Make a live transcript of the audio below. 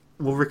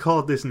we'll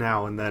record this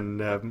now and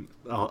then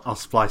I'll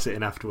splice it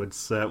in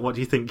afterwards. What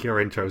do you think your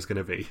intro is going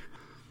to be?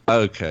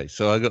 Okay,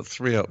 so I got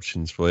three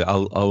options for you.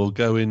 I'll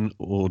go in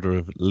order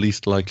of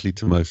least likely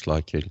to most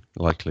likely.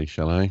 Likely,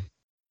 shall I?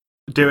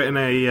 Do it in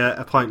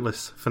a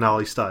pointless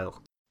finale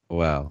style.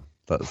 Well,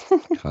 that's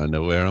kind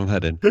of where I'm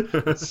heading.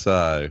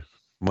 So,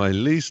 my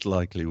least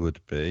likely would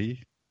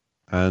be,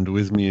 and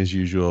with me as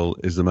usual,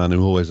 is the man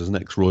who always has an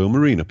ex-Royal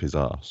Marine up his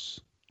arse.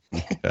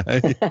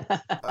 Okay.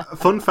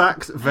 Fun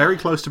fact, very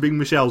close to being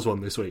Michelle's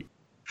one this week.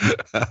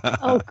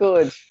 Oh,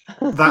 good.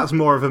 That's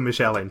more of a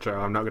Michelle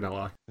intro, I'm not going to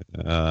lie.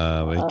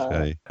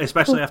 Okay.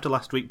 Especially after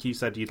last week you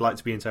said you'd like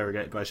to be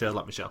interrogated by a show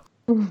like Michelle.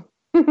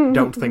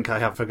 Don't think I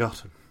have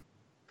forgotten.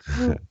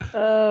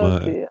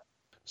 Dear.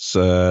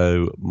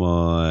 So,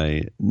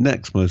 my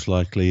next most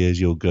likely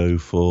is you'll go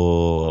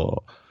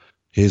for,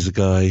 here's a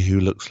guy who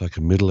looks like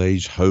a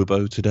middle-aged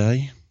hobo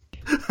today.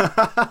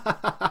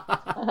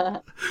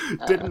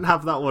 Didn't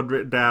have that one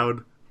written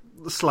down.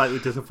 Slightly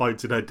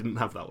disappointed I didn't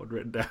have that one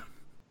written down.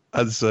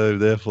 And so,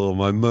 therefore,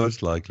 my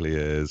most likely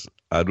is,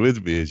 and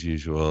with me as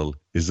usual,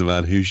 is the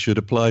man who should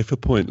apply for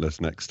Pointless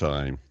next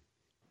time.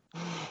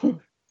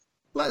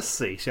 Let's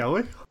see, shall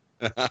we?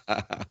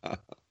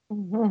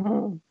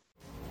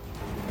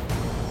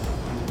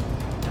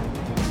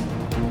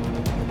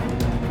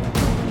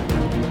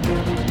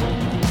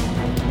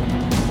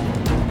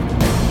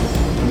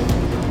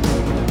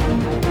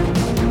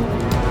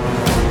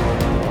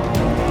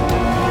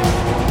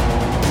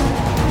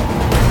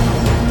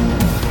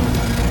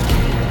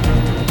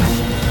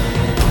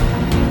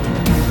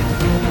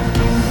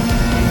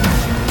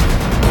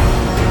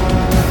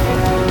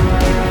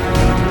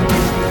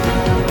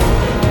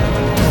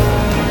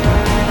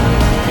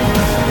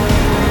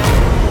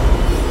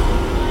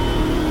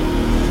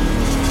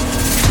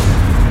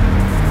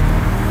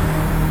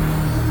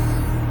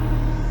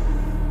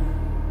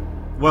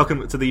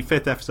 Welcome to the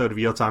 5th episode of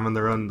Your Time on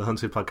the Run, the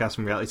Hunted podcast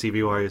from Reality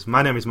TV Warriors.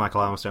 My name is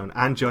Michael Armstrong,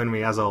 and joining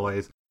me, as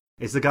always,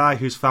 is the guy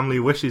whose family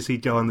wishes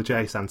he'd go on the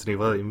chase, Anthony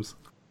Williams.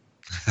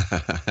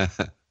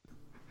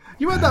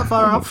 You went that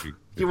far off.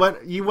 You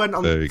went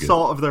on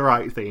sort of the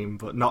right theme,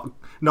 but not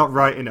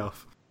right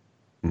enough.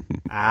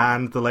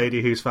 And the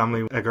lady whose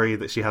family agree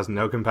that she has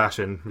no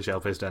compassion,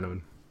 Michelle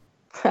Pierce-Denneman.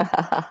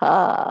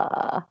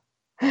 Yeah,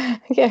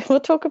 we'll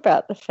talk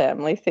about the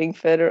family thing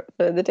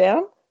further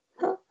down.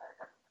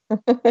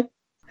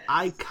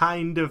 I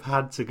kind of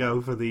had to go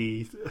for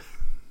the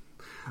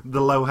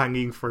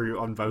low-hanging fruit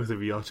on both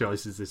of your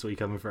choices this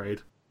week, I'm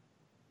afraid.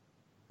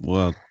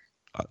 Well,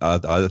 I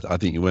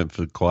think you went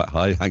for quite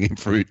high-hanging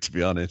fruit, to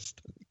be honest.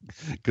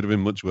 Could have been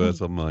much worse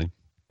on mine.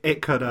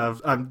 It could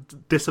have. I'm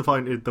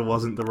disappointed there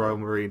wasn't the Royal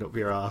Marine up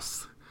your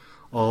arse,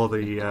 or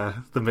the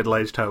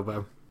middle-aged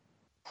hobo.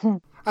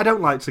 I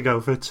don't like to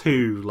go for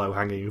too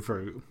low-hanging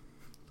fruit.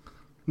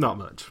 Not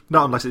much.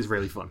 Not unless it's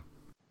really fun.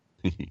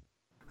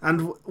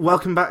 And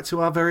welcome back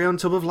to our very own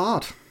Tub of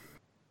Lard.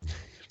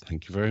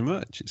 Thank you very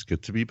much. It's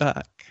good to be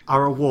back.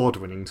 Our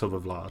award-winning Tub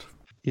of Lard.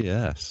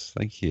 Yes,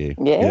 thank you.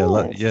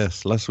 Yes.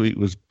 Yes, last week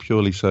was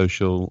purely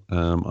social,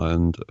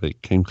 and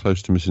it came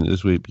close to missing it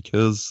this week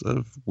because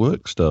of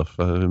work stuff.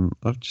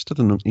 I've just had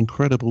an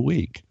incredible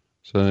week.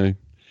 So,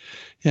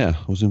 yeah,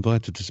 I was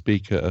invited to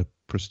speak at a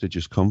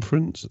prestigious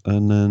conference,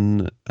 and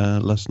then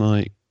last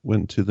night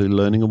went to the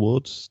Learning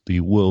Awards, the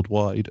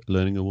Worldwide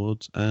Learning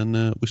Awards,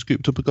 and we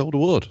scooped up a gold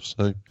award.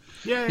 So,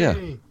 yay! Yeah.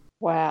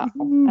 Wow,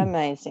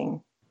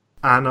 amazing.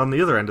 And on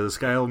the other end of the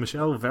scale,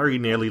 Michelle very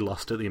nearly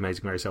lost at the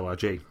Amazing Race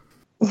ORG.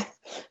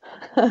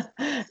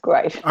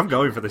 Great. I'm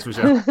going for this,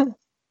 Michelle.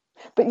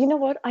 But you know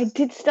what? I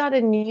did start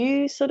a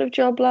new sort of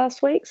job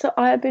last week, so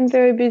I have been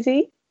very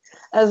busy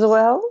as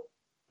well.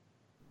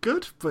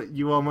 Good, but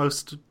you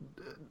almost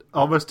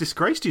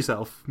disgraced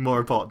yourself, more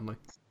importantly.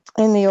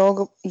 In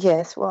the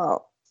yes,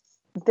 well,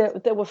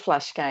 there were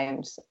flash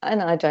games,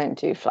 and I don't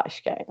do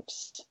flash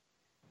games.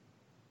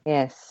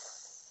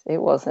 Yes,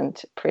 it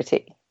wasn't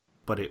pretty.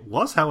 But it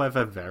was,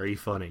 however, very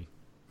funny.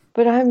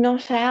 But I'm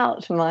not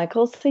out,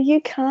 Michael, so you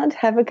can't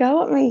have a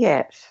go at me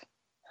yet.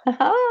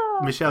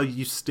 Michelle,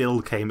 you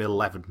still came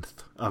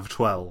 11th of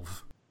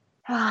 12.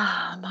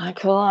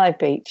 Michael, I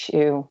beat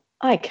you.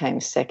 I came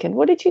second.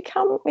 What did you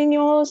come in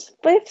yours?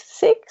 5th,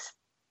 6th?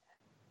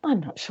 I'm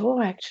not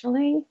sure,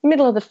 actually.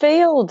 Middle of the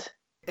field.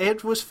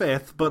 It was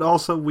 5th, but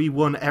also we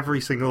won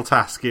every single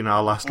task in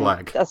our last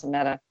leg. It doesn't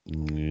matter.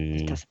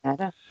 It doesn't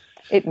matter.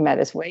 It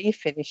matters where you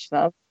finish,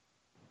 love.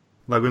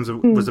 Logan's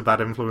was a bad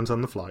influence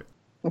on the flight.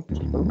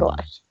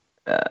 Right.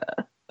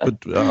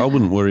 But I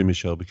wouldn't worry,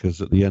 Michelle,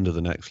 because at the end of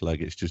the next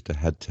leg, it's just a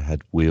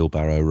head-to-head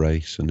wheelbarrow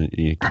race, and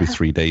you could be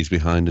 3 days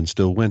behind and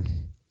still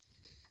win.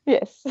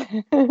 Yes.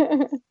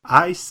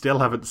 I still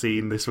haven't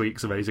seen this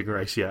week's Amazing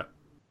Race yet.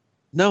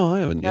 No, I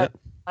haven't yet.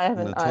 I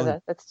haven't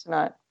either. That's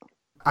tonight.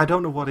 I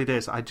don't know what it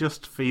is. I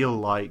just feel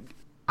like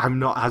I'm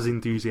not as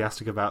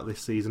enthusiastic about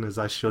this season as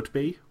I should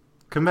be.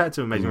 Compared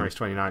to Amazing Race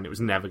 29, it was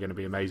never going to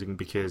be amazing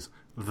because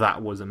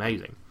that was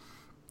amazing.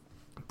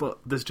 But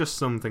there's just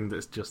something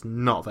that's just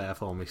not there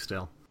for me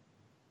still.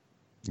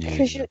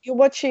 Because Yeah. you're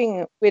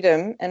watching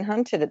Widom and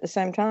Hunted at the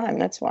same time,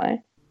 that's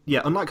why.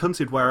 Yeah, unlike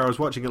Hunted, where I was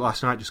watching it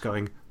last night just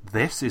going,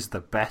 this is the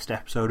best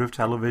episode of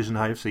television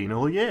I have seen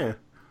all year.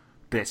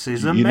 This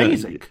is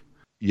amazing.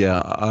 Yeah,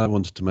 I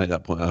wanted to make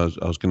that point. I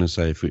was going to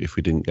say, if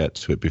we didn't get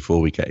to it before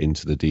we get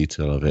into the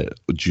detail of it,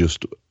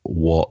 just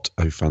what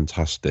a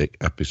fantastic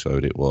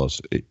episode it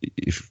was.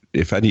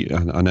 If any,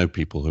 I know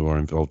people who are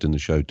involved in the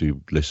show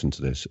do listen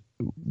to this.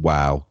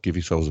 Wow, give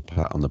yourselves a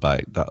pat on the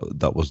back.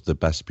 That was the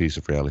best piece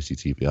of reality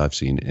TV I've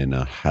seen in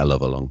a hell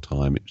of a long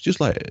time. It was just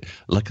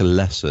like a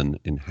lesson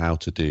in how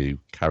to do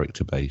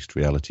character-based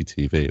reality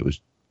TV. It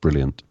was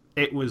brilliant.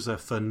 It was a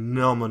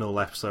phenomenal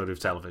episode of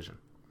television.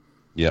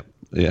 Yep,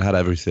 it had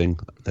everything.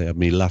 They had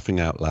me laughing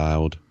out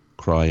loud,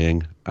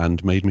 crying,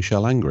 and made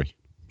Michelle angry.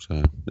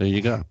 So there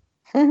you go.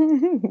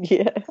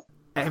 Yeah.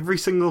 Every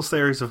single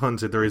series of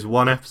Hunted, there is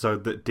one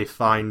episode that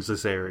defines the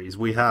series.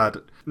 We had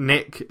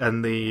Nick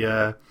and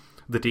the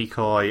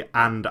decoy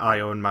and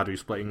Io and Madhu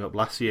splitting up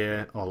last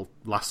year, or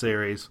last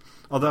series.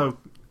 Although,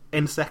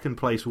 in second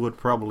place would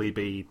probably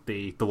be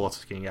the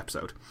Water King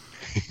episode.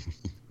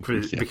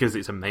 Because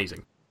it's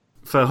amazing.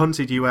 For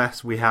Hunted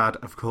US, we had,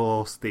 of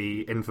course,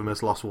 the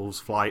infamous Lost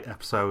Wolves Flight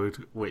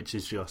episode, which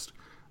is just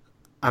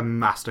a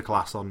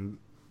masterclass on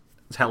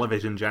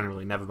television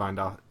generally, never mind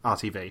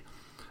RTV.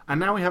 And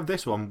now we have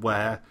this one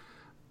where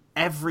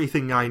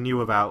everything I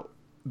knew about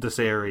the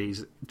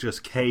series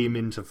just came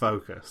into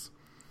focus.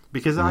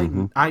 Because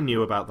I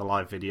knew about the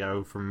live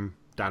video from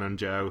Dan and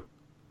Joe,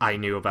 I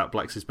knew about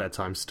Blex's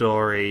bedtime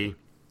story,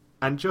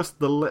 and just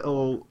the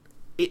little...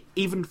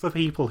 even for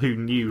people who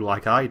knew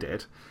like I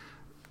did...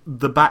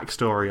 the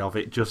backstory of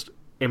it just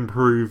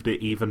improved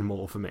it even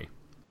more for me.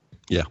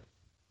 Yeah.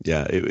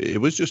 It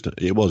was a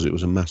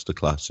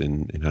masterclass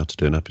in how to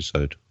do an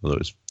episode. Although it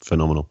was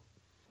phenomenal.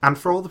 And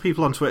for all the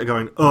people on Twitter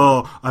going,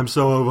 "Oh, I'm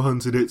so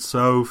overhunted, it's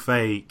so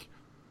fake,"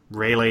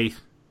 really,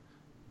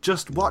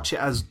 just watch it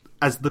as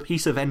the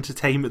piece of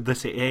entertainment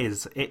that it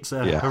is. It's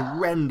a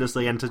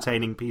horrendously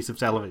entertaining piece of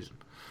television.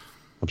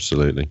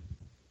 Absolutely.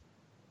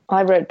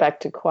 I wrote back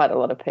to quite a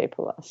lot of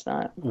people last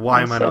night.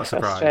 Why am I not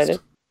surprised?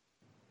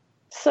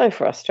 So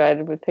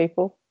frustrated with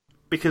people.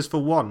 Because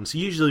for once,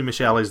 usually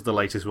Michelle is the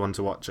latest one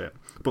to watch it,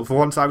 but for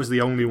once I was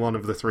the only one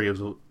of the three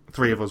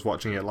of us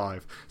watching it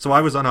live. So I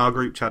was on our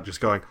group chat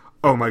just going,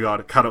 "Oh my god,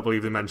 I cannot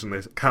believe they mentioned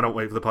this. Cannot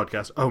wait for the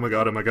podcast. Oh my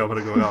god, oh my god, oh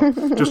my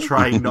god." Just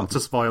trying not to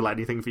spoil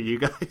anything for you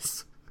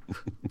guys.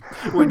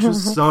 Which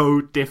was so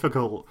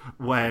difficult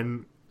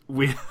when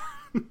we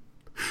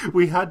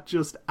had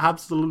just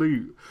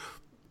absolute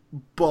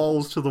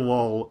balls to the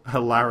wall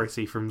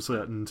hilarity from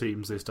certain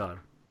teams this time.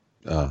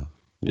 Yeah.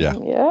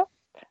 Yeah.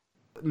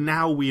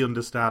 Now we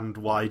understand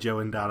why Joe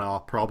and Dan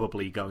are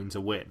probably going to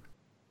win.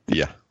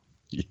 Yeah.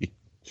 Yeah.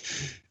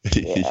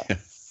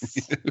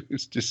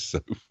 It's just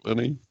so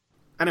funny.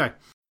 Anyway,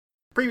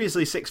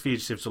 previously 6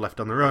 fugitives were left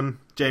on the run.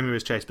 Jamie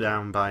was chased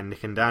down by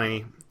Nick and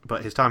Danny,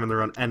 but his time on the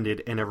run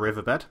ended in a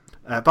riverbed.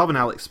 Bob and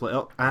Alex split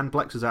up, and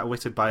Blex was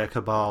outwitted by a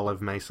cabal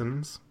of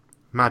Masons.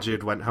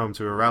 Majid went home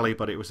to a rally,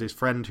 but it was his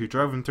friend who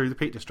drove him through the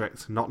Peak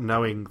District, not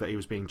knowing that he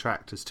was being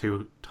tracked as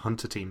 2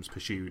 hunter teams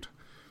pursued.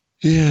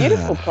 Yeah.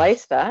 Beautiful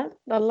place, that.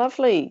 The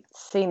lovely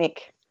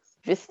scenic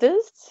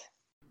vistas.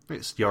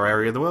 It's your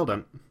area of the world,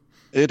 then.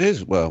 It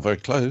is, well, very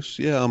close.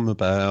 Yeah, I'm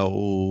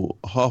about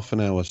half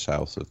an hour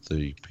south of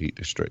the Peak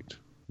District.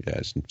 Yeah,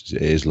 it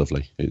is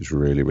lovely. It's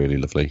really, really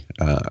lovely.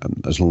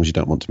 As long as you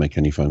don't want to make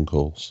any phone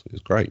calls,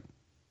 it's great.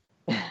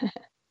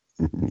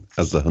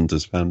 As the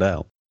hunters found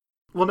out.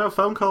 Well, no,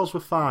 phone calls were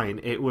fine.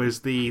 It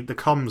was the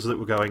comms that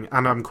were going,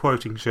 and I'm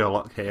quoting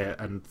Sherlock here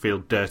and feel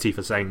dirty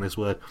for saying this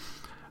word,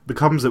 the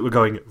comms that were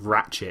going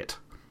ratchet.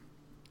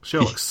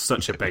 Sherlock's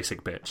such a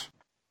basic bitch.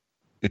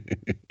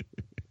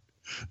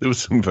 There were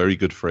some very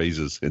good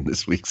phrases in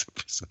this week's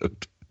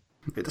episode.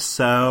 It's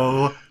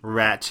so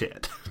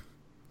ratchet.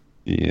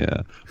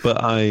 Yeah,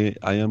 but I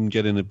am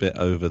getting a bit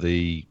over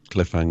the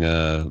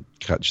cliffhanger,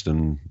 catch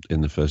them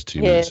in the first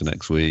 2 minutes of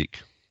next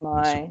week.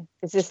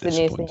 Is this the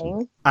new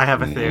thing? I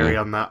have a theory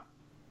on that.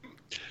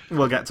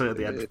 We'll get to it at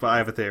the end, but I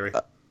have a theory.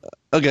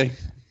 Okay.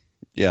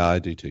 Yeah, I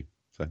do too.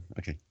 So,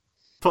 okay.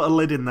 Put a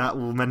lid in that,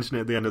 we'll mention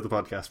it at the end of the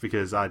podcast,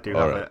 because I do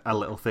have a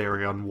little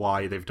theory on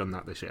why they've done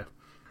that this year.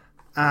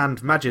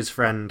 And Madge's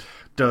friend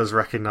does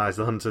recognise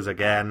the hunters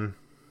again,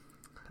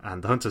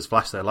 and the hunters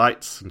flash their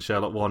lights, and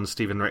Sherlock warns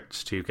Steve and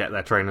Rich to get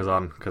their trainers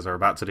on, because they're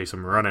about to do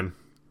some running.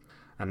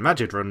 And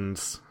Madge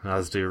runs,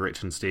 as do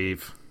Rich and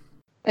Steve.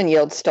 And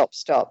yelled, "Stop,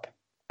 stop."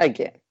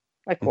 Again.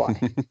 Like, why?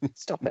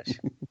 Stop it.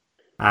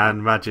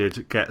 And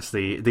Majid gets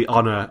the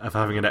honour of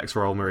having an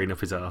ex-Royal Marine up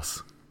his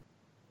arse.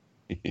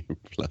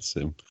 Bless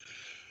him.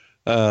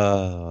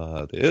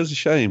 It was a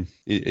shame.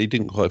 He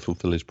didn't quite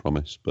fulfil his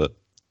promise, but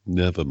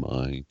never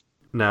mind.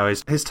 No,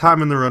 his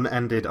time in the run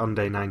ended on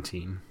day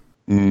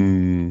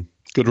 19.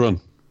 Good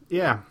run.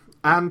 Yeah.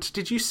 And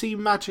did you see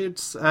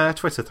Majid's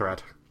Twitter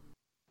thread?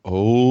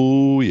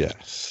 Oh,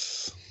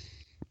 yes.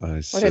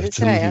 What did it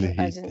say?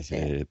 I didn't see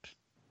it.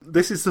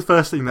 This is the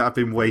first thing that I've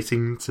been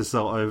waiting to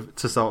sort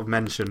of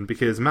mention,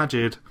 because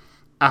Majid,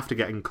 after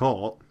getting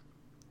caught,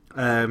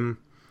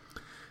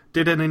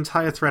 did an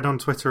entire thread on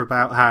Twitter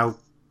about how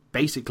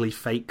basically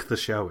fake the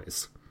show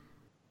is.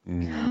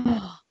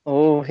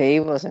 Oh, he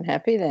wasn't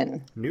happy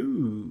then.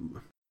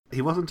 No.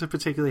 He wasn't a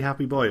particularly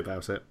happy boy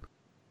about it.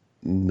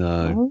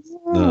 No,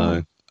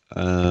 no.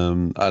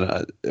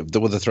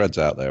 There were the threads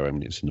out there. I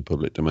mean, it's in the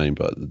public domain,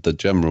 but the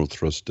general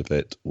thrust of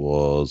it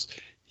was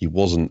he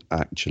wasn't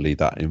actually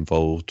that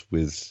involved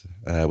with.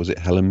 Was it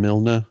Helen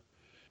Milner?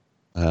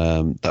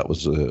 That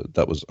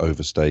was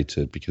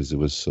overstated because there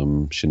was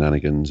some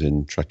shenanigans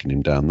in tracking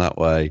him down that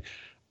way,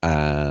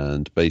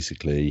 and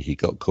basically he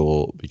got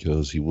caught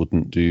because he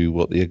wouldn't do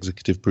what the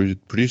executive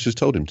producers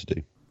told him to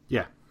do.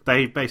 Yeah,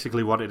 they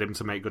basically wanted him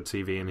to make good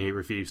TV, and he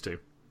refused to.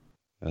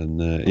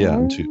 And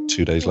and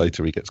two days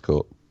later he gets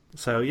caught.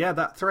 So yeah,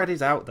 that thread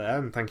is out there,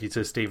 and thank you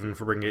to Stephen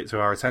for bringing it to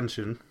our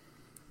attention.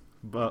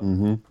 But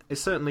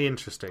it's certainly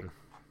interesting.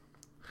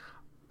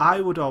 I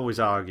would always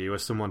argue,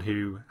 as someone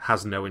who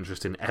has no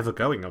interest in ever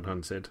going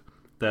unhunted,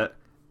 that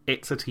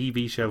it's a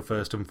TV show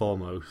first and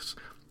foremost.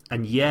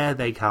 And yeah,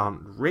 they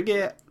can't rig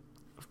it,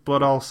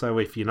 but also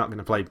if you're not going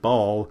to play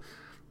ball,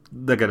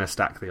 they're going to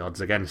stack the odds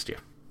against you.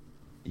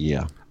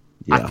 Yeah.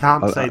 I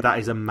can't say that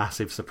is a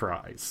massive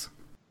surprise.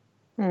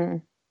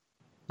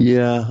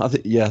 Yeah, I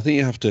think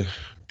you have to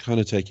kind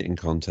of take it in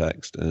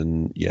context.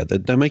 And yeah,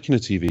 they're making a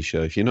TV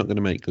show. If you're not going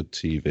to make good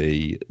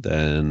TV,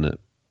 then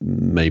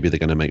maybe they're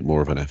going to make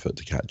more of an effort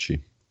to catch you.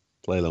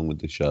 Play along with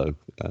the show.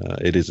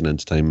 It is an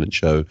entertainment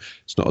show.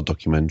 It's not a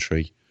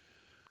documentary.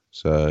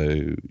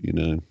 So,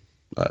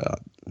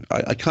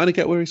 I kind of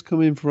get where he's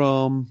coming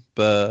from,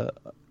 but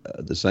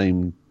at the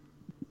same,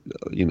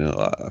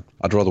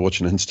 I'd rather watch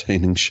an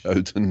entertaining show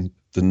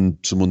than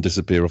someone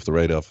disappear off the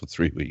radar for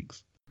 3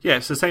 weeks. Yeah,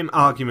 it's the same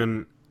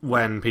argument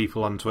when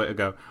people on Twitter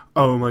go,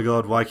 "Oh my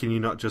god, why can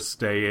you not just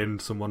stay in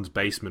someone's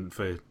basement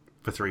for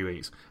 3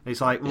 weeks?" And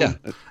it's like, well,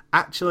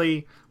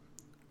 actually,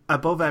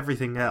 above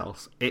everything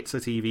else, it's a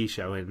TV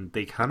show and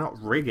they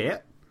cannot rig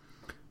it.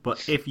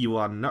 But if you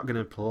are not going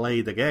to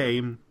play the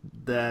game,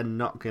 they're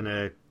not going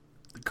to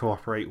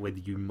cooperate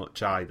with you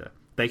much either.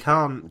 They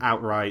can't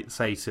outright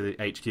say to the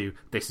HQ,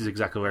 "This is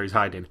exactly where he's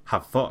hiding,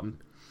 have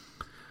fun."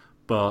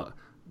 But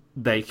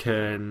they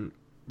can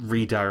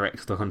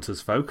redirect the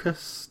hunter's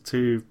focus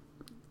to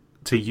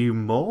you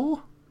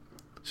more,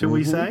 shall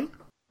we say?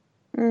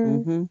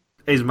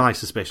 Is my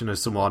suspicion as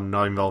someone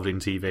not involved in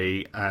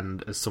TV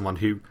and as someone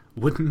who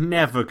would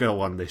never go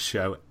on this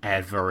show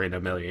ever in a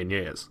million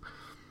years.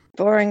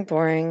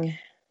 Boring.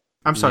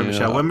 I'm sorry,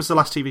 Michelle, when was the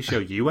last TV show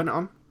you went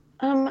on?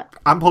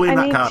 I'm pulling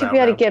that card out. I need to be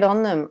able to get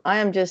on them. I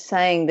am just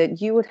saying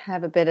that you would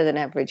have a better than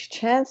average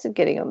chance of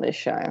getting on this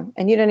show,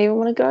 and you don't even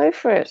want to go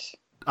for it.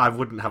 I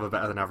wouldn't have a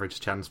better than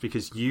average chance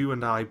because you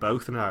and I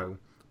both know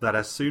that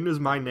as soon as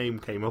my name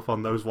came up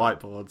on those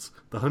whiteboards,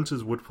 the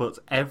hunters would put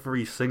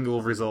every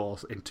single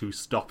resource into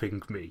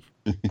stopping me.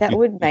 That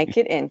would make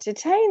it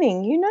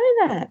entertaining, you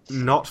know that.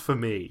 Not for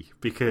me,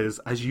 because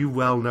as you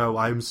well know,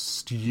 I'm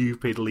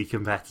stupidly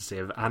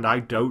competitive and I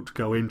don't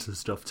go into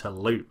stuff to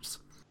lose.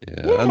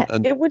 Yeah,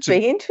 and it would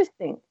be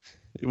interesting.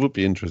 It would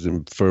be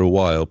interesting for a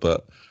while,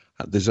 but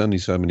there's only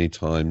so many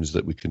times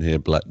that we can hear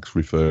Blex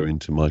referring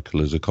to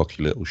Michael as a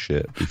cocky little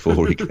shit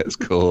before he gets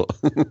caught.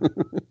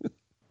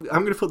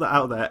 I'm going to put that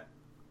out there.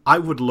 I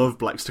would love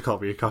Blex to call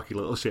me a cocky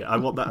little shit. I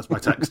want that as my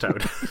text tone.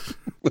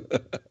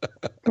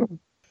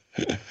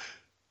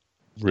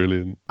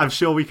 Brilliant. I'm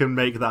sure we can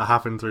make that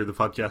happen through the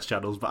podcast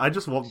channels, but I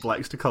just want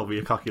Blex to call me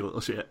a cocky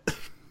little shit.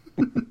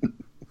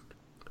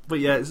 But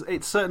yeah,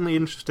 it's certainly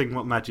interesting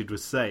what Majid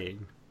was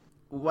saying.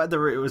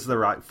 Whether it was the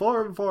right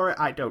forum for it,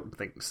 I don't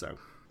think so.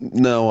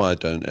 No, I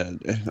don't.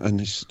 And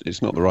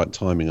it's not the right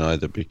timing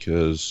either,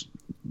 because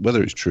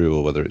whether it's true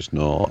or whether it's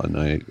not, and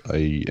I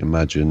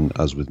imagine,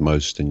 as with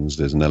most things,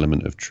 there's an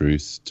element of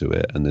truth to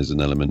it, and there's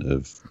an element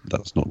of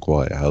that's not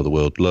quite how the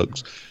world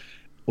looks.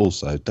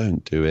 Also,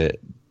 don't do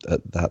it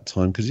at that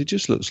time, because it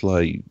just looks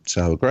like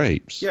sour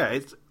grapes. Yeah,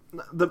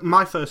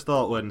 my first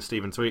thought when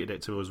Stephen tweeted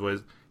it to us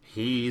was,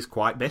 he's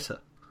quite bitter.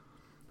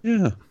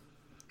 Yeah.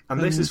 And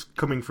this is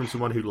coming from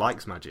someone who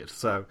likes Majid,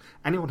 so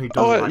anyone who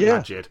doesn't like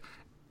Majid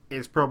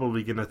is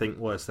probably going to think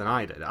worse than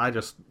I did. I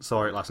just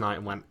saw it last night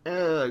and went,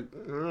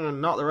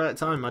 not the right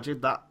time,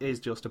 Majid. That is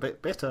just a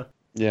bit bitter.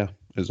 Yeah,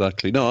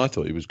 exactly. No, I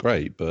thought he was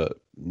great, but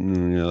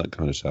that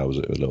kind of sours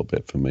it a little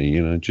bit for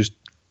me. Just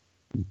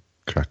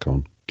crack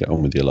on. Get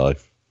on with your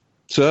life.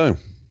 So,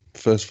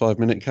 first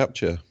 5-minute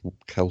capture.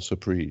 Quelle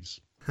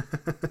surprise.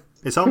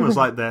 It's almost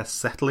like they're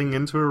settling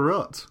into a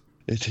rut.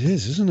 It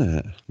is, isn't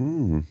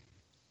it?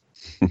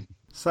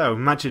 So,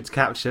 Majid's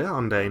capture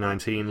on day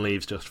 19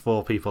 leaves just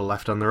 4 people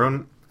left on the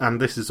run, and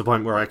this is the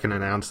point where I can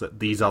announce that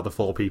these are the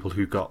 4 people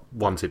who got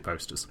wanted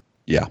posters.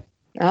 Yeah.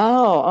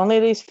 Oh, only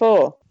these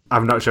 4?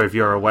 I'm not sure if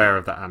you're aware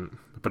of that, Ant,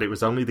 but it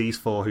was only these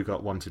 4 who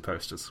got wanted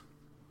posters.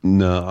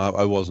 No,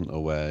 I wasn't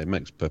aware. It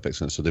makes perfect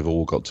sense. So they've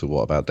all got to,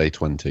 about day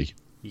 20?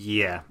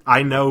 Yeah.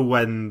 I know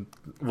when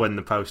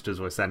the posters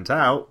were sent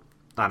out,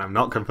 and I'm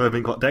not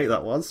confirming what date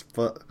that was,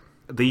 but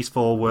these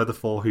 4 were the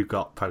 4 who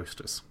got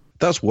posters.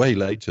 That's way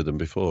later than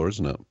before,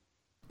 isn't it?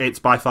 It's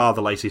by far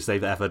the latest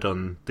they've ever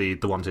done the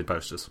Wanted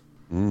posters.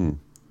 Mm.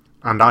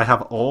 And I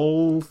have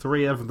all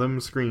 3 of them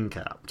screen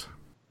capped.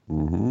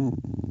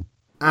 Mm-hmm.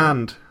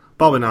 And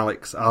Bob and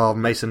Alex are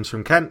Masons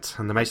from Kent,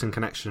 and the Mason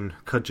connection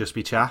could just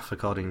be chaff,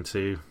 according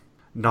to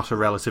not a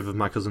relative of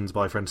my cousin's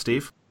boyfriend,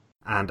 Steve.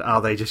 And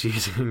are they just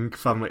using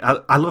family...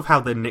 I love how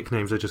their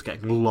nicknames are just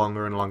getting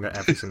longer and longer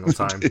every single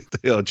time.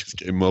 They are just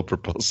getting more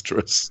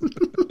preposterous.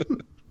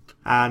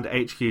 And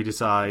HQ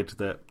decide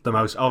that the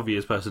most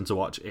obvious person to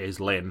watch is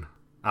Lynn,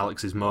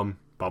 Alex's mum,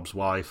 Bob's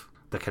wife,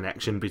 the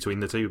connection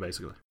between the two,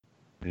 basically.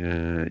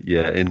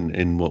 Yeah.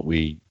 In what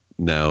we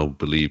now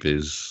believe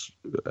is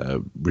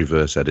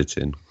reverse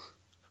editing,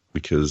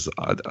 because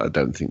I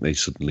don't think they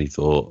suddenly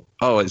thought,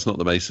 oh, it's not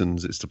the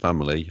Masons, it's the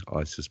family.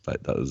 I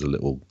suspect that was a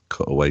little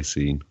cutaway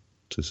scene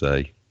to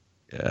say,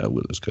 yeah,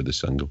 well, let's go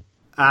this angle.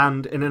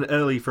 And in an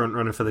early front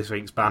runner for this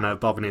week's banner,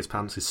 Bob in his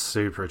pants is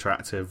super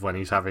attractive when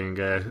he's having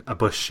a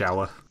bush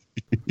shower.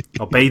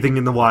 Or bathing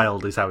in the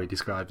wild is how he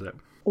describes it.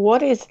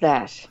 What is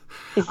that?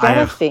 Is that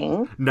a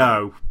thing?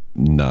 No.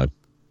 No.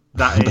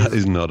 That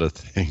is not a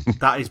thing.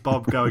 That is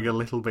Bob going a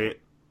little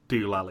bit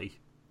doolally.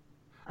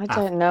 I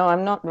don't know.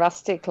 I'm not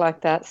rustic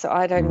like that, so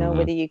I don't know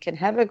whether you can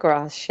have a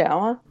grass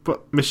shower.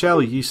 But,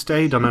 Michelle, you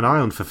stayed on an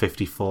island for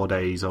 54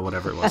 days or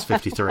whatever it was,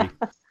 53.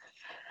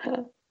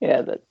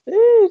 Yeah, that's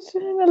it.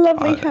 In a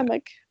lovely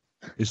hammock.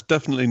 It's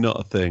definitely not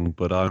a thing,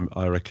 but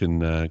I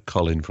reckon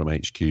Colin from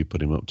HQ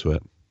put him up to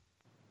it.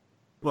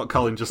 What,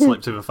 Colin just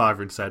slipped him a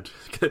fiver and said,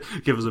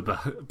 give us a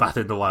bath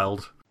in the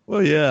wild.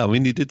 Well, yeah, I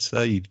mean, he did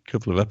say a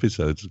couple of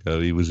episodes ago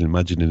he was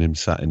imagining him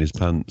sat in his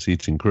pants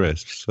eating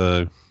crisps,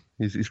 so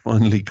he's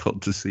finally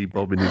got to see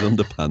Bob in his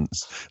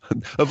underpants.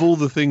 Of all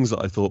the things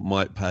that I thought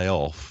might pay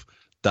off,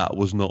 that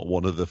was not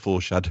one of the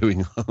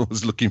foreshadowing I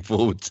was looking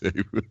forward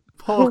to.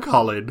 Poor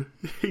Colin.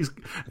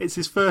 It's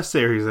his first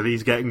series and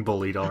he's getting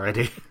bullied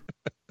already.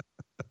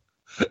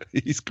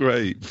 He's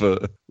great,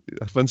 but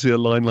I fancy a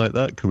line like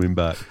that coming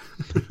back.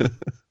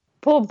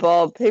 Poor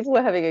Bob. People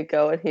were having a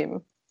go at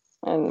him.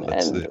 And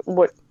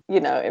what,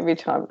 every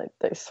time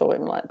they saw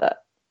him like that.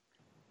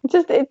 He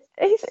doesn't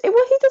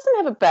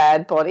have a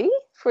bad body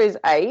for his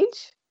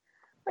age.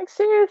 Like,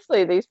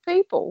 seriously, these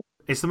people.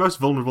 It's the most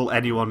vulnerable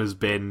anyone has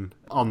been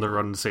on the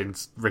run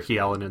since Ricky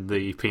Allen and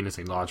the penis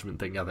enlargement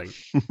thing, I think.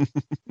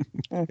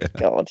 Oh,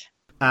 God.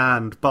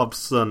 And Bob's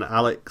son,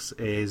 Alex,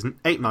 is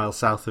 8 miles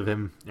south of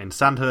him in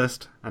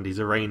Sandhurst, and he's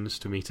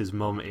arranged to meet his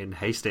mum in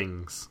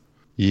Hastings.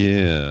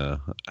 Yeah,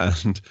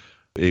 and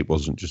it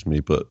wasn't just me,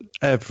 but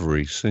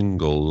every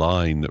single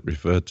line that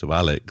referred to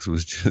Alex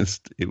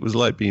was it was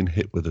like being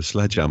hit with a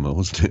sledgehammer,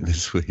 wasn't it,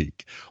 this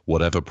week?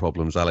 Whatever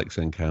problems Alex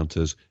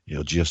encounters,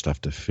 you'll just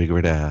have to figure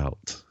it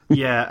out.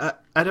 Yeah,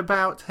 at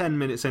about 10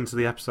 minutes into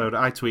the episode,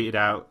 I tweeted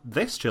out,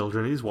 this,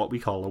 children, is what we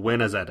call a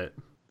winner's edit.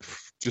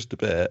 Just a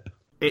bit.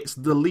 It's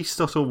the least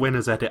subtle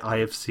winner's edit I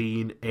have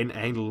seen in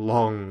a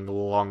long,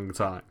 long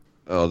time.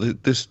 Oh,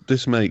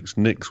 this makes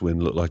Nick's win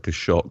look like a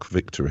shock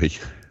victory.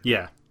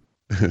 Yeah.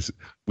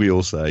 We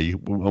all say,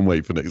 I'm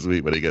waiting for next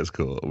week when he gets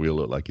caught, we'll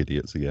look like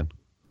idiots again.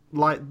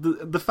 Like,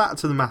 the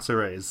fact of the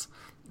matter is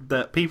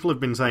that people have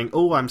been saying,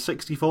 oh, I'm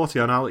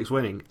 60-40 on Alex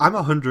winning. I'm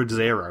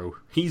 100-0.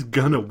 He's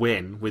gonna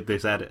win with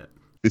this edit.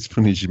 It's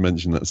funny you should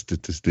mention that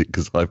statistic,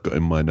 because I've got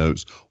in my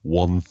notes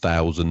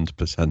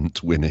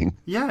 1,000% winning.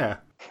 Yeah.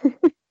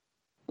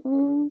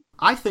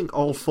 I think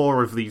all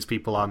 4 of these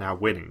people are now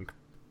winning,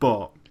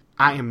 but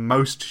I am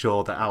most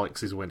sure that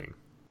Alex is winning.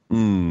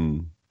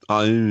 I'm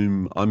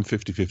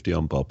 50-50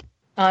 on Bob.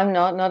 I'm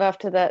not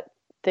after that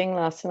thing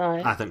last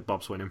night. I think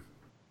Bob's winning.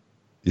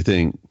 Do you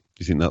think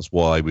that's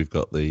why we've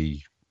got the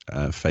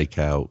fake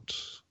out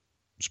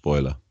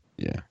spoiler?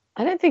 Yeah.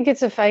 I don't think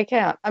it's a fake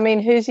out. I mean,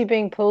 who's he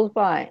being pulled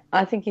by?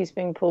 I think he's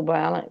being pulled by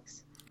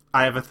Alex.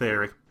 I have a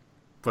theory,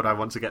 but I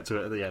want to get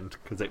to it at the end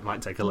because it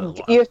might take a little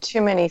while. You have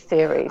too many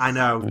theories. I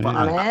know, but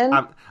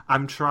yeah.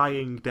 I'm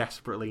trying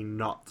desperately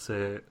not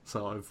to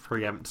sort of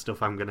preempt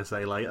stuff I'm going to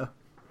say later.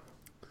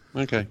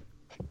 Okay.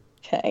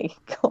 Okay,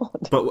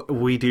 God. But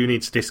we do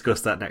need to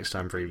discuss that next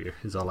time preview,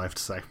 is all I have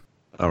to say.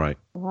 All right.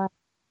 Why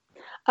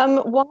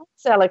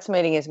is Alex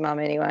meeting his mum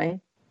anyway?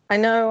 I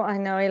know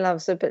he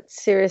loves her, but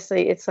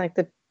seriously, it's like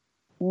the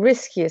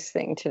riskiest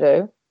thing to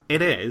do.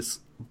 It is,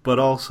 but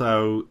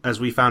also, as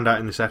we found out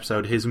in this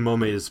episode, his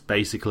mum is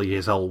basically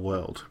his whole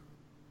world.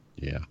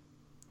 Yeah.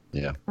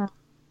 Yeah.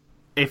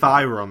 If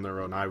I were on the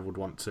run, I would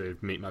want to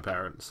meet my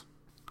parents.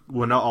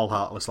 We're not all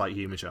heartless like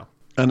you, Michelle.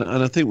 And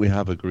I think we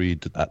have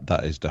agreed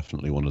that is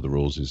definitely one of the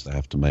rules, is they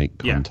have to make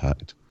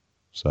contact. Yeah.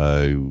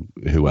 So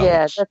who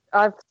else? Yeah,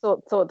 I've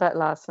thought that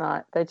last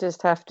night. They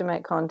just have to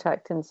make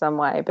contact in some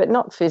way, but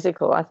not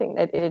physical. I think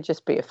it'd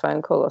just be a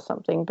phone call or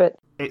something. But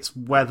it's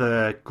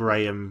whether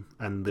Graham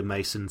and the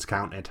Masons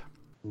counted.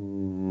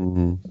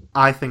 Mm-hmm.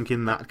 I think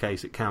in that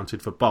case it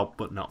counted for Bob,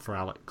 but not for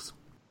Alex.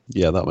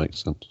 Yeah, that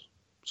makes sense.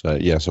 So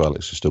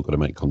Alex has still got to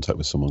make contact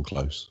with someone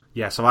close.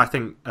 Yeah, so I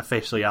think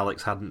officially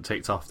Alex hadn't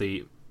ticked off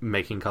the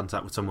making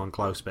contact with someone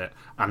close bit,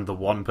 and the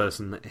one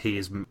person that he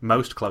is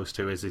most close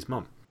to is his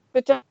mum.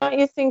 But don't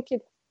you think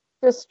it's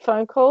just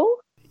phone call?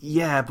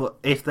 Yeah, but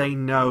if they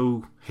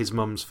know his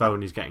mum's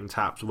phone is getting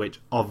tapped, which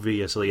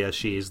obviously, as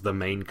she is the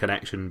main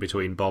connection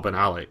between Bob and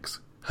Alex,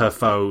 her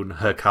phone,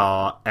 her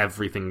car,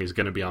 everything is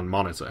going to be on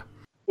monitor.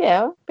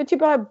 Yeah, but you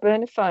buy a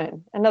burner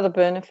phone, another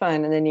burner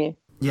phone, and then you...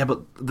 Yeah,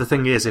 but the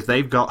thing is, if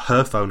they've got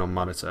her phone on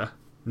monitor,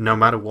 no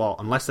matter what,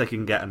 unless they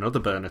can get another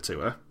burner to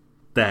her,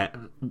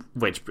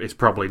 which is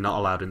probably not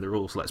allowed in the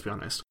rules, let's be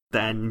honest,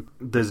 then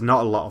there's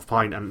not a lot of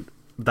point, and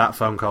that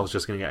phone call is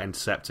just going to get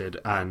intercepted,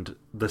 and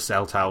the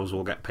cell towers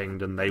will get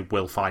pinged, and they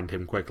will find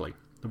him quickly.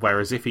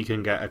 Whereas if he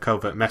can get a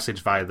covert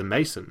message via the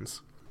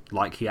Masons,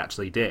 like he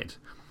actually did,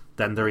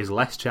 then there is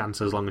less chance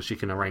as long as she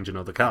can arrange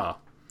another car.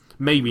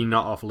 Maybe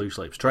not off Loose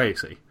Lips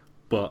Tracy,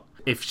 but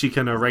if she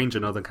can arrange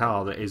another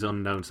car that is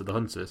unknown to the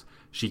hunters,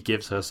 she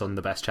gives her son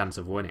the best chance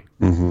of winning.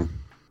 Mm-hmm.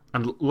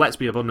 And let's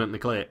be abundantly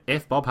clear,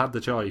 if Bob had the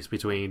choice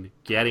between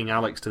getting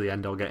Alex to the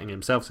end or getting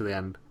himself to the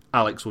end,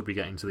 Alex would be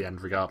getting to the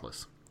end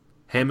regardless.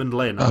 Him and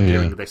Lynn are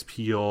doing this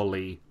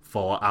purely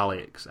for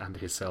Alex and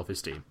his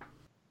self-esteem.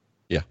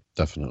 Yeah,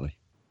 definitely.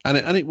 And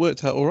it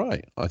worked out all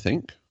right, I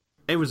think.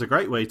 It was a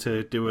great way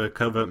to do a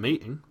covert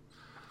meeting.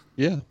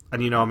 Yeah.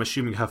 And, I'm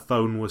assuming her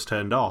phone was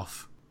turned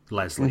off,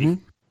 Leslie.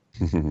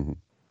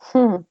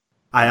 Mm-hmm.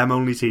 I am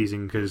only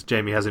teasing because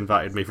Jamie has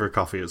invited me for a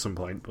coffee at some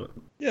point. But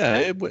yeah,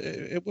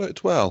 it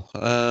worked well.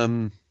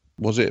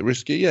 Was it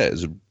risky? Yeah, it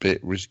was a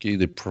bit risky.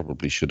 They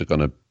probably should have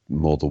gone a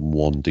more than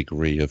 1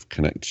 degree of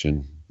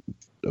connection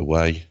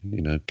away.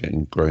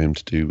 Getting Graham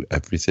to do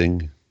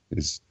everything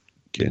is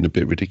getting a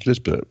bit ridiculous,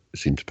 but it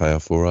seemed to pay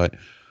off all right.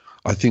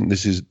 I think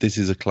this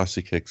is a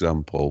classic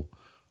example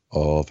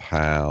of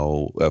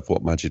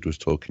what Majid was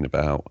talking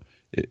about.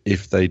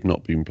 If they'd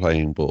not been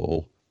playing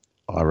ball,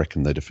 I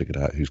reckon they'd have figured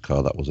out whose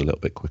car that was a little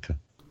bit quicker.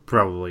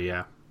 Probably,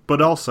 yeah.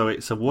 But also,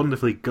 it's a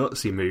wonderfully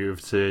gutsy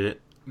move to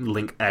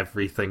link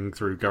everything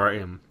through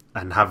Graham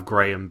and have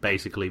Graham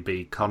basically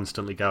be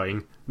constantly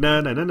going,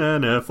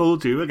 no,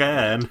 fooled you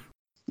again.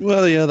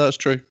 Well, yeah, that's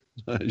true.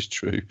 That is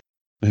true.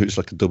 It's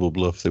like a double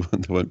bluff. They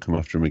won't come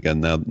after him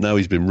again now. Now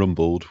he's been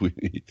rumbled.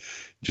 We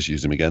just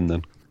use him again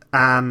then.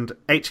 And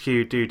HQ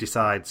do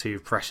decide to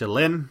pressure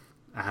Lynn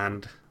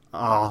and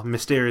our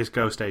mysterious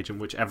ghost agent,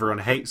 which everyone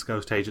hates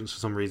ghost agents for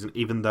some reason,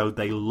 even though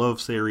they love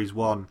Series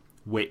 1,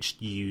 which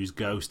use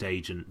ghost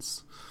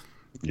agents.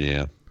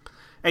 Yeah.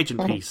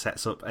 Agent P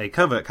sets up a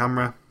covert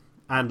camera,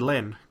 and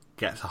Lynn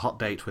gets a hot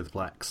date with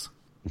Blex.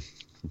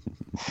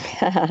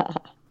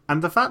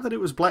 And the fact that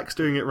it was Blex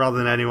doing it rather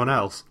than anyone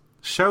else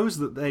shows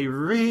that they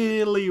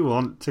really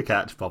want to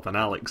catch Bob and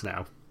Alex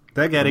now.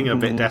 They're getting a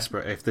bit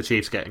desperate if the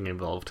Chief's getting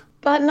involved.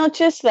 But not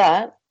just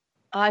that.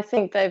 I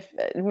think they've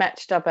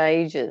matched up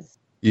ages.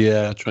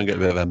 Yeah, try and get a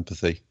bit of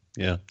empathy.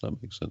 Yeah,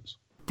 that makes sense.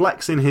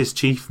 Blex in his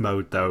chief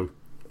mode, though,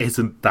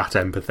 isn't that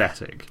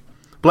empathetic.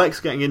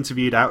 Blex getting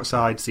interviewed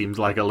outside seems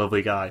like a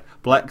lovely guy.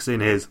 Blex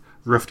in his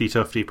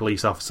roughy-tufty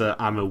police officer,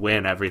 I'm a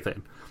win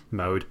everything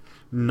mode,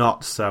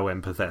 not so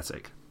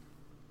empathetic.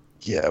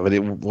 Yeah, but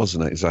it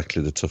wasn't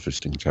exactly the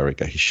toughest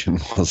interrogation,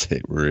 was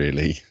it,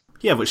 really?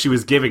 Yeah, but she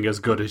was giving as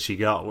good as she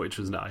got, which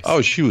was nice.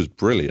 Oh, she was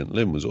brilliant.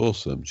 Lynn was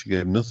awesome. She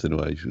gave nothing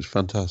away. She was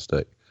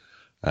fantastic.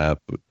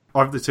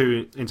 Of the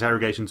two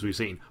interrogations we've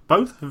seen,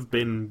 both have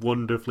been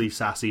wonderfully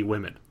sassy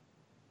women.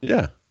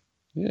 Yeah,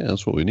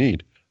 that's what we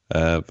need.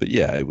 But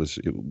yeah, it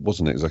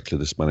wasn't exactly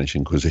the Spanish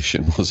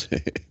Inquisition, was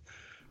it?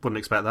 Wouldn't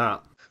expect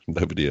that.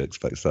 Nobody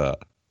expects that.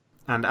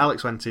 And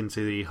Alex went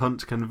into the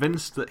hunt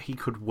convinced that he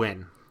could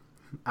win,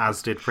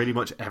 as did pretty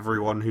much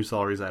everyone who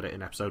saw his edit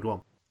in episode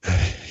 1.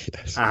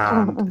 Yes.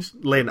 And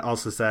Lynn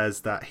also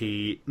says that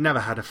he never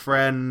had a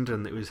friend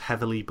and that he was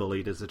heavily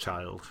bullied as a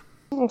child.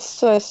 It's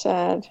so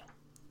sad.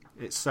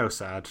 It's so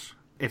sad.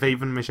 If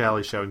even Michelle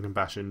is showing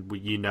compassion,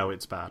 you know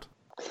it's bad.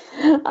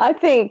 I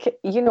think,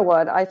 you know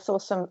what, I saw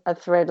a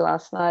thread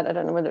last night, I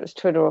don't know whether it was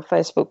Twitter or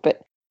Facebook,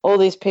 but all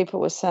these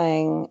people were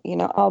saying,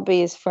 I'll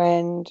be his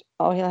friend,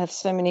 he'll have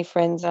so many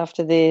friends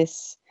after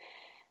this,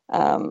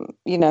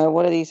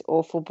 what are these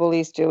awful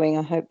bullies doing,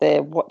 I hope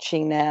they're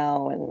watching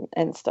now,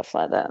 and stuff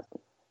like that.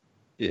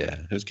 Yeah,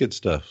 it was good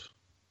stuff.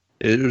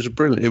 It was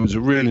a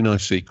really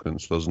nice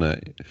sequence, wasn't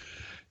it?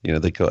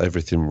 They got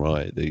everything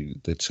right.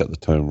 They'd set the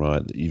tone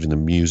right. Even the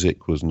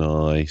music was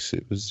nice.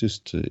 It was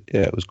just,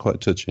 it was quite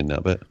touching,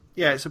 that bit.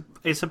 Yeah,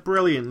 it's a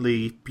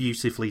brilliantly,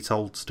 beautifully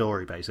told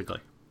story,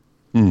 basically.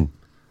 And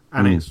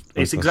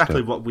it's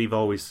exactly what we've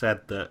always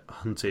said that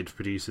Hunted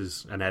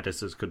producers and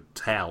editors could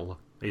tell,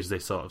 is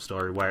this sort of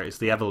story, where it's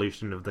the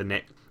evolution of the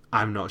Nick,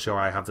 I'm not sure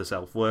I have the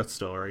self-worth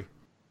story.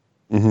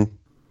 Mm-hmm.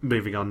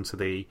 Moving on to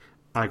the,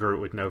 I grew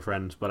up with no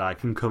friends, but I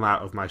can come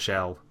out of my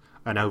shell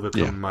and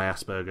overcome my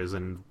Asperger's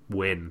and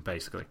win,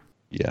 basically.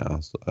 Yeah, I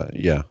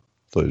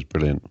thought it was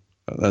brilliant.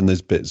 And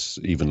there's bits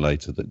even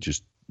later that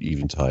just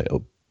even tie it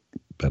up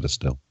better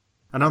still.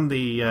 And on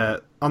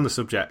the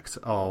subject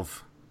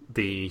of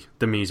the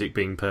music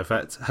being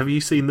perfect, have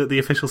you seen that the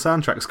official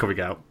soundtrack's coming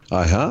out?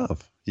 I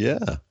have, yeah.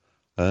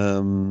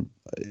 How can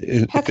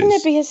there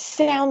be a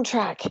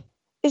soundtrack?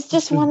 It's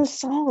just one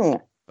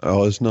song.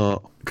 Oh, it's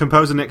not.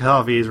 Composer Nick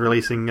Harvey is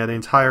releasing an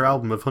entire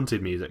album of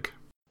Hunted music.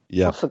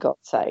 Yeah. Oh, for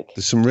God's sake.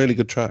 There's some really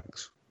good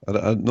tracks.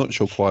 I'm not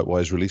sure quite why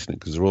he's releasing it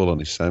because they're all on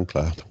his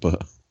SoundCloud,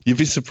 but you'd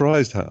be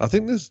surprised how I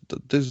think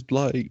there's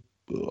like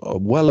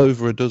well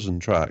over a dozen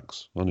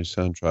tracks on his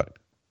soundtrack.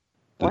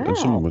 Wow. And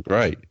some of them are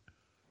great.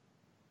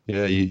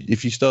 Yeah,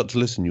 if you start to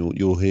listen,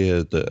 you'll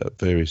hear the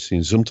various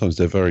scenes. Sometimes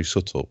they're very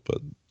subtle,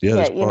 but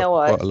yeah, you know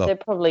what? There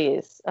probably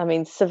is. I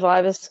mean,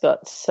 Survivor's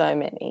got so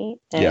many,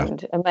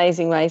 and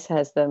Amazing Race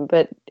has them.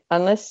 But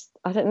unless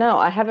I don't know,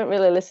 I haven't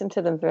really listened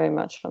to them very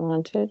much from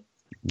Hunted.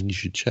 You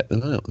should check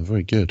them out. They're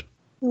very good.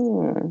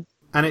 Hmm.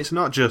 And it's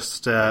not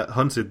just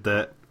Hunted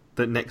that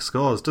Nick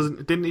scores.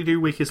 Didn't he do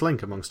Weakest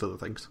Link amongst other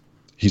things?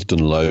 He's done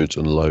loads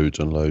and loads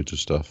and loads of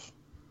stuff.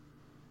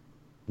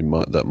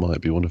 That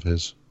might be one of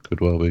his. Could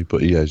well be,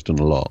 but yeah, he's done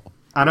a lot.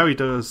 I know he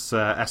does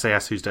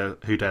SAS Who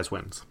Dares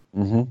Wins.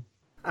 Mm-hmm.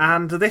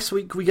 And this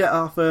week we get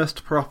our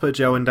first proper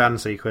Joe and Dan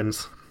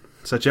sequence.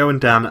 So Joe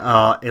and Dan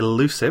are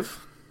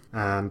elusive,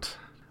 and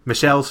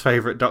Michelle's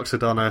favourite, Dr.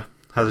 Donna,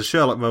 has a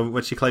Sherlock moment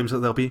where she claims that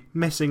they'll be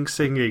missing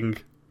singing.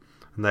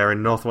 And they're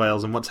in North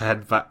Wales and want to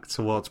head back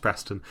towards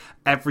Preston.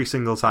 Every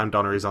single time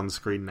Donna is on the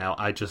screen now,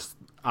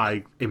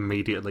 I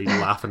immediately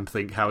laugh and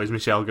think, how is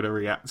Michelle going to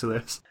react to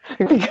this?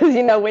 Because,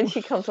 when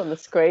she comes on the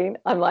screen,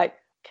 I'm like,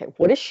 okay,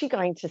 what is she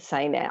going to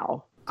say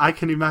now? I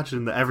can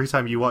imagine that every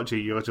time you watch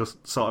it, you're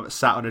just sort of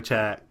sat on a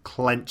chair,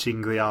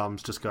 clenching the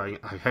arms, just going,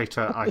 I hate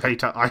her, I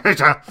hate her, I hate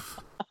her.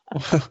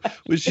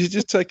 Well, she's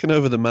just taken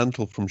over the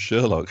mantle from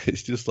Sherlock.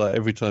 It's just like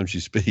every time she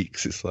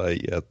speaks, it's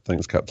like, yeah,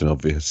 thanks, Captain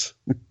Obvious.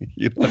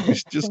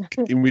 It's just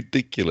getting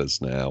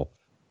ridiculous now.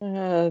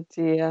 Oh,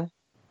 dear.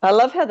 I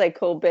love how they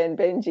call Ben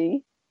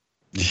Benji.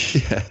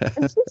 Yeah.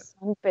 It's his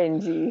son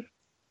Benji.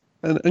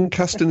 And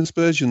casting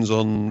aspersions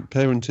on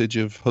parentage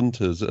of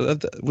hunters.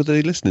 Were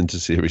they listening to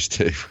Series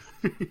 2?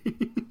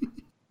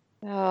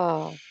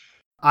 Oh.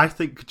 I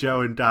think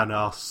Joe and Dan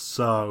are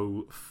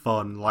so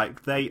fun.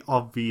 Like, they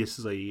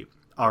obviously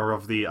are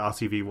of the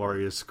RTV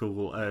Warriors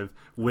school of,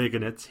 we're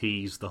going to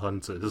tease the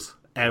hunters.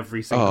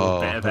 Every single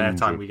bit of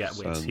airtime we get,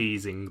 we're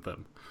teasing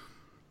them.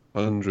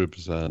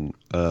 100%.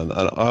 And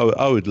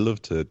I would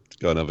love to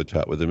go and have a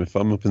chat with them. If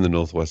I'm up in the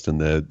Northwest and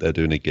they're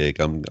doing a gig,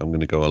 I'm going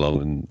to go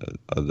along,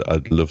 and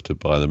I'd love to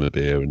buy them a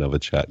beer and have a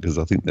chat, because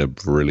I think they're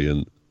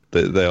brilliant.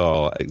 They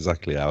are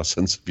exactly our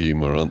sense of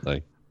humour, aren't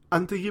they?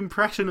 And the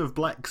impression of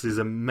Blex is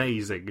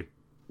amazing.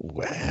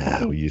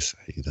 Wow, you say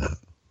that.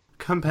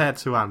 Compared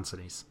to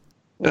Anthony's.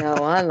 No,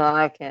 I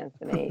like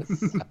Anthony's.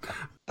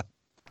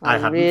 I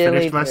hadn't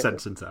finished my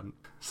sentence then.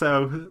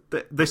 So,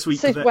 this week...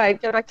 So,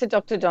 wait, go back to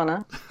Dr.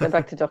 Donna.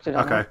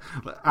 Okay,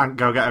 and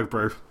go get a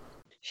brew.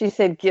 She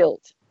said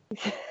guilt.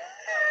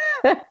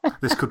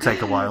 This could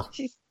take a while.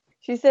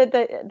 She said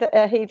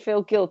that he'd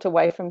feel guilt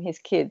away from his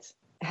kids.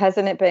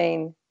 Hasn't it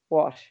been,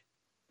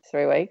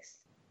 3 weeks?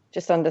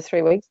 Just under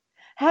 3 weeks?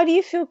 How do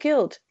you feel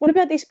guilt? What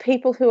about these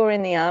people who are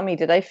in the army?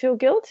 Do they feel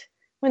guilt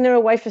when they're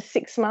away for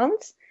 6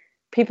 months?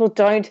 People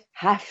don't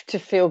have to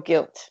feel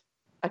guilt.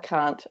 I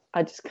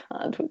just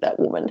can't with that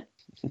woman.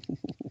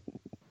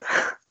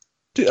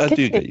 I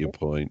do get your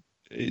point.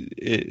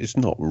 It's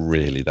not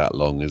really that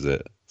long, is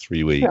it?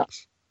 3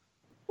 weeks?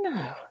 No.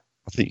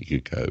 I think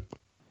you could cope.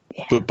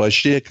 Yeah. But by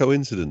sheer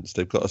coincidence,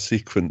 they've got a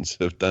sequence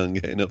of Dan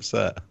getting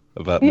upset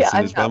about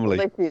missing his family.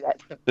 Yeah, I do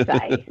that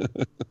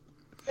today.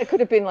 It could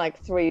have been like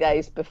 3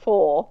 days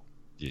before.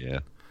 Yeah.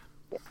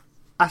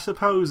 I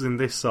suppose in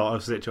this sort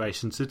of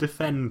situation, to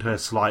defend her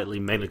slightly,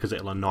 mainly because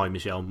it'll annoy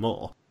Michelle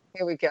more.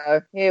 Here we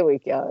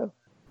go.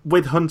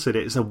 With Hunted,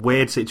 it's a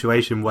weird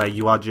situation where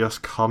you are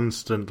just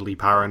constantly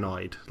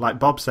paranoid. Like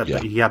Bob said,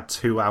 that he had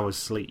 2 hours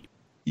sleep.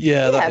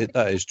 Yeah,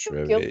 that is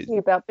true. You're guilty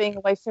about being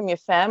away from your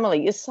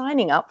family. You're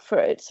signing up for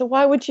it, so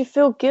why would you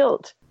feel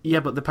guilt?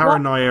 Yeah, but the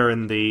paranoia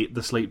and the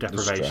sleep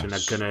deprivation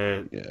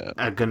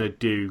are gonna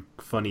do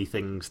funny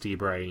things to your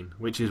brain,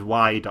 which is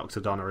why Dr.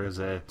 Donna as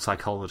a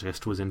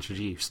psychologist was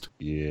introduced.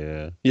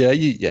 Yeah,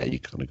 you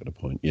kind of got a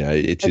point. Yeah,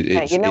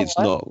 it's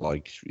not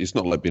like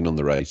being on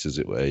the race, is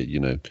it?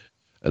 Where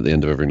at the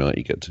end of every night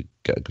you get to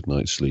get a good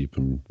night's sleep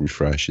and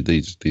refresh.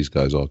 These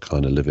guys are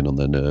kind of living on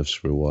their nerves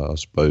for a while. I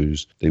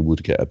suppose they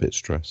would get a bit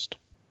stressed.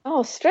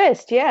 Oh,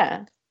 stressed,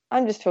 yeah.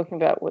 I'm just talking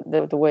about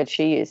the word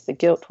she used, the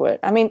guilt word.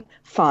 I mean,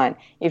 fine.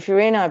 If you're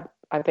in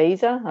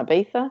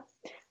Ibiza,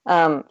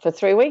 for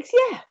 3 weeks,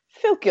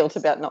 feel guilt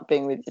about not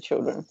being with your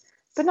children,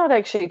 but not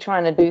actually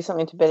trying to do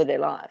something to better their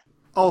life.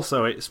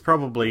 Also, it's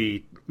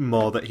probably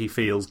more that he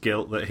feels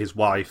guilt that his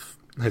wife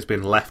has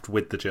been left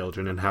with the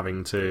children and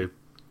having to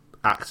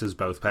act as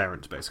both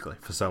parents, basically,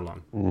 for so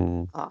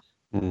long.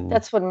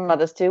 That's what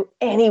mothers do.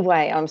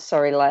 Anyway, I'm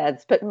sorry,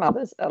 lads, but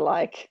mothers are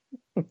like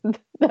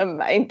the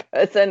main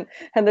person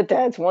and the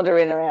dads wander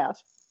in or out.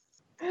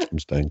 I'm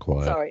staying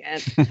quiet. Sorry,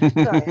 Anne.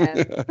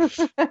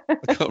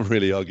 I can't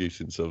really argue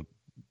since I've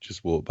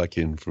just walked back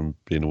in from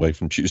being away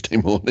from Tuesday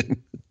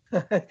morning.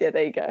 Yeah,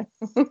 there you go.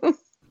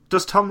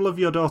 Does Tom love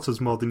your daughters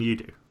more than you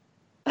do?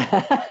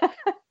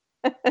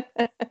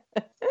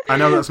 I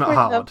know that's not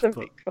hard. Love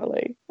them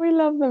equally. We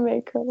love them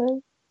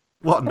equally.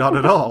 What, not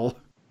at all?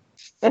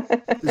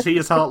 Is he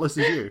as heartless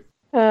as you?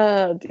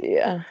 Oh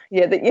dear.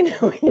 Yeah, that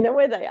you know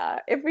where they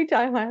are. Every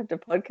time I have to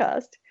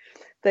podcast,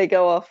 they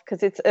go off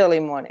because it's early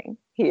morning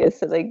here,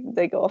 so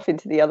they go off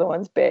into the other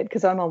one's bed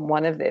because I'm on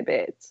one of their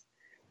beds.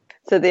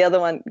 So the other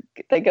one,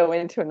 they go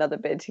into another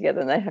bed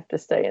together and they have to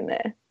stay in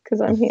there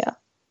because I'm here.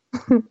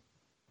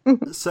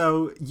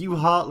 So you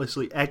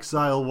heartlessly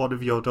exile one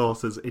of your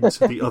daughters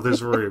into the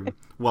other's room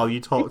while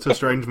you talk to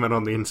strange men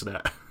on the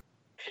internet.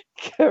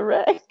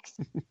 Correct.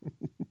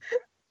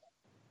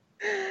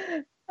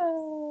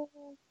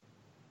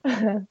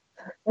 God,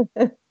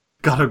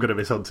 I'm going to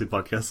miss Haunted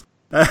Podcast.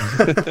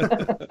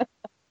 But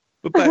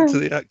back to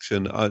the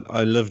action.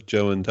 I love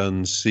Joe and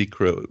Dan's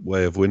secret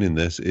way of winning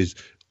this is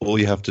all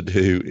you have to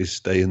do is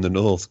stay in the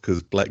north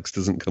because Blex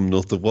doesn't come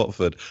north of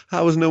Watford.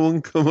 How has no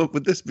one come up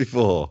with this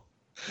before?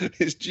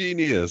 It's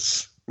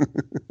genius.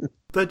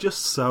 They're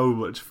just so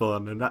much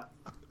fun, and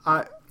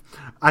I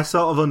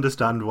sort of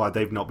understand why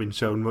they've not been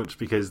shown much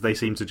because they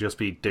seem to just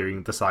be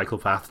doing the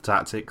psychopath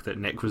tactic that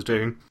Nick was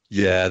doing.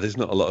 Yeah, there's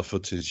not a lot of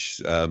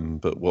footage,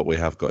 but what we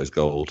have got is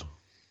gold.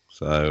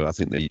 So I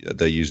think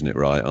they're using it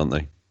right, aren't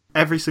they?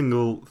 Every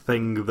single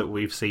thing that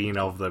we've seen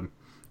of them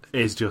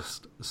is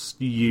just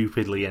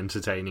stupidly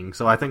entertaining.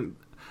 So I think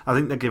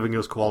they're giving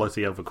us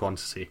quality over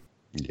quantity.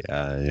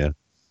 Yeah.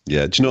 Do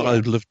you know what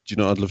I'd love? Do you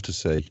know what I'd love to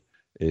see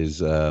is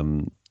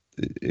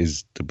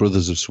the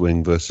Brothers of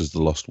Swing versus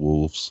the Lost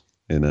Wolves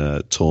in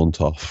a Taunt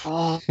Off.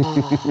 Oh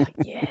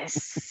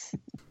yes.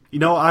 You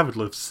know what I would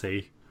love to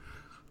see?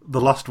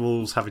 The Lost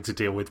Wolves having to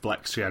deal with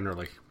Blex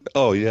generally.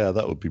 Oh yeah,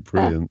 that would be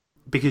brilliant.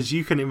 Because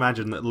you can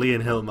imagine that Lee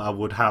and Hilmar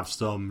would have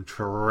some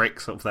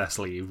tricks up their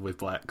sleeve with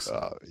Blex.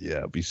 Yeah,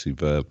 it'd be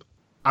superb.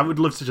 I would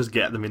love to just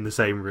get them in the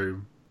same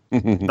room.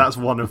 That's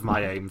one of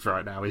my aims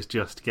right now, is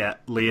just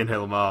get Lee and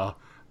Hilmar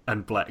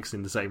and Blex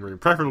in the same room.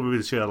 Preferably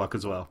with Sherlock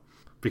as well,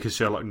 because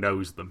Sherlock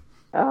knows them.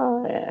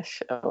 Oh, yeah,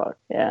 Sherlock,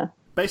 yeah.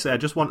 Basically, I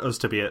just want us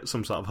to be at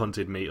some sort of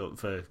hunted meetup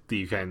for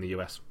the UK and the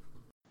US.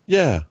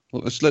 Yeah,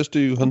 let's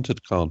do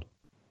Hunted Con.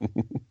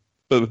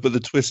 but the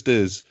twist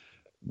is,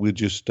 we'll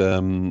just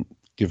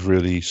give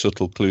really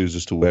subtle clues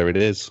as to where it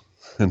is,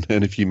 and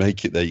then if you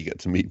make it there, you get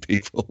to meet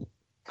people.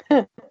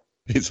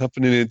 It's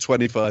happening in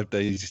 25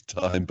 days'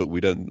 time, but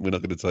we're not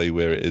going to tell you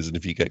where it is, and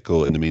if you get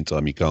caught in the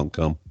meantime, you can't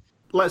come.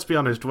 Let's be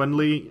honest, when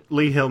Lee,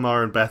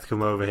 Hilmar and Beth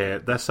come over here,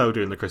 they're so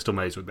doing the Crystal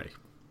Maze with me.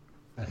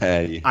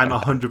 Hey. I'm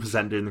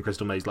 100% doing the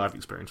Crystal Maze live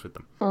experience with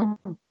them.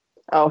 Mm-hmm.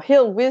 Oh,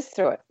 he'll whiz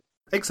through it.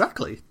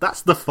 Exactly.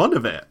 That's the fun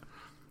of it.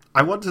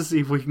 I want to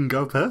see if we can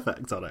go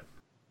perfect on it.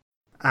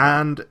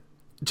 And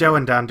Joe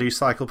and Dan do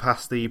cycle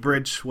past the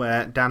bridge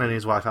where Dan and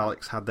his wife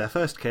Alex had their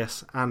first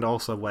kiss, and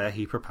also where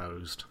he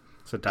proposed.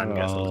 So Dan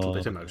gets a little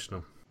bit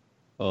emotional.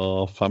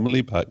 Oh,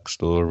 family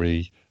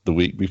backstory. The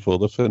week before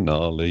the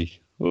finale.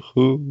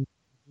 Woohoo.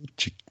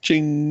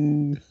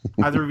 Ching.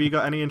 Either of you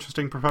got any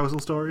interesting proposal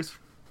stories?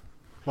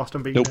 Whilst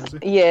I'm being nosy?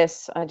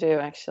 Yes, I do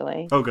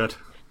actually. Oh, good.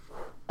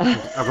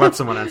 I'm glad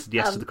someone answered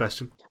yes to the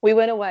question. We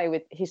went away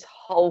with his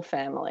whole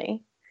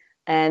family,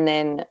 and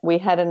then we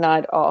had a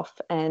night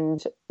off,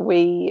 and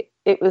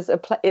it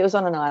was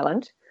on an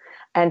island,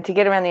 and to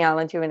get around the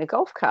island, you're in a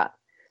golf cart.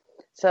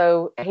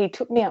 So he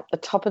took me up the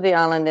top of the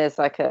island. There's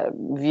like a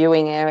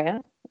viewing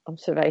area,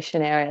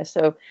 observation area.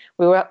 So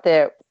we were up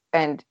there,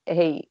 and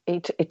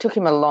it took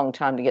him a long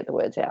time to get the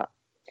words out.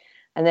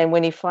 And then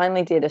when he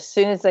finally did, as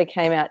soon as they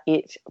came out,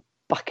 it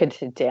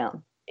bucketed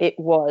down. It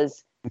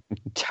was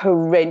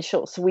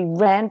torrential. So we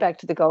ran back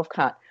to the golf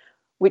cart,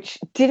 which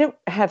didn't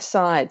have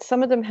sides.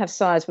 Some of them have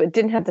sides, but it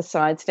didn't have the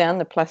sides down,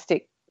 the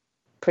plastic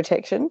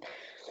protection.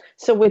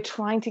 So we're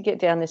trying to get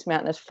down this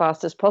mountain as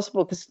fast as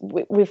possible because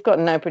we've got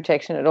no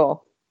protection at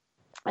all.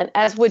 And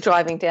as we're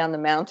driving down the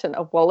mountain,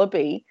 a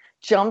wallaby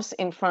jumps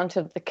in front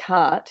of the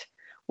cart,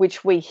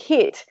 which we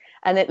hit,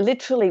 and it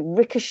literally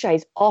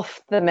ricochets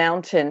off the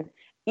mountain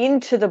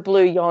into the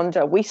blue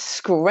yonder. We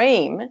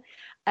scream,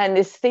 and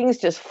this thing's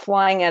just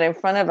flying out in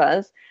front of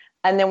us,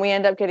 and then we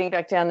end up getting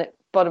back down the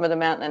bottom of the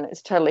mountain, and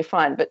it's totally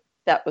fine. But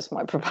that was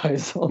my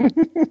proposal.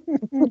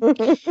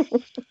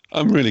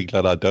 I'm really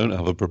glad I don't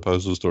have a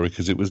proposal story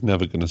because it was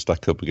never going to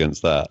stack up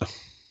against that.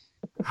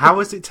 How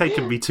has it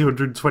taken me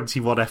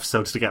 221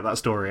 episodes to get that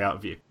story out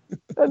of you?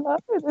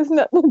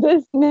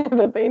 There's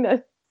never been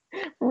a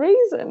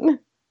reason.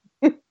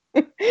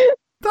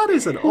 That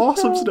is an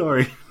awesome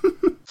story.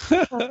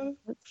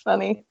 It's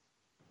funny.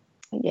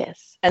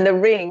 Yes. And the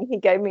ring, he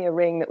gave me a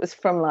ring that was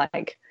from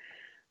like,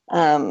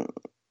 what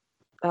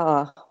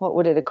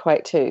would it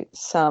equate to?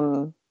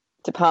 Some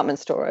department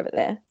store over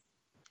there.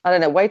 I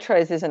don't know.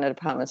 Waitrose isn't a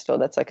department store.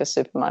 That's like a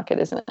supermarket,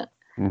 isn't it?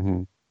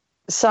 Mm-hmm.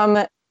 Some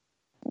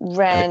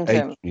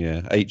random.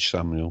 H.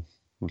 Samuel,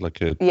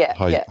 like a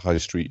high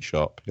street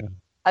shop. Yeah.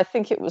 I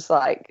think it was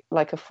like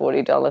a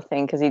 $40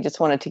 thing because he just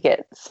wanted to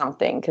get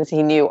something because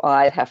he knew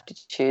I'd have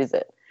to choose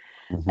it.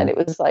 Mm-hmm. And it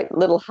was like a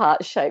little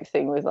heart-shaped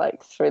thing with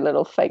like 3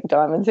 little fake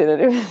diamonds in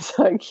it. It was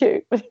so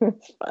cute, but it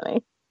was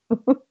funny.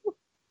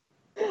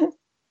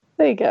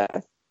 There you go.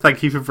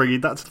 Thank you for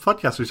bringing that to the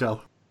podcast,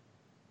 Michelle.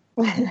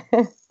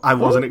 I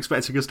wasn't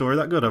expecting a story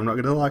that good, I'm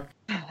not going to lie.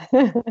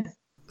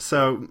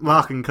 So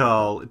Mark and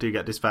Carl do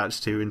get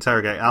dispatched to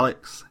interrogate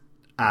Alex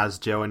as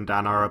Joe and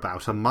Dan are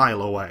about a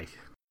mile away.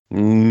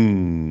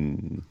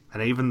 Mm.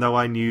 And even though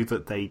I knew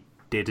that they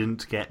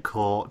didn't get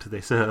caught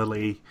this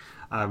early,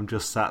 I'm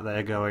just sat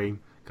there going,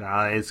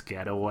 guys,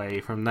 get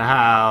away from the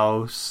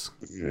house.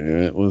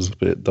 Yeah, it was a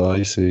bit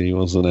dicey,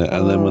 wasn't it?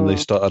 And then when they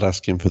started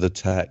asking for the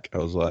tech, I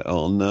was like,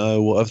 oh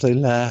no, what have they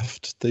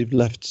left? They've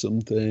left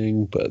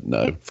something. But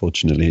no,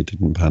 fortunately it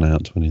didn't pan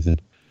out to anything.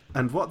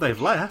 And what they've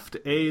left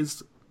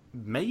is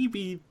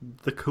maybe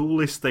the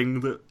coolest thing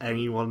that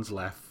anyone's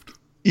left.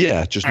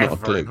 Yeah, just not a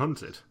ever clue. in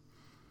Hunted.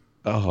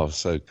 Oh,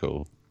 so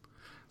cool.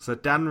 So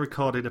Dan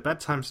recorded a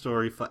bedtime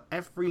story for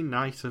every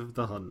night of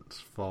the hunt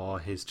for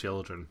his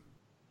children.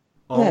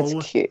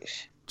 That's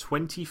cute.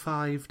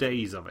 25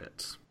 days of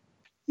it.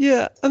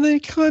 Yeah, and they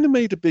kind of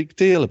made a big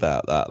deal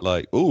about that.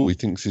 Like, oh, he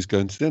thinks he's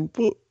going to them.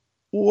 But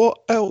what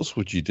else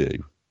would you do?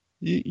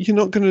 You're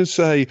not going to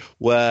say,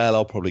 well,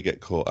 I'll probably get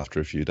caught after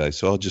a few days,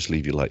 so I'll just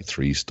leave you like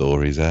 3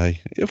 stories, eh?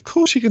 Of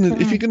course you're going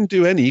to, if you're going to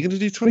do any, you're going to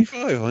do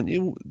 25, aren't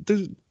you?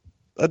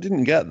 I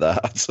didn't get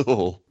that at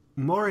all.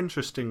 More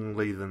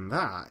interestingly than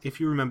that,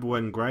 if you remember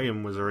when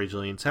Graham was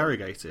originally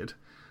interrogated,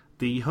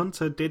 the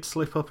hunter did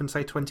slip up and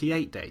say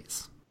 28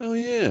 days. Oh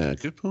yeah,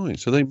 good point.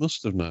 So they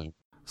must have known.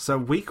 So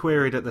we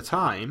queried at the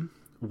time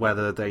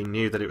whether they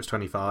knew that it was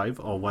 25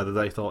 or whether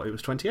they thought it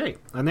was 28.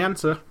 And the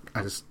answer,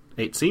 as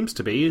it seems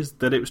to be, is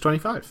that it was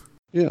 25.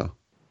 Yeah.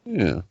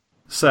 Yeah.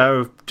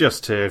 So,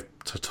 just to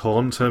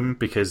taunt them,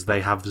 because they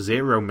have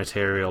zero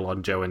material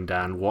on Joe and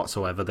Dan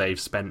whatsoever, they've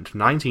spent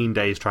 19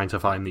 days trying to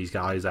find these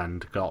guys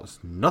and got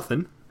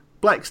nothing.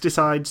 Blex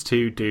decides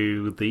to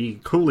do the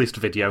coolest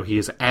video he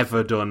has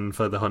ever done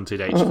for the Hunted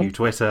HQ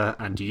Twitter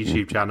and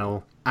YouTube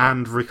channel,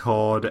 and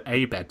record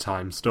a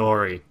bedtime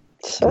story.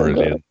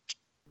 Brilliant.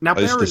 Now,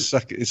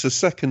 it's the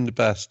second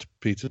best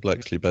Peter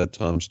Blexley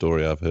bedtime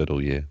story I've heard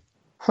all year.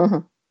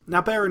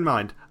 Now, bear in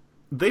mind,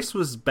 this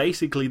was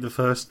basically the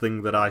first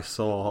thing that I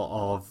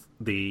saw of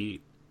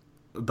the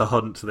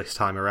hunt this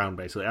time around,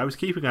 basically. I was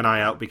keeping an eye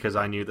out because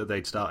I knew that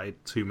they'd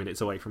started 2 minutes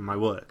away from my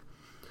work.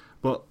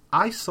 But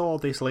I saw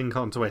this link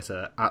on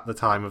Twitter at the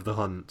time of the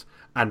hunt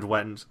and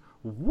went,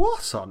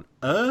 what on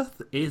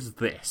earth is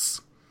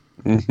this?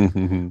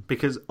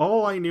 Because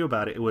all I knew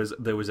about it was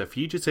there was a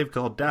fugitive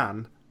called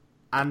Dan,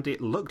 and it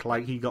looked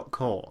like he got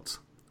caught,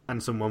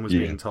 and someone was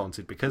being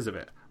taunted because of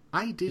it.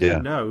 I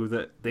didn't know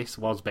that this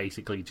was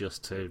basically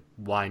just to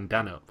wind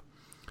Dan up.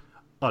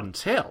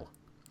 Until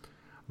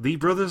the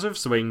Brothers of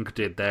Swing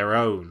did their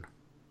own.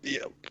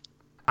 Yep.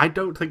 I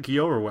don't think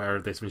you're aware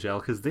of this, Michelle,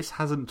 because this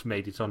hasn't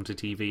made it onto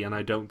TV, and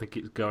I don't think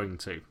it's going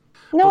to.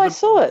 No, I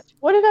saw it.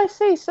 What did I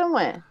see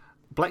somewhere?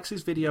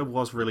 Blex's video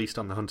was released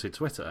on the Hunted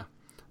Twitter.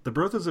 The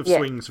Brothers of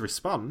Swing's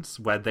response,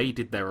 where they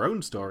did their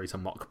own story to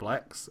mock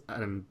Blex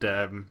and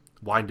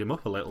wind him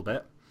up a little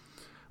bit,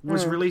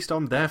 was released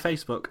on their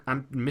Facebook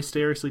and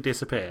mysteriously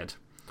disappeared.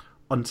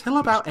 Until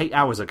about 8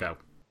 hours ago.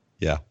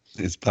 Yeah,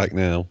 it's back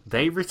now.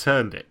 They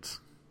returned it.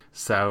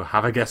 So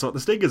have a guess what the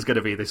stinger's going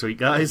to be this week,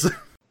 guys.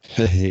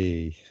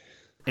 Hey.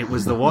 It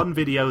was the one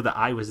video that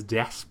I was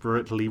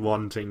desperately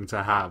wanting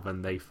to have,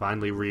 and they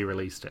finally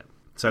re-released it.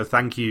 So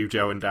thank you,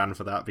 Joe and Dan,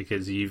 for that,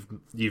 because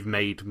you've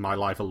made my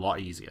life a lot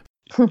easier.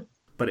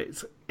 But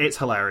it's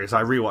hilarious.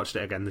 I rewatched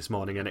it again this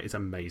morning, and it is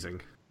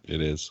amazing.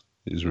 It is.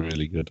 It's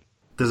really good.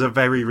 There's a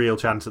very real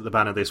chance that the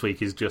banner this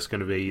week is just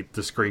going to be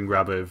the screen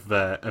grab of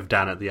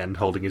Dan at the end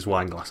holding his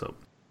wine glass up.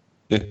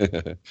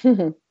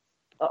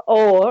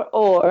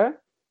 or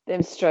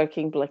them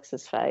stroking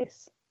Blex's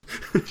face.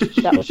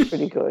 That was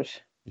pretty good.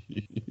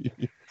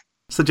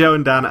 So Joe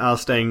and Dan are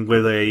staying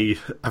with a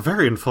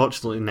very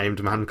unfortunately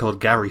named man called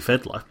Gary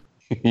Fiddler.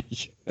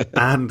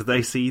 And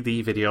they see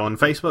the video on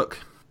Facebook.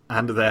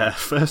 And their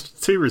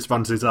first 2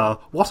 responses are,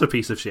 what a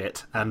piece of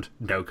shit, and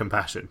no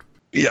compassion.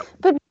 Yeah.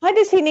 But why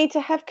does he need to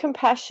have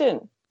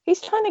compassion?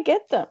 He's trying to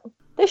get them.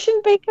 There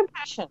shouldn't be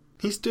compassion.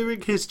 He's doing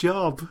his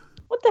job.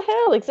 What the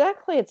hell?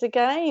 Exactly. It's a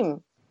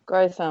game.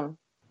 Grow thumb.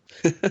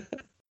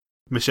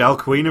 Michelle,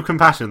 queen of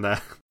compassion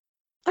there.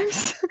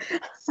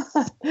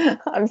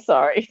 I'm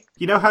sorry.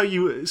 You know how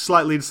you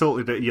slightly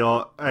insulted at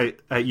your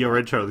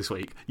intro this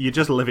week? You're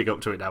just living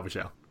up to it now,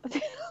 Michelle.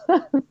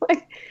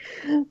 Like,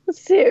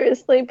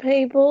 seriously,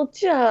 people,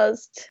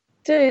 just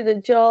do the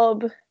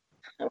job.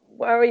 Don't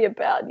worry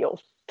about your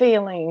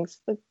feelings,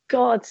 for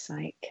God's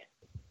sake.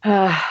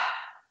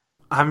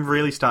 I'm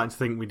really starting to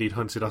think we need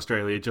Hunted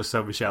Australia just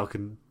so Michelle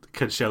can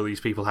show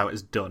these people how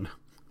it's done.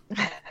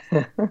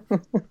 There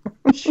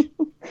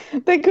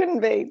couldn't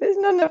be. There's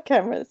not enough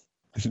cameras.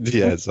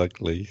 Yeah,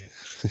 exactly.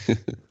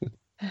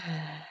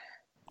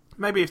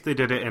 Maybe if they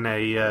did it in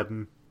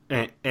an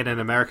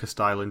America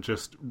style and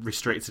just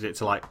restricted it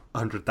to like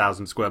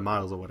 100,000 square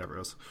miles or whatever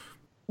else.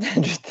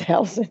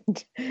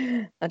 100,000.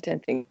 I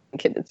don't think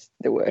it'd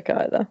work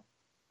either.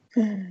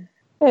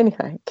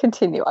 Anyway,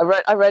 continue.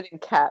 I wrote in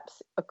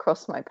caps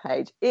across my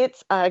page.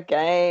 It's a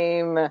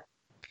game.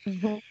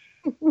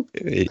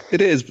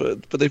 It is,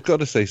 but they've got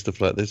to say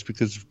stuff like this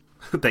because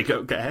they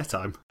don't get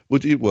airtime.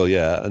 Would you? Well,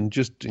 yeah, and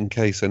just in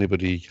case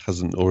anybody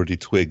hasn't already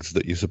twigged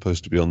that you're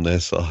supposed to be on their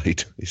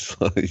side,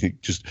 it's like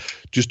just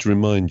to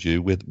remind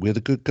you, we're the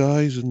good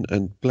guys, and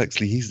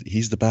Blexley,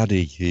 he's the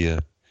baddie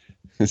here.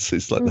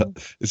 It's like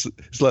that.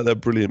 It's like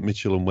that brilliant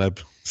Mitchell and Webb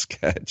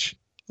sketch.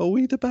 Are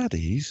we the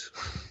baddies?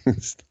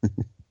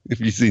 Have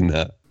you seen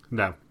that?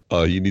 No.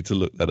 Oh, you need to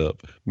look that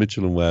up.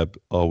 Mitchell and Webb,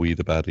 Are We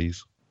the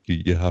Baddies?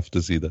 You have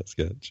to see that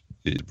sketch.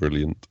 It's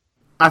brilliant.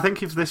 I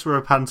think if this were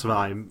a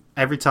pantomime,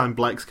 every time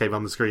Blex came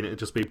on the screen, it'd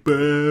just be boo.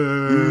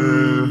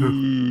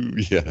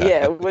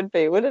 Yeah, it would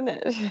be, wouldn't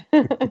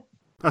it?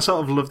 I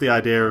sort of love the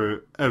idea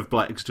of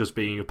Blex just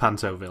being a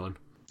panto villain.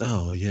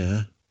 Oh,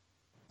 yeah.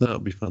 That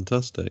would be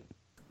fantastic.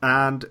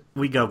 And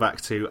we go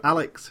back to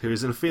Alex, who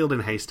is in a field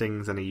in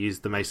Hastings, and he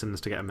used the Masons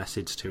to get a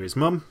message to his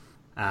mum.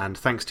 And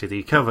thanks to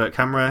the covert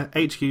camera,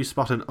 HQ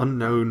spot an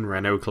unknown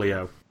Renault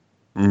Clio.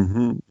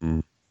 Mm-hmm.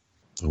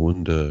 I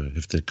wonder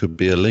if there could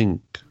be a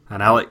link.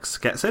 And Alex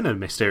gets in a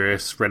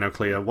mysterious Renault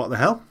Clio. What the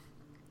hell?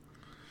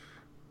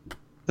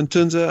 And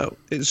turns out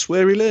it's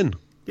Sweary Lynn.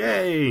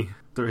 Yay!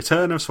 The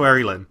return of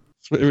Sweary Lynn.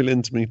 Sweary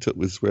Lynn to meet up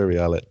with Sweary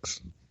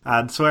Alex.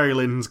 And Sweary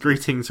Lynn's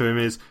greeting to him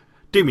is,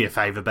 do me a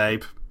favour,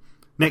 babe.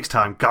 Next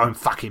time, go and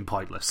fucking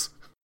pointless.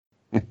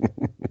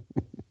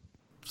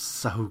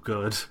 So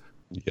good.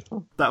 Yeah.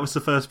 That was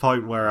the first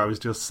point where I was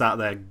just sat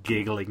there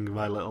giggling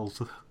my little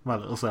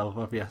self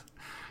up.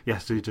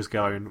 Yesterday, just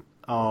going,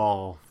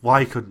 oh,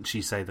 why couldn't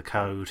she say the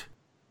code?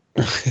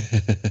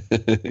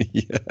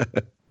 Yeah.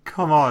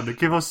 Come on,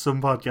 give us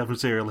some podcast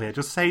material here.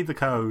 Just say the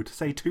code.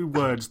 Say 2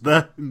 words,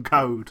 the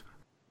code.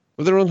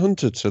 Well, they're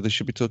unhunted, so they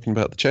should be talking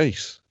about the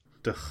chase.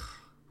 Ugh.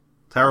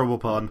 Terrible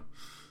pun.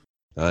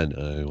 I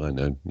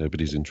know.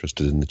 Nobody's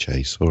interested in the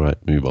chase. All right,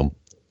 move on.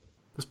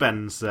 It's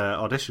Ben's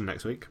audition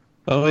next week.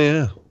 Oh,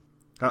 yeah.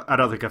 I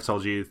don't think I've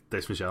told you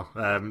this, Michelle.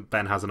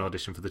 Ben has an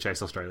audition for the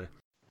Chase Australia.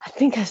 I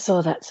think I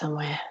saw that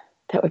somewhere.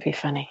 That would be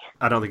funny.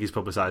 I don't think he's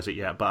publicised it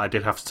yet, but I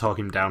did have to talk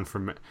him down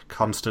from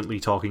constantly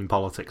talking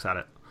politics at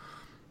it.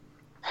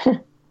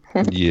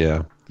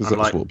 Yeah, because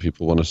that's what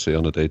people want to see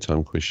on a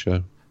daytime quiz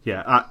show.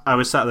 Yeah, I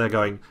was sat there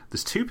going,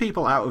 there's 2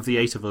 people out of the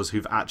 8 of us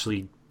who've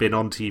actually been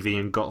on TV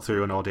and got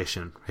through an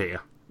audition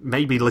here.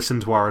 Maybe listen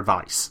to our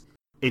advice.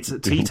 It's a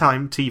tea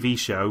time TV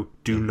show.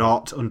 Do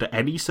not, under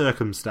any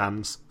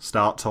circumstance,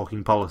 start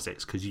talking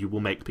politics, because you will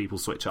make people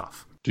switch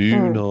off.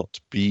 Do not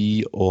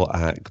be or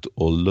act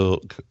or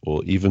look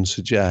or even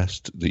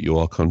suggest that you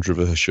are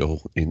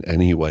controversial in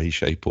any way,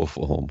 shape or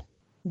form.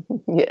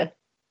 Yeah.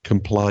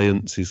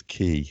 Compliance is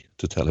key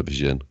to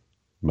television,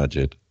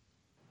 Majid.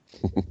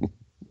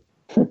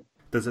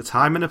 There's a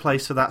time and a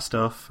place for that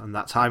stuff, and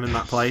that time and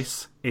that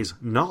place is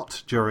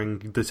not during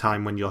the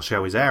time when your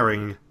show is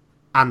airing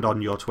and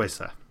on your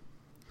Twitter.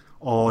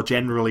 Or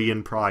generally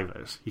in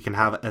private. You can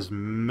have as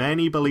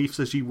many beliefs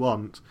as you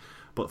want,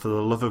 but for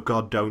the love of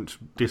God, don't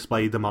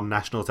display them on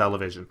national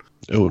television.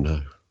 Oh,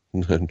 no.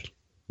 No.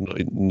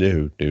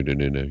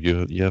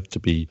 You have to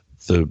be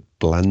the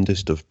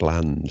blandest of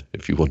bland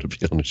if you want to be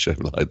on a show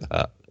like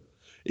that.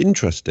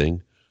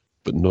 Interesting,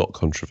 but not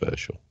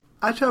controversial.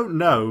 I don't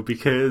know,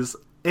 because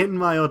in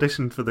my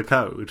audition for The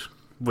Code,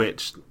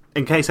 which,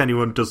 in case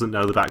anyone doesn't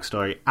know the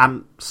backstory,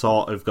 Ant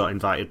sort of got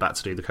invited back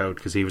to do The Code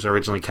because he was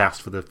originally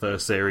cast for the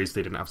first series.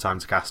 They didn't have time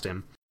to cast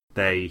him.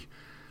 They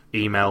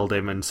emailed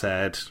him and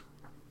said,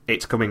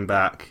 it's coming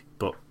back,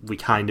 but we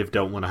kind of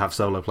don't want to have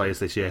solo players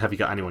this year. Have you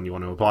got anyone you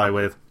want to apply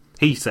with?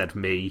 He said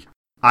me.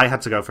 I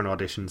had to go for an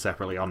audition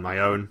separately on my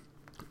own,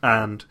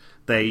 and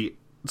they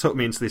took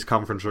me into this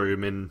conference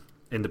room in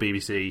the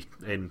BBC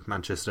in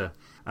Manchester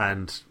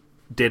and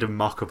did a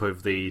mock-up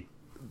of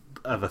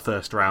a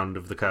first round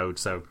of The Code,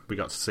 so we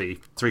got to see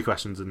 3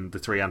 questions and the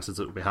 3 answers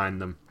that were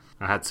behind them.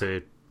 I had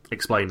to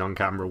explain on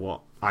camera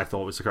what I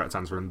thought was the correct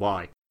answer and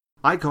why.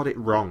 I got it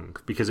wrong,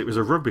 because it was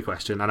a rugby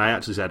question, and I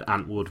actually said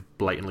Ant would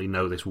blatantly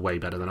know this way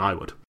better than I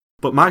would.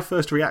 But my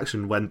first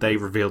reaction when they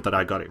revealed that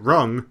I got it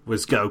wrong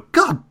was go,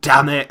 God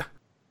damn it!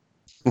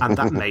 And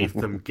that made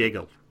them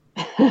giggle.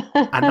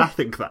 And I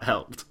think that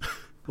helped.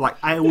 Like,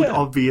 I would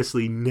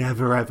obviously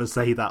never ever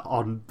say that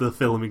on the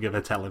filming of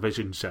a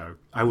television show.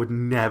 I would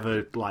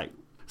never,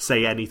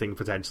 say anything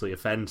potentially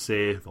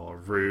offensive or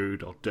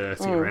rude or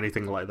dirty or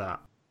anything like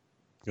that.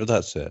 Well,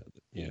 that's it.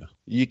 Yeah,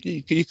 you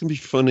can be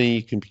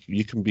funny,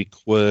 you can be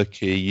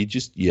quirky. You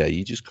just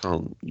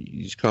can't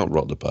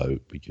rock the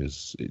boat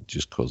because it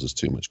just causes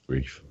too much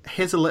grief.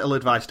 Here's a little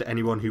advice to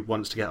anyone who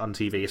wants to get on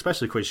TV,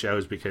 especially quiz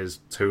shows, because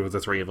 2 of the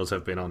 3 of us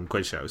have been on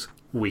quiz shows.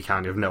 We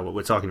kind of know what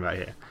we're talking about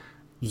here.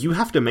 You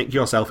have to make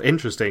yourself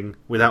interesting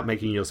without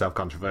making yourself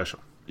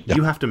controversial. Yeah.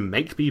 You have to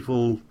make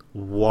people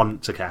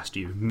want to cast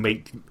you,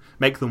 make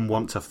them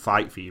want to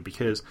fight for you,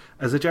 because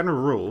as a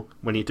general rule,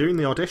 when you're doing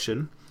the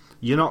audition,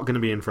 you're not going to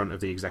be in front of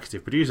the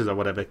executive producers or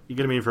whatever. You're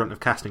going to be in front of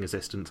casting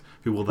assistants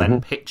who will then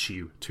pitch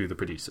you to the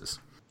producers.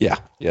 Yeah.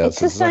 It's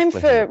the same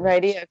for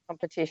radio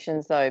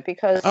competitions, though,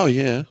 because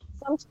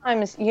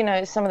sometimes,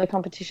 some of the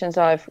competitions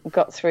I've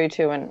got through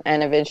to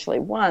and eventually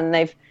won,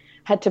 they've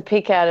had to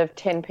pick out of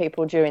 10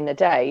 people during the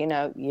day.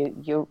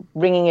 You're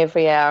ringing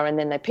every hour and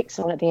then they pick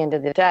someone at the end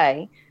of the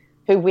day.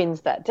 who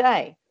wins that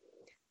day.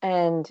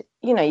 And,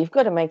 you've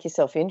got to make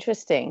yourself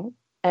interesting.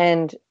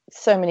 And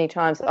so many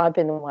times I've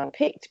been the one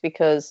picked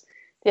because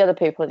the other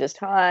people are just,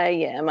 hi,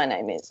 yeah, my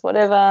name is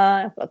whatever,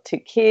 I've got 2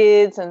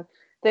 kids, and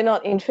they're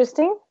not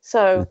interesting.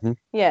 So,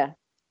 yeah,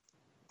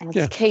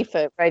 it's key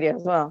for radio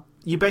as well.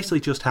 You basically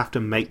just have to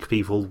make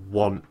people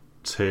want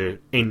to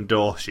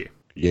endorse you.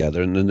 Yeah,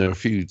 there are a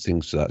few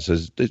things to that. So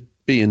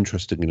be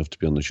interesting enough to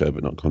be on the show,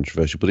 but not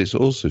controversial. But it's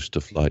also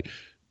stuff like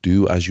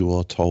do as you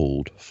are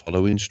told,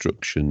 follow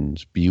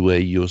instructions, be where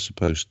you're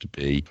supposed to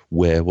be,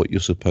 wear what you're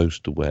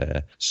supposed to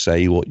wear,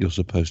 say what you're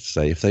supposed to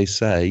say. If they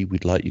say,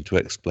 we'd like you to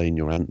explain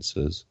your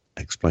answers,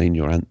 explain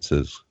your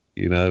answers.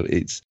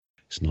 It's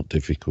not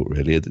difficult,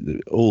 really.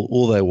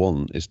 All they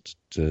want is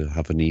to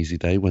have an easy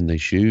day when they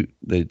shoot.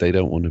 They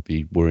don't want to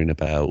be worrying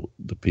about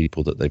the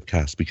people that they've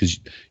cast because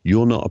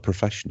you're not a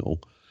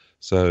professional.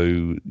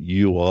 So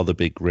you are the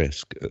big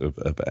risk of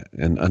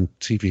and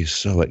TV is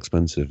so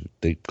expensive.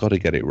 They've got to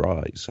get it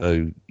right.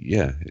 So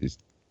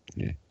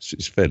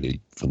it's fairly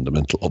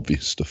fundamental,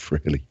 obvious stuff,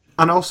 really.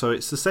 And also,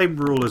 it's the same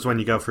rule as when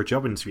you go for a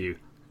job interview.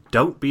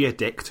 Don't be a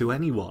dick to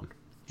anyone.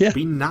 Yeah.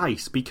 Be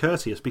nice, be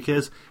courteous,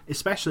 because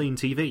especially in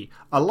TV,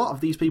 a lot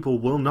of these people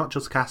will not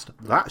just cast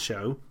that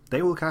show,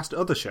 they will cast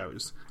other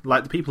shows.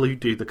 Like the people who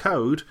do The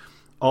Code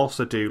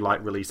also do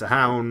like Release of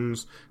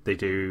Hounds, they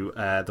do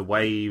The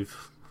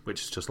Wave,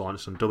 which is just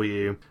launched on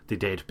W. They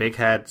did Big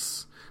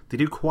Heads. They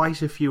do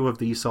quite a few of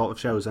these sort of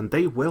shows, and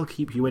they will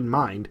keep you in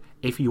mind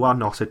if you are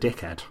not a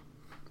dickhead.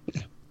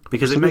 Yeah.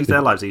 Because Absolutely. It makes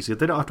their lives easier.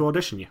 They don't have to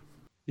audition you.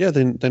 Yeah,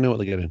 they know what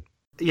they're getting.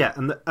 Yeah,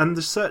 and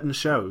there's certain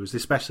shows,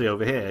 especially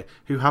over here,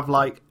 who have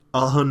like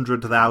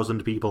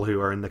 100,000 people who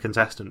are in the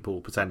contestant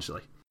pool,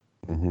 potentially.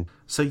 Mm-hmm.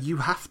 So you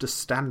have to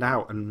stand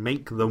out and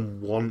make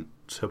them want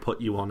to put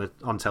you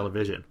on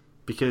television.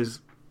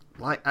 Because,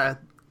 like,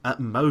 at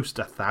most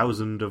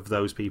 1,000 of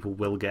those people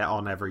will get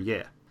on every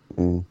year.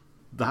 Mm.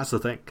 That's the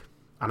thing.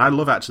 And I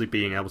love actually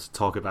being able to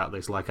talk about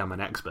this like I'm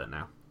an expert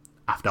now.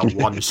 After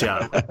one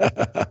show.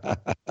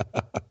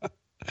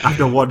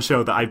 After one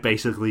show that I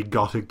basically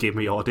got a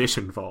gimme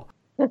audition for.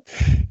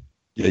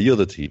 Yeah, you're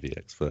the TV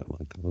expert,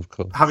 Michael, of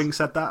course. Having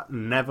said that,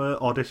 never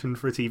auditioned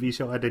for a TV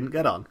show I didn't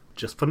get on.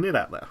 Just putting it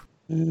out there.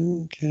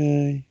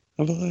 Okay.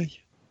 Have I?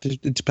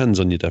 It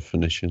depends on your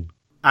definition.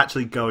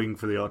 Actually going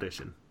for the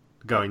audition.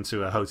 Going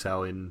to a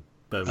hotel in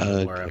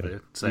Birmingham,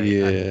 wherever, say,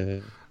 yeah.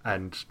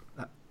 and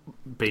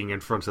being in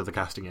front of the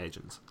casting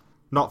agents.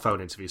 Not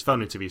phone interviews.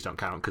 Phone interviews don't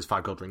count because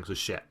 5 Gold Rings was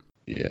shit.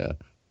 Yeah.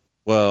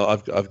 Well,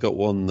 I've got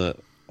one that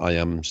I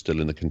am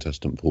still in the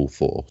contestant pool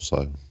for,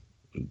 so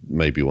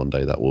maybe one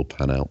day that will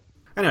pan out.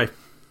 Anyway,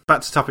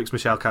 back to topics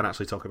Michelle can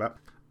actually talk about.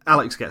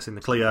 Alex gets in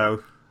the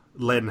Clio.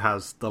 Lynn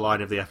has the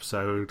line of the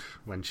episode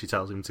when she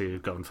tells him to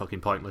go and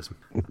fucking pointless.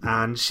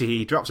 And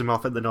she drops him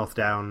off at the North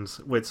Downs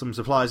with some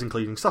supplies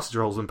including sausage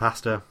rolls and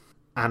pasta.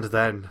 And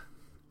then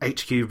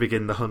HQ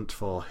begin the hunt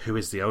for who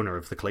is the owner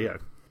of the Clio.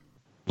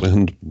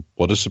 And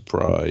what a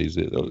surprise.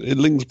 It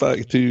links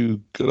back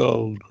to good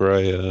old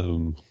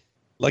Graham.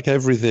 Like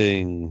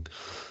everything.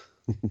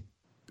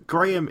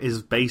 Graham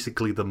is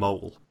basically the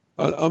mole.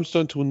 I'm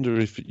starting to wonder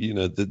if,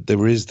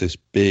 there is this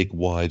big,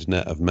 wide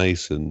net of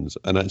Masons,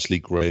 and actually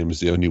Graham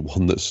is the only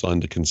one that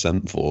signed a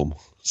consent form.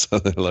 So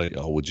they're like,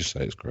 oh, we'll just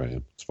say it's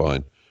Graham. It's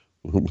fine.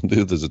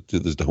 The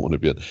others don't want to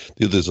be on.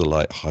 The others are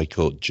like High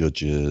Court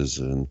judges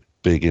and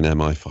big in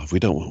MI5. We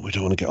don't want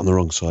to get on the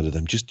wrong side of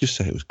them. Just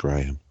say it was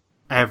Graham.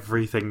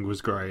 Everything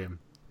was Graham.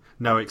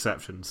 No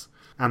exceptions.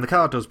 And the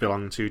car does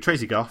belong to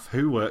Tracy Goff,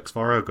 who works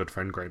for her good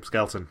friend Graham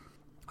Skelton.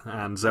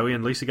 And Zoe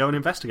and Lucy go and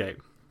investigate.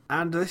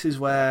 And this is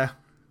where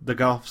the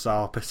Goffs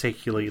are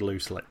particularly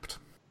loose-lipped.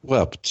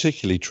 Well,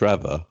 particularly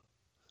Trevor.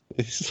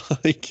 It's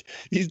like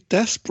he's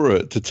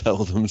desperate to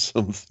tell them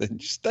something.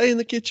 Just stay in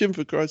the kitchen,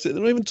 for Christ's sake.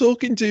 They're not even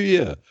talking to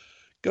you.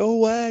 Go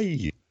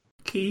away.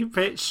 Keep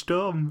it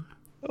stum.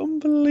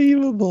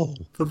 Unbelievable.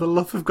 For the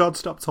love of God,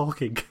 stop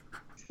talking.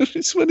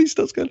 It's when he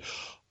starts going,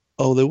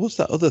 oh, there was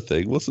that other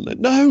thing, wasn't there?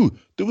 No,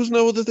 there was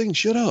no other thing.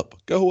 Shut up.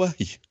 Go away.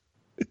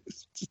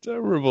 It's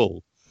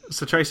terrible.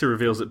 So Tracy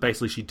reveals that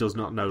basically she does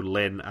not know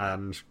Lynn,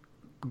 and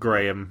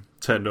Graham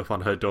turned up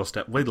on her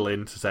doorstep with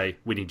Lynn to say,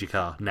 we need your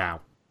car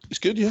now. It's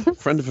good, yeah.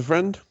 Friend of a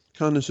friend,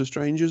 kindness of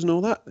strangers and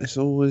all that. It's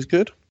always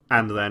good.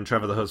 And then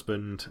Trevor, the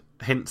husband,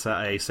 hints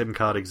at a SIM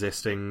card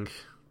existing,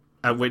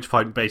 at which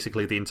point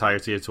basically the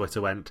entirety of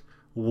Twitter went,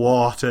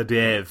 what a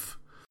div.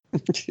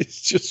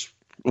 It's just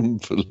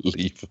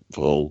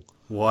unbelievable.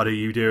 What are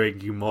you doing,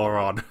 you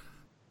moron?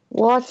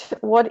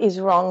 What is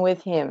wrong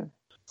with him?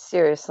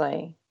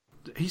 Seriously.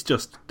 He's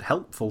just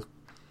helpful.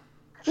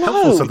 No,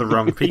 helpful to the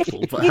wrong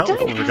people, but you helpful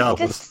don't have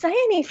regardless. to say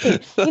anything.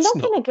 You're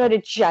not going to go to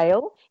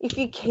jail if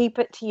you keep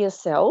it to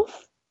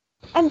yourself.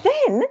 And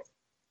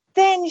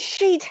then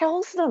she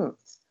tells them.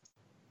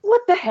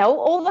 What the hell?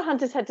 All the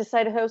hunters had to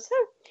say to her, so,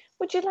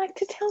 would you like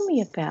to tell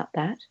me about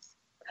that?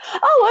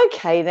 Oh,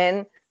 okay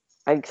then.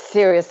 Like,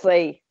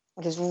 seriously,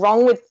 what is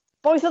wrong with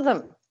both of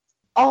them?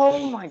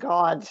 Oh, my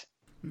God.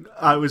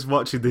 I was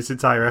watching this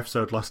entire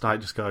episode last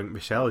night just going,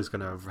 Michelle is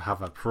going to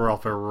have a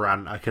proper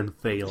rant. I can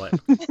feel it.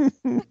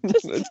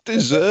 It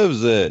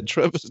deserves it.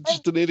 Trevor's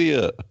just an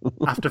idiot.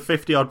 After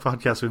 50-odd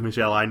podcasts with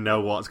Michelle, I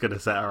know what's going to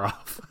set her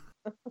off.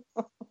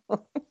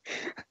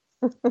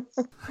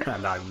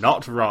 And I'm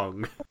not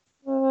wrong.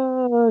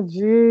 Oh,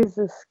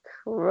 Jesus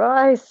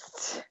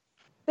Christ.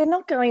 They're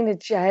not going to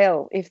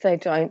jail if they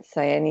don't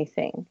say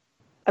anything.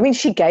 I mean,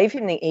 she gave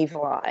him the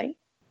evil eye,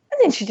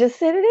 and then she just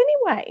said it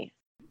anyway.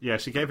 Yeah,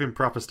 she gave him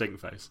proper stink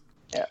face.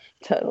 Yeah,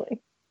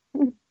 totally.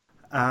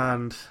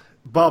 And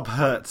Bob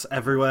hurts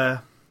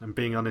everywhere, and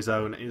being on his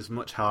own is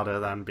much harder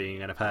than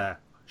being in a pair.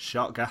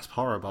 Shot, gasp,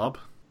 horror, Bob.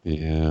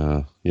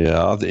 Yeah.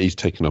 I think he's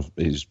taken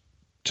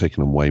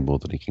on way more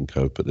than he can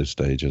cope at this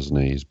stage, hasn't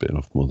he? He's bitten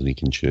off more than he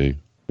can chew.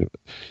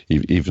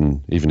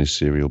 Even his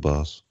cereal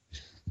bars.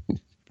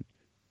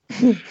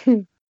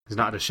 He's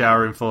not had a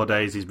shower in 4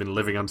 days. He's been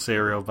living on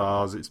cereal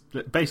bars. It's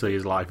basically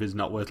his life is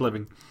not worth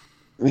living.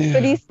 Yeah,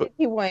 but he said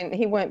he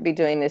won't be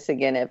doing this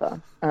again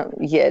ever.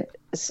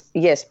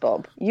 Yes,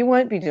 Bob, you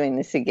won't be doing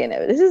this again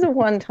ever. This is a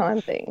one-time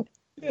thing.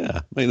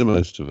 Yeah, make the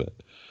most of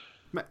it.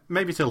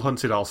 Maybe till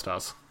Hunted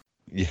All-Stars.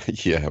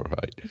 Yeah,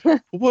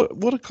 right.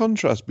 What a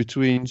contrast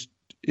between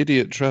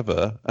idiot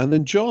Trevor and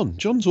then John.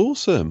 John's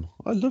awesome.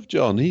 I love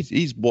John.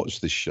 He's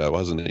watched this show,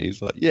 hasn't he?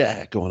 He's like,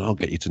 yeah, go on, I'll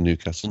get you to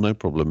Newcastle, no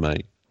problem,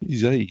 mate.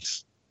 He's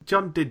ace.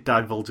 John did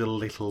divulge a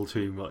little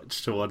too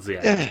much towards the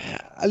end.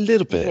 Yeah, a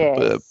little bit,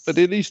 yes. but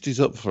at least he's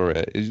up for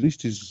it. At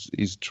least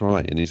he's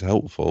trying. He's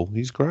helpful.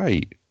 He's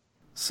great.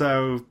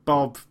 So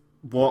Bob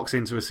walks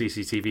into a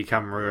CCTV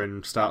camera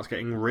and starts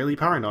getting really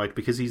paranoid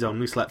because he's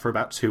only slept for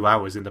about 2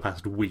 hours in the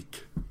past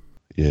week.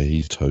 Yeah,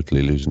 he's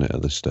totally losing it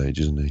at this stage,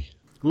 isn't he?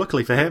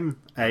 Luckily for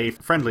him, a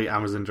friendly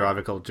Amazon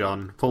driver called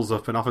John pulls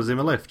up and offers him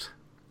a lift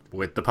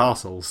with the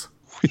parcels.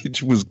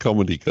 Which was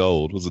comedy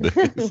gold, wasn't it?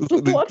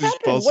 What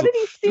happened? What did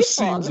he sit the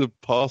scenes on?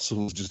 of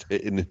parcels just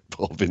hitting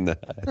Bob in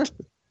the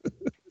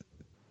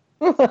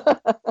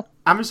head.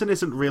 Amazon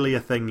isn't really a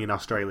thing in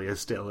Australia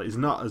still. It's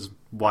not as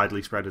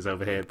widely spread as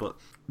over here, but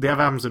they have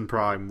Amazon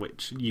Prime,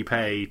 which you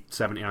pay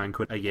 79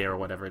 quid a year or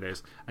whatever it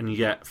is, and you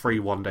get free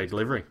one-day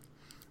delivery.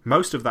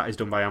 Most of that is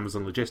done by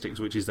Amazon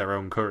Logistics, which is their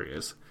own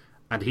couriers,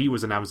 and he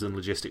was an Amazon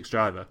Logistics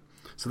driver.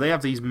 So they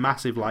have these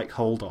massive,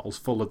 holdalls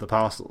full of the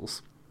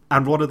parcels.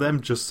 And one of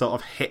them just sort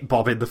of hit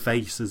Bob in the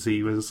face as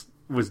he was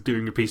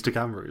doing a piece to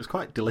camera. It was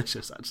quite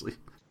delicious, actually.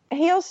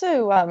 He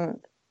also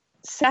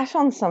sat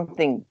on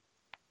something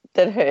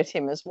that hurt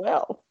him as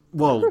well.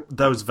 Well,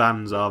 those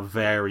vans are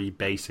very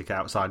basic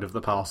outside of the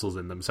parcels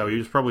in them, so he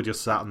was probably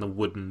just sat on the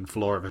wooden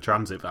floor of a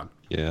transit van.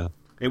 Yeah.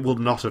 It would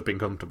not have been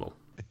comfortable.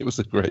 It was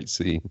a great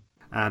scene.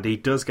 And he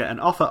does get an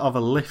offer of a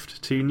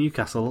lift to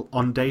Newcastle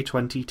on day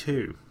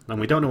 22. And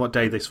we don't know what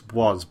day this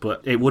was,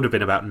 but it would have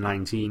been about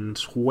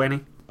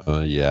 1920.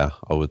 Yeah,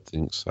 I would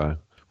think so.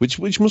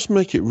 Which must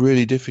make it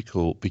really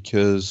difficult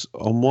because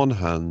on one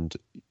hand,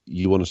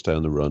 you want to stay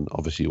on the run.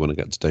 Obviously, you want to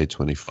get to day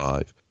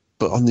 25.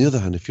 But on the other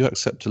hand, if you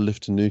accept a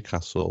lift to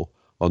Newcastle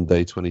on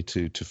day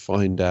 22 to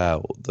find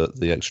out that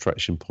the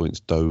extraction point's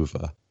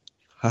Dover,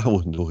 how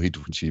annoyed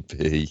would you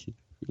be?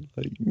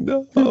 Like,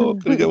 no, I'm going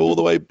to go all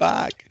the way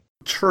back.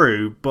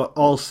 True, but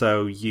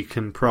also you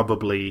can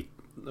probably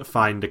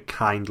find a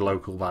kind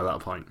local by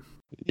that point.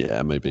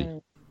 Yeah, maybe.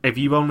 If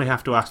you only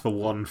have to ask for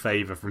one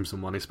favour from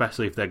someone,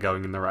 especially if they're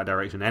going in the right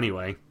direction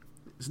anyway,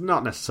 it's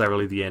not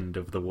necessarily the end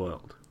of the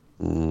world.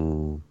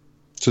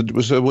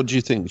 So what do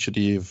you think? Should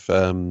he have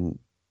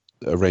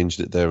arranged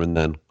it there and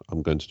then?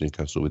 I'm going to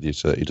Newcastle with you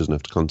so he doesn't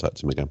have to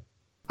contact him again.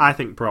 I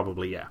think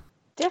probably, yeah.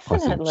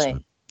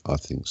 Definitely. I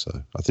think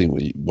so. I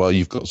think while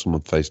you've got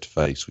someone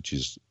face-to-face, which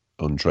is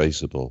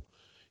untraceable,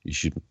 you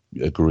should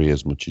agree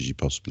as much as you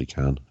possibly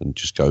can and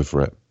just go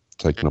for it.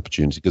 Take an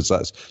opportunity, because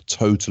that's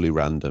totally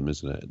random,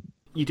 isn't it?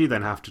 You do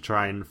then have to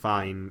try and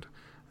find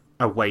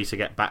a way to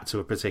get back to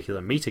a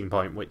particular meeting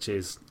point, which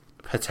is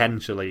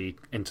potentially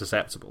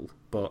interceptable.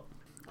 But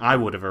I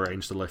would have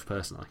arranged the lift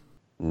personally.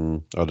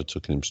 I'd have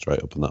taken him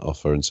straight up on that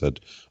offer and said,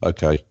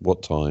 okay,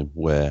 what time,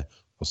 where,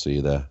 I'll see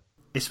you there.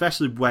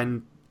 Especially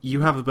when you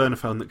have a burner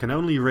phone that can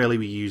only really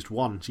be used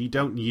once. You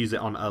don't use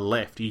it on a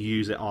lift, you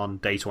use it on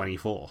day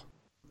 24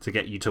 to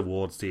get you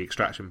towards the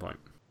extraction point.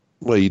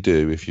 Well, you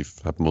do if you've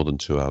had more than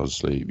 2 hours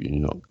sleep.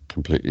 You're not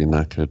completely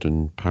knackered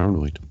and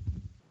paranoid.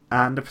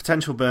 And a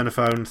potential burner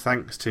phone,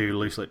 thanks to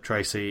Loose Lip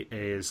Tracy,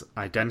 is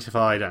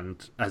identified,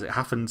 and as it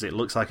happens, it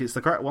looks like it's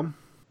the correct one.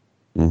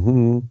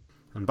 Mm-hmm.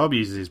 And Bob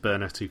uses his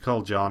burner to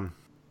call John.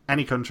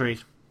 Any country,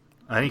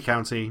 any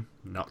county,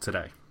 not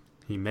today.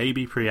 He may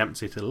be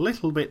preempted a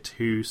little bit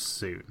too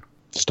soon.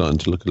 Starting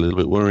to look a little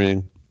bit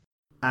worrying.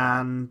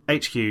 And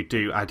HQ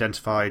do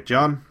identify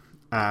John,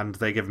 and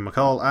they give him a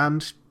call,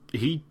 and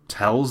he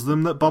tells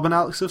them that Bob and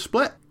Alex have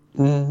split.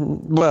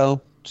 Mm-hmm.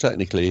 Well,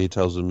 technically, he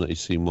tells them that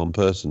he's seen one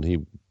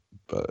person.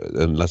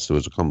 Unless there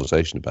was a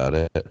conversation about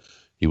it,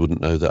 he wouldn't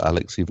know that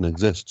Alex even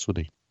exists, would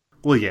he?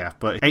 Well, yeah,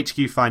 but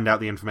HQ find out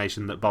the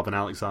information that Bob and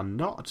Alex are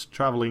not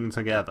travelling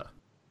together.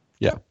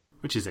 Yeah.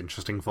 Which is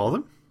interesting for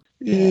them.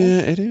 Yeah,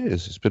 it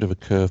is. It's a bit of a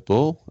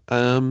curveball.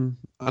 And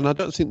I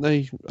don't think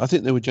I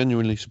think they were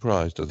genuinely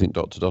surprised. I think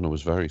Dr. Donna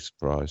was very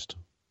surprised.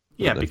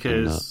 Yeah,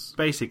 because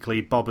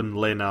basically Bob and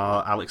Lynn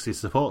are Alex's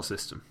support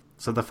system.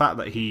 So the fact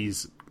that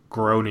he's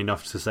grown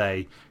enough to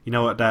say, you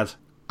know what, Dad,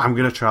 I'm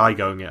going to try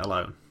going it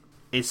alone,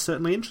 is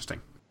certainly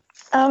interesting.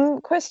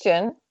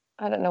 Question.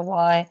 I don't know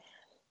why.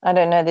 I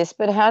don't know this,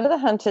 but how do the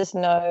hunters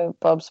know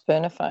Bob's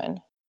burner phone?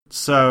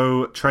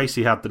 So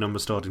Tracy had the number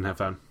stored in her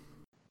phone.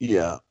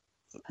 Yeah,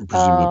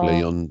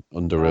 presumably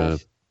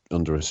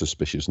under a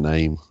suspicious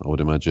name. I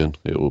would imagine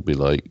it will be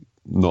like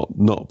not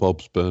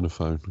Bob's burner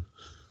phone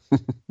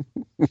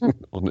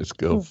on its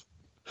gov.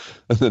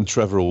 And then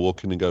Trevor will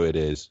walk in and go, It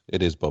is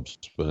Bob's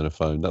burner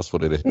phone. That's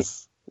what it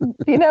is."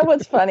 You know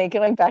what's funny?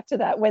 Going back to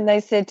that, when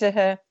they said to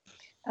her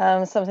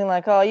something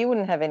like, "Oh, you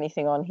wouldn't have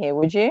anything on here,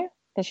 would you?"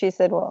 And she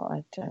said, "Well,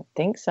 I don't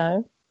think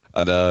so."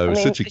 I know,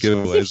 such a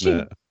good one,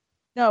 isn't it?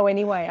 No,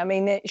 anyway, I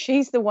mean,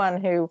 she's the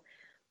one who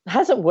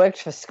hasn't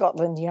worked for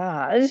Scotland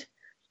Yard.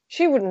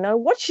 She wouldn't know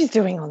what she's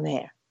doing on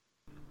there.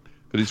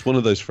 But it's one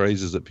of those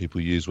phrases that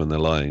people use when they're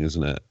lying,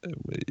 isn't it?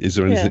 Is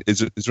there anything?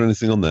 Yeah. Is there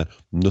anything on there?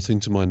 Nothing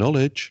to my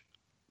knowledge.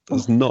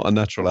 That's not a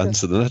natural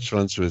answer. The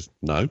natural answer is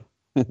no.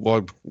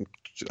 Why?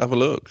 Have a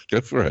look.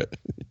 Go for it.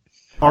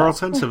 Or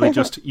alternatively,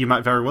 just you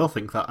might very well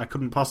think that I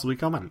couldn't possibly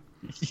comment.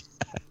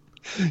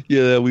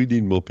 Yeah, we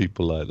need more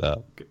people like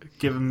that.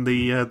 Given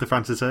the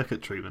Francis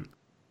Urquhart treatment.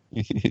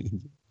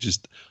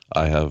 Just,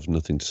 I have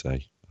nothing to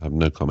say. I have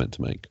no comment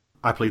to make.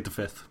 I plead the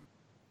fifth.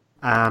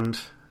 And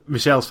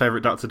Michelle's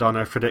favourite Dr.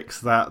 Donna predicts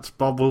that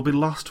Bob will be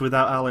lost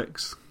without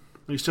Alex.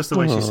 It's just the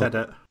way she said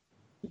it.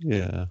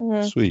 Yeah,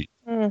 sweet.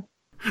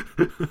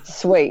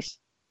 Sweet.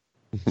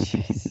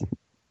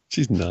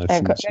 She's nice,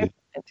 isn't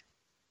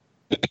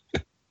she?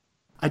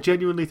 I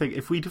genuinely think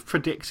if we'd have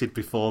predicted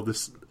before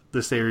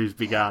the series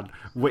began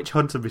which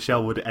hunter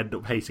Michelle would end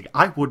up hating,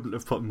 I wouldn't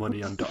have put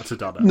money on Dr.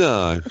 Donna.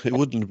 No, it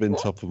wouldn't have been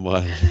top of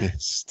my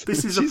list.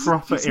 This is a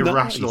proper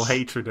irrational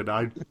hatred,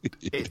 and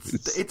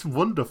it's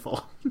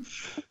wonderful.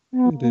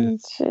 Oh,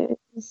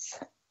 jeez.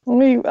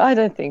 I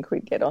don't think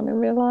we'd get on in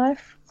real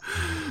life.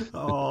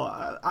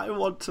 Oh, I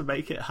want to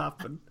make it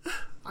happen.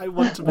 I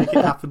want to make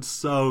it happen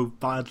so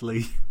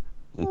badly.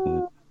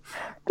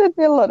 There'd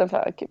be a lot of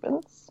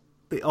arguments.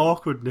 The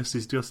awkwardness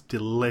is just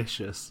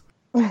delicious.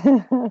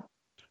 And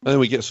then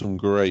we get some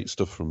great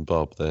stuff from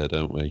Bob there,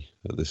 don't we,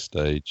 at this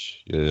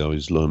stage? You know,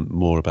 he's learned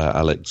more about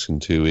Alex in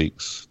 2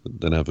 weeks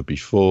than ever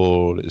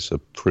before. It's a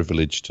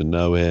privilege to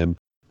know him.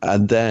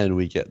 And then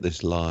we get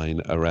this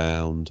line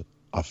around,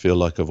 I feel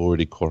like I've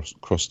already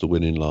crossed the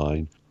winning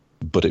line,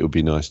 but it would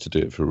be nice to do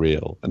it for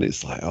real. And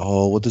it's like,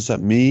 oh, what does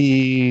that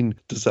mean?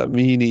 Does that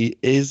mean he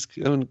is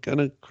going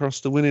to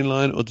cross the winning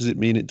line, or does it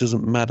mean it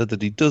doesn't matter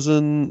that he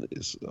doesn't?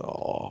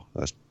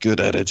 That's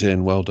good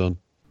editing. Well done.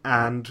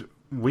 And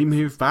we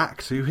move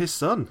back to his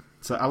son.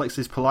 So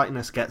Alex's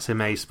politeness gets him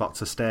a spot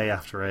to stay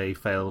after a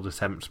failed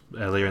attempt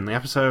earlier in the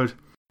episode.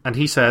 And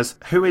he says,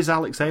 "Who is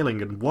Alex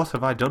Ayling and what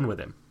have I done with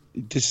him?"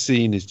 This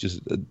scene is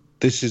just...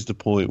 This is the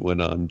point when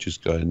I'm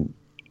just going,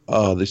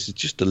 oh, this is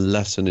just a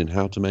lesson in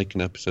how to make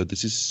an episode.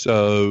 This is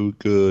so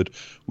good.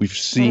 We've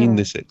seen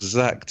this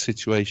exact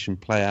situation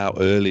play out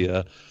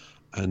earlier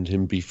and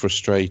him be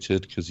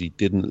frustrated because he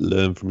didn't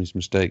learn from his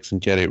mistakes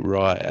and get it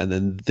right. And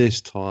then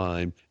this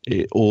time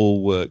it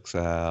all works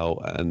out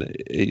and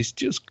it's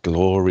just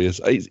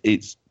glorious.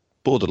 It's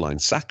borderline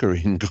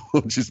saccharine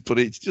gorgeous, but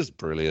it's just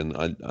brilliant.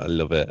 I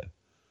love it.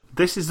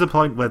 This is the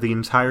point where the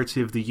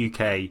entirety of the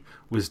UK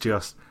was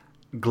just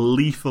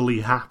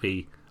gleefully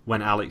happy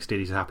when Alex did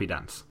his happy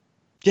dance.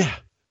 Yeah,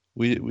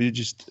 we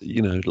just,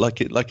 you know,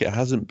 like it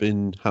hasn't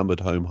been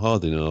hammered home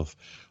hard enough.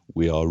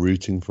 We are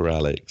rooting for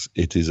Alex.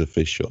 It is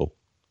official.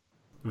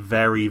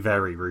 Very,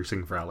 very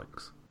rooting for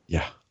Alex.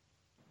 Yeah.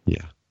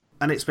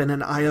 And it's been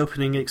an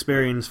eye-opening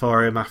experience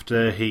for him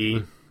after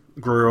he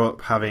grew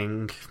up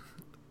having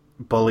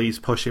bullies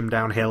push him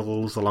down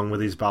hills along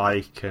with his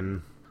bike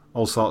and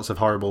all sorts of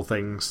horrible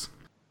things.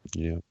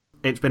 Yeah.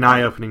 It's been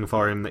eye-opening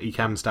for him that he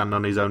can stand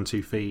on his own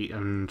 2 feet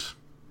and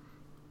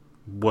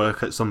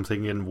work at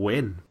something and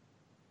win.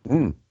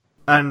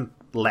 And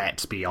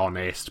let's be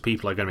honest,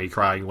 people are going to be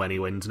crying when he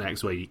wins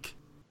next week.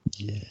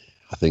 Yeah,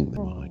 I think they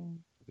might.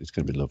 It's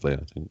going to be lovely,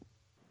 I think.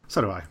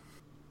 So do I.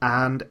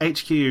 And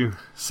HQ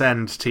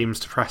send teams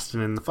to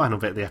Preston in the final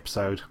bit of the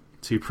episode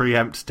to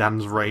preempt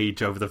Dan's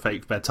rage over the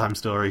fake bedtime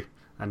story.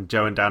 And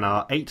Joe and Dan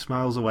are 8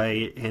 miles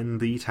away in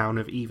the town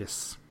of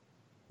Evis.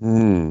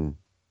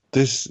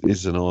 This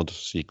is an odd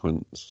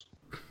sequence.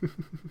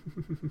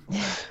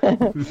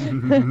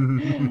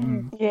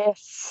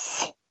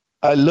 Yes.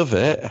 I love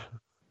it,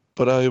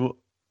 but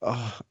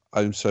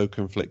I'm so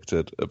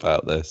conflicted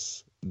about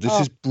this. This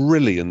is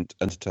brilliant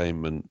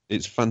entertainment.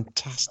 It's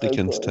fantastic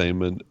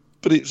entertainment,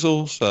 but it's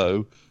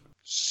also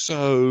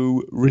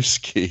so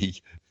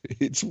risky.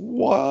 It's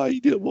why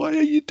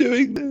are you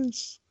doing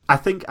this? I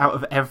think out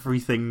of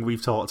everything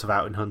we've talked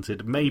about in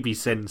Hunted, maybe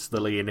since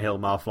the Lee and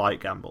Hilmar flight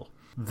gamble,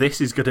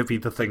 this is going to be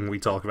the thing we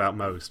talk about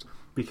most.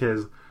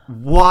 Because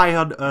why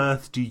on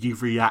earth do you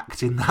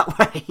react in that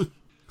way?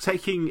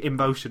 taking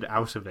emotion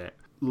out of it,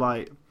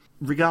 like,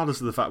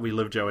 regardless of the fact we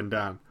love Joe and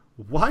Dan,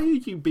 why are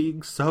you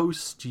being so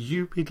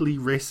stupidly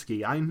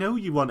risky? I know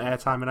you want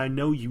airtime, and I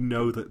know you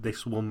know that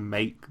this will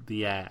make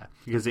the air,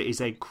 because it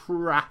is a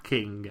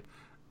cracking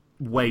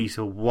way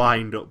to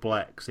wind up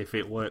Blex if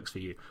it works for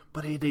you.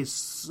 But it is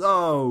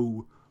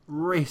so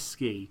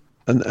risky.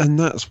 And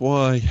that's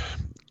why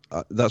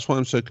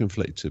I'm so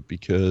conflicted,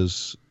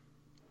 because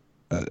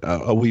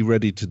are we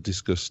ready to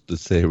discuss the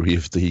theory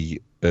of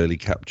the early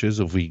captures?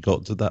 Have we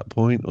got to that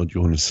point, or do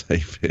you want to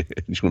save it?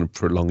 Do you want to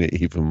prolong it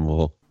even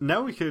more?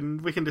 No, we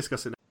can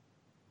discuss it now.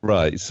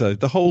 Right, so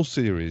the whole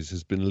series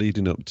has been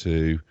leading up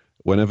to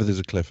whenever there's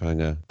a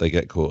cliffhanger, they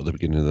get caught at the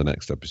beginning of the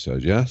next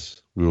episode,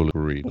 yes? We all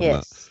agree on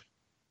that.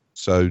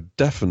 So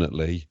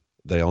definitely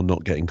they are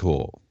not getting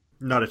caught.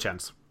 Not a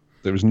chance.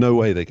 There is no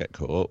way they get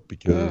caught,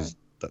 because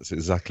that's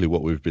exactly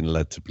what we've been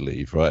led to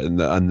believe, right?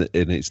 And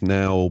it's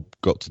now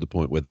got to the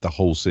point where the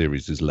whole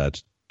series is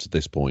led to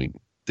this point.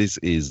 This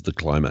is the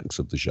climax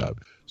of the show.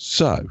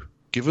 So,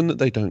 given that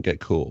they don't get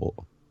caught,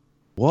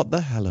 what the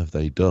hell have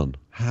they done?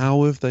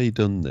 How have they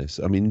done this?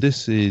 I mean,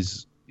 this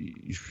is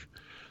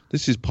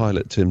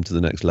Pilot Tim to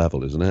the next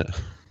level, isn't it?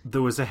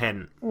 There was a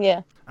hint.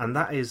 Yeah. And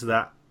that is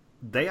that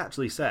they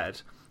actually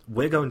said,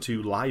 we're going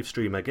to live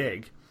stream a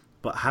gig,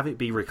 but have it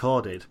be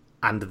recorded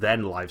and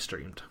then live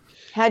streamed.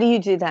 How do you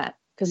do that?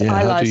 Because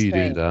I live stream. How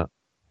do you do that?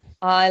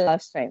 I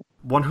live stream.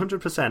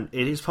 100%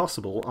 it is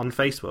possible on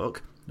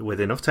Facebook, with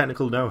enough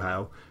technical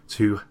know-how,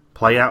 to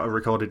play out a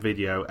recorded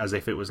video as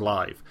if it was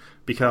live.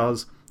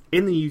 Because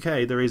in the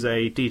UK, there is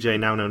a DJ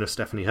now known as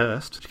Stephanie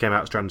Hurst. She came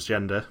out as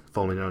transgender,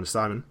 formerly known as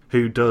Simon,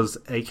 who does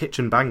a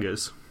Kitchen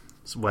Bangers,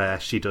 where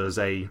she does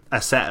a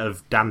set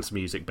of dance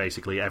music,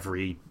 basically,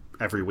 every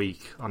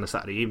week on a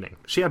Saturday evening.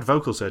 She had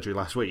vocal surgery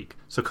last week,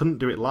 so couldn't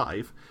do it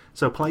live,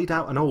 so played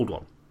out an old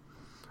one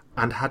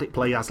and had it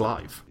play as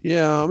live.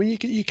 Yeah, I mean,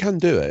 you can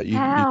do it.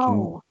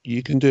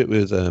 You can do it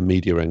with a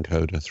media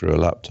encoder through a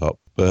laptop,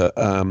 but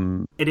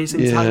it is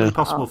entirely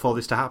possible for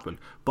this to happen.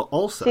 But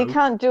also, so you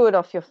can't do it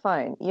off your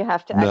phone. You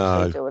have to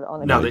actually do it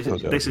on a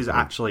computer. No, this is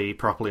actually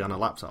properly on a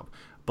laptop.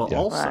 But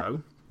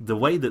also, the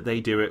way that they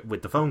do it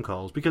with the phone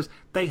calls, because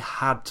they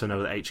had to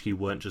know that HQ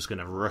weren't just going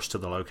to rush to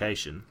the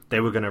location. They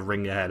were going to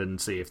ring ahead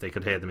and see if they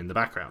could hear them in the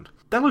background.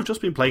 They'll have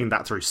just been playing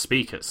that through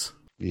speakers.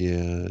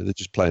 Yeah, they're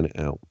just playing it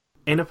out.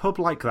 In a pub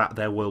like that,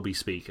 there will be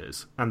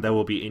speakers, and there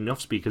will be enough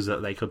speakers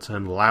that they could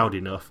turn loud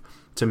enough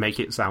to make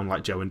it sound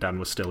like Joe and Dan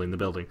were still in the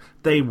building.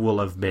 They will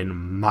have been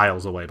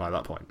miles away by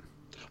that point.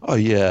 Oh,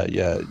 yeah,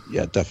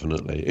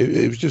 definitely.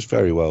 It was just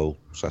very well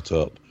set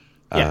up.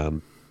 Yeah.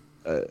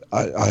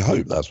 I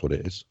hope that's what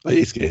it is.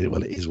 It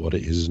is what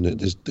it is, isn't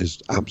it?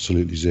 There's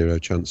absolutely zero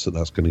chance that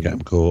that's going to get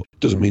them caught.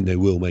 Doesn't mean they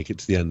will make it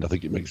to the end. I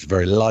think it makes it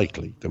very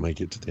likely to make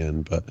it to the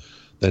end, but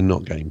they're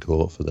not getting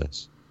caught for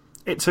this.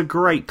 It's a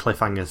great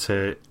cliffhanger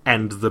to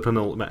end the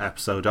penultimate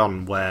episode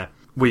on, where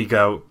we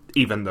go,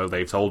 even though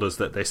they've told us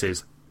that this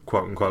is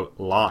quote-unquote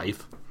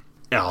live,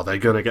 are they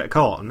going to get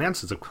caught? And the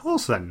answer is, of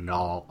course they're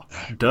not.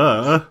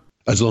 Duh.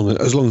 As long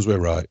as we're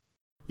right.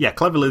 Yeah,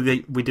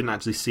 cleverly, we didn't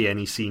actually see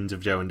any scenes of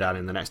Joe and Dan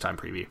in the Next Time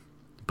preview,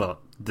 but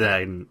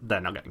they're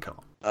not getting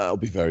caught. I'll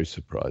be very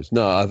surprised.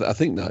 No, I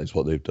think that is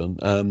what they've done.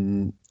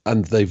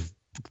 And they've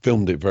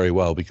filmed it very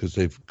well, because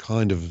they've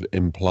kind of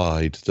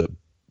implied that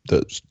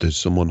there's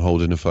someone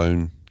holding a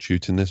phone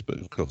shooting this, but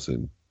of course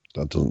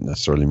that doesn't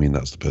necessarily mean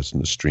that's the person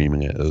that's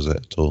streaming it, does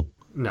it, at all?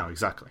 No,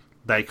 exactly.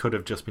 They could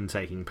have just been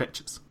taking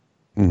pictures.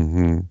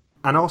 Mm-hmm.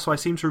 And also, I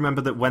seem to remember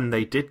that when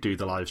they did do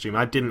the live stream,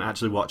 I didn't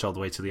actually watch all the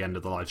way to the end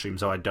of the live stream,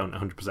 so I don't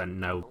 100%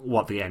 know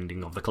what the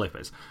ending of the clip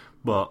is.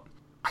 But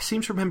I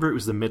seem to remember it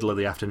was the middle of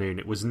the afternoon.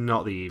 It was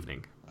not the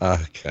evening.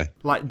 Okay.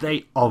 Like,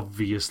 they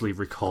obviously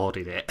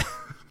recorded it.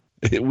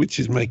 Which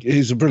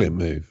is a brilliant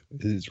move.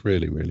 It's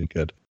really, really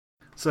good.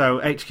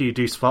 So HQ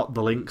do spot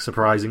the link,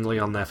 surprisingly,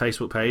 on their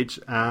Facebook page,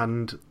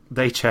 and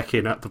they check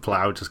in at the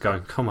plough, just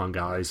going, come on,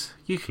 guys,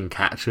 you can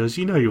catch us,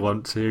 you know you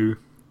want to.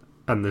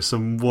 And there's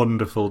some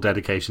wonderful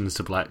dedications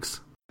to Blex.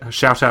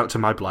 Shout out to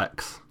my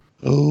Blex.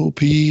 Oh,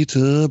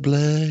 Peter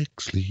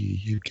Blexley,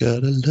 you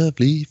got a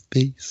lovely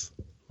face.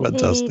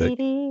 Fantastic.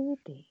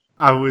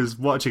 I was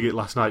watching it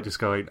last night just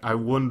going, I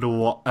wonder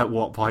at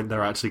what point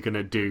they're actually going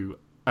to do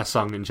a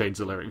song and change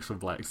the lyrics from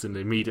Blex, and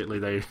immediately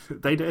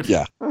they did.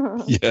 Yeah,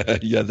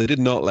 they did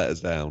not let us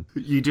down.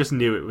 You just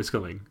knew it was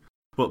coming.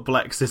 But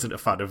Blex isn't a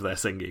fan of their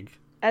singing.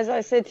 As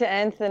I said to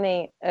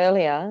Anthony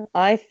earlier,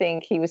 I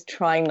think he was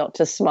trying not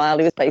to smile.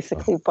 He was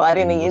basically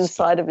biting the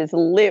inside of his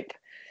lip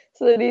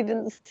so that he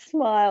didn't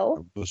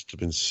smile. It must have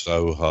been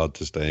so hard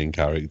to stay in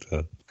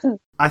character.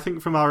 I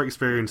think from our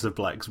experience of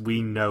Blex,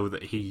 we know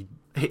that he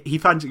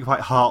finds it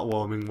quite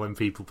heartwarming when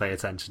people pay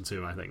attention to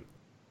him, I think.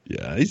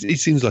 Yeah, he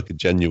seems like a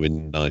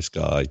genuine nice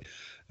guy,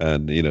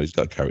 and he's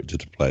got character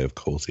to play. Of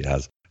course, he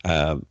has.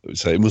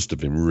 So it must have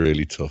been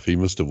really tough. He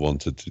must have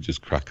wanted to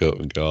just crack up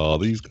and go, "Oh,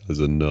 these guys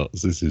are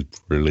nuts. This is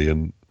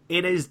brilliant."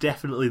 It is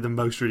definitely the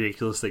most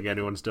ridiculous thing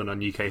anyone's done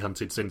on UK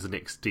Hunted since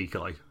Nick's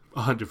Decoy.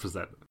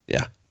 100%.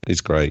 Yeah,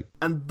 It's great.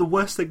 And the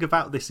worst thing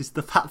about this is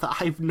the fact that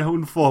I've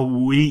known for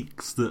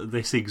weeks that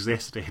this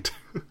existed.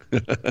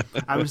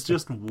 I was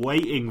just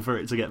waiting for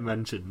it to get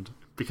mentioned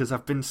because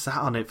I've been sat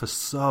on it for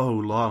so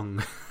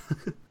long.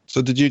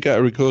 So did you get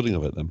a recording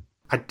of it then?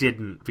 I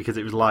didn't, because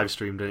it was live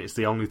streamed and it's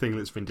the only thing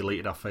that's been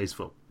deleted off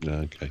Facebook.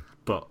 Okay.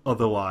 But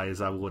otherwise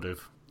I would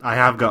have. I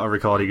have got a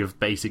recording of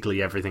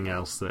basically everything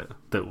else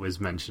that was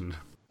mentioned.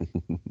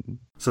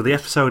 So the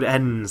episode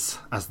ends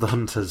as the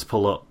hunters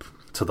pull up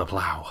to the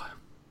plough.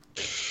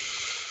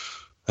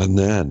 And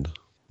then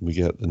we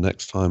get the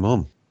next time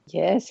on.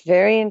 Yes,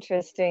 very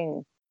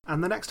interesting.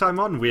 And the next time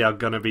on, we are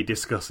going to be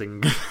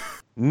discussing...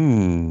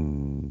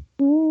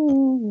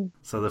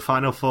 So the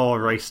final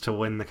four race to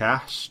win the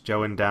cash.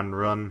 Joe and Dan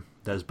run.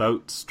 There's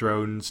boats,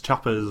 drones,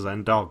 choppers,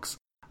 and dogs.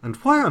 And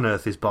why on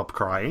earth is Bob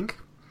crying?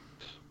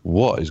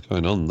 What is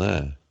going on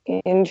there?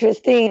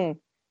 Interesting.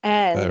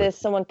 And there's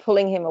someone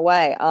pulling him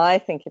away. I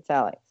think it's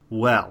Alex.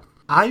 Well,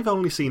 I've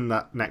only seen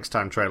that Next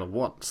Time trailer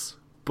once,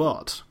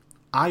 but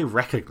I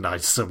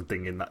recognised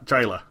something in that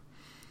trailer.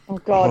 Oh,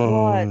 God,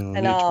 what?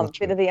 An arm,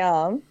 bit of the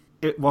arm?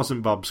 It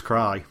wasn't Bob's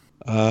cry.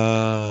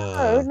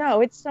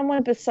 No, it's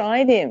someone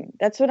beside him.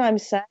 That's what I'm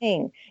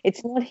saying.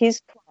 It's not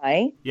his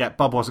cry. Yeah,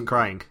 Bob wasn't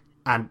crying.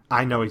 And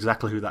I know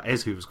exactly who that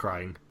is who was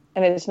crying.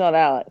 And it's not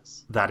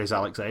Alex. That is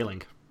Alex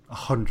Ayling.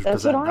 100%.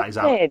 That's what I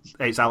said.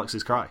 It's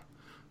Alex's cry.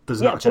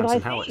 There's not a chance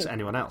in hell it's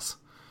anyone else.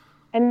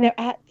 And they're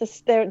at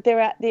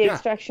the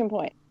extraction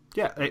point.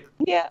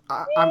 Yeah.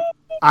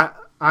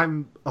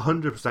 I'm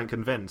 100%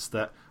 convinced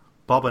that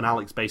Bob and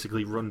Alex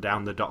basically run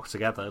down the dock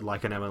together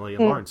like an Emily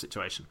and Lauren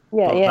situation.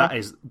 That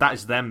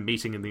is them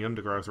meeting in the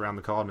undergrowth around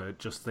the corner,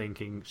 just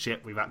thinking,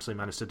 shit, we've actually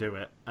managed to do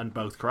it, and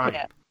both crying.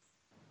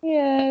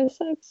 Yeah,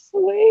 so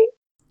sweet.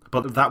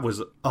 But that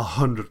was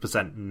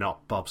 100%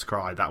 not Bob's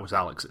cry, that was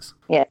Alex's.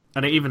 Yeah.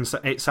 And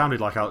it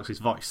sounded like Alex's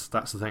voice,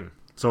 that's the thing.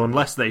 So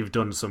unless they've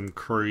done some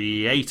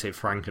creative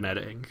Franken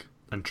editing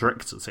and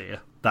tricked us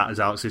here, that is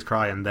Alex's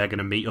cry, and they're going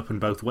to meet up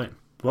and both win.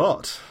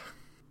 But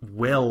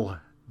will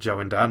Joe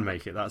and Dan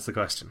make it? That's the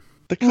question.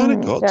 They kind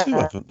of got to,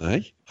 haven't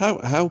they?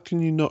 How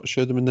can you not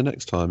show them in the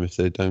next time if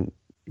they don't?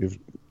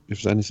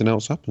 If anything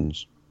else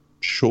happens,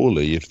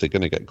 surely if they're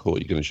going to get caught,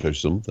 you're going to show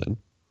something.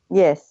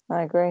 Yes,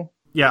 I agree.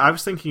 Yeah, I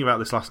was thinking about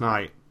this last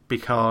night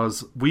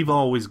because we've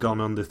always gone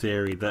on the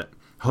theory that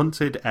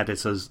Hunted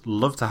editors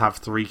love to have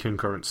 3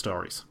 concurrent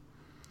stories.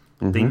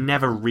 Mm-hmm. They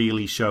never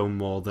really show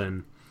more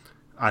than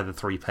either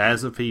 3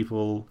 pairs of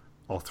people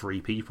or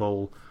 3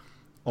 people.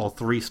 Or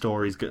 3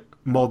 stories,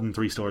 more than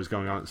 3 stories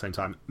going on at the same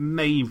time.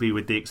 Maybe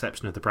with the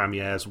exception of the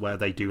premieres, where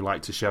they do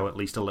like to show at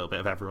least a little bit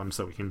of everyone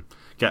so we can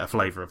get a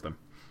flavour of them.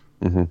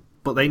 Mm-hmm.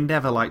 But they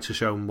never like to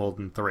show more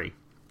than 3.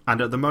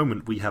 And at the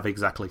moment, we have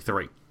exactly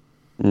 3.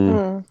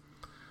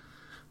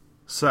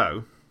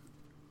 So,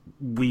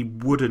 we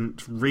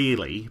wouldn't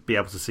really be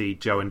able to see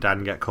Joe and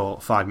Dan get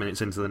caught 5 minutes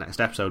into the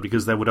next episode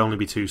because there would only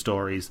be 2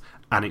 stories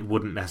and it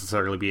wouldn't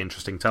necessarily be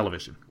interesting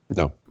television.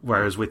 No.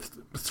 Whereas with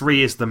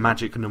 3 is the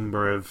magic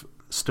number of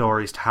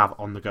stories to have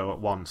on the go at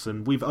once,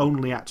 and we've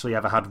only actually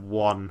ever had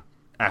 1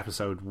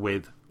 episode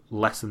with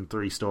less than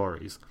 3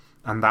 stories,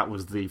 and that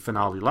was the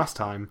finale last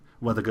time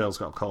where the girls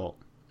got caught.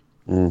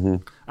 Mm-hmm.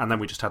 And then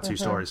we just had 2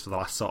 stories for the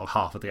last sort of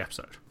half of the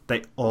episode.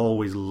 They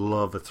always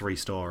love a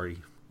 3-story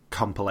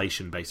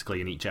compilation basically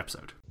in each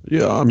episode.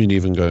 Yeah, I mean,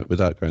 even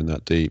without going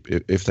that deep,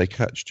 if they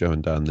catch Joe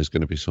and Dan, there's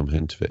going to be some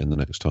hint of it in the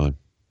next time.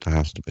 There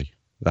has to be.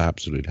 There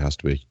absolutely has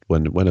to be.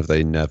 When have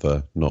they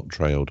never not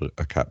trailed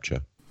a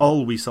capture?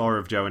 All we saw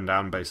of Joe and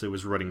Dan basically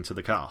was running to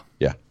the car.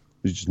 Yeah,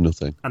 it's just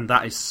nothing. And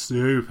that is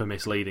super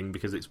misleading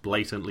because it's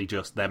blatantly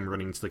just them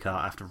running to the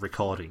car after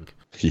recording.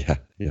 Yeah,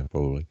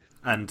 probably.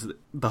 And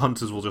the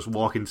hunters will just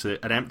walk into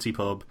an empty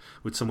pub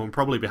with someone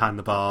probably behind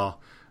the bar,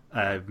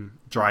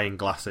 drying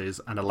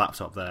glasses and a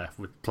laptop there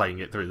with playing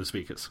it through the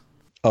speakers.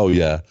 Oh,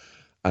 yeah.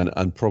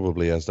 And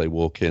probably as they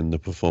walk in, the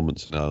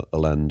performance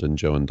will end and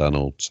Joe and Dan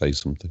will say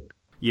something.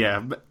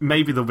 Yeah,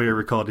 maybe there'll be a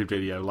recorded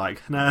video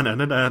like,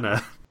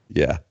 no.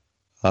 Yeah.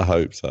 I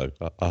hope so.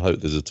 I hope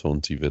there's a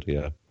taunty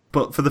video.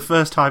 But for the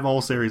first time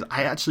all series,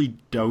 I actually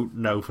don't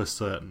know for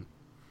certain.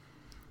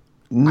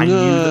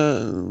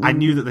 No. I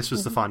knew that this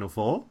was the final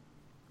 4.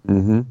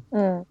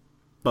 Mm-hmm.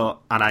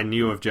 And I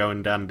knew of Joe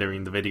and Dan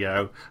doing the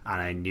video,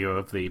 and I knew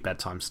of the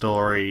bedtime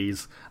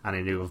stories, and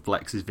I knew of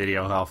Blex's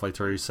video halfway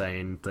through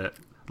saying that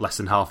less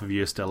than half of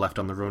you are still left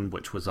on the run,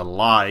 which was a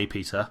lie,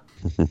 Peter.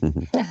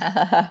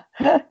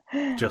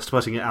 Just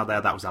putting it out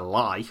there, that was a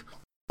lie.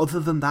 Other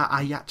than that,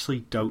 I actually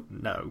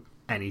don't know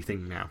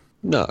anything now.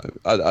 No,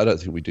 I don't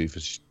think we do for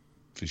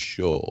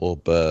sure,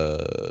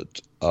 but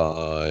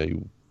I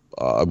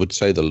would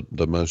say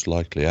the most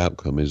likely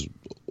outcome is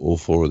all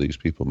 4 of these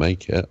people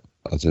make it.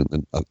 I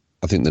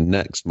think the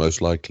next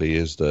most likely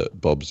is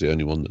that Bob's the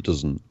only one that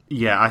doesn't.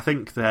 Yeah, I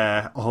think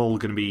they're all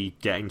going to be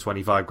getting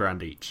 25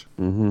 grand each.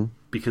 Mm-hmm.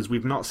 Because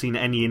we've not seen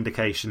any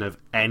indication of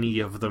any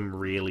of them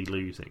really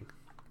losing.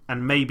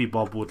 And maybe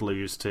Bob would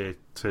lose to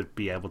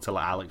be able to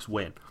let Alex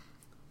win.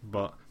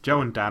 But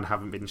Joe and Dan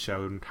haven't been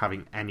shown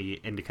having any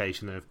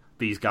indication of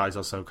these guys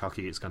are so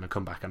cocky it's going to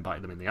come back and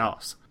bite them in the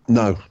arse.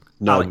 No.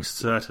 Alex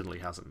certainly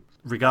hasn't.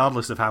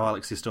 Regardless of how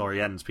Alex's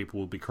story ends, people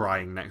will be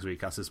crying next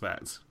week, I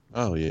suspect.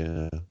 Oh,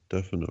 yeah,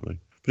 definitely.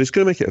 But it's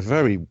going to make it a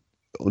very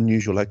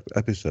unusual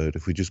episode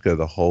if we just go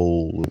the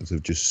whole length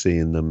of just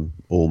seeing them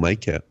all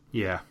make it.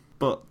 Yeah,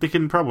 but they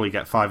can probably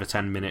get 5 or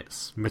 10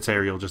 minutes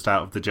material just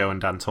out of the Joe and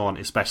Dan taunt,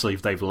 especially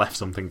if they've left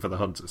something for the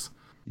hunters.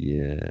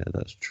 Yeah,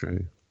 that's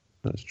true.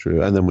 That's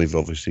true. And then we've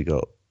obviously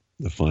got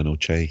the final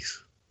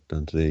chase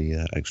down to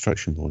the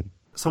extraction point.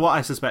 So what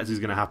I suspect is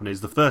going to happen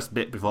is the first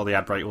bit before the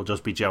ad break will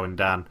just be Joe and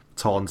Dan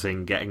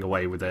taunting, getting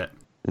away with it,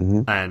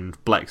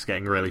 and Blex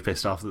getting really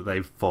pissed off that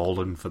they've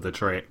fallen for the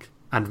trick,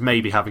 and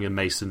maybe having a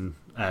Mason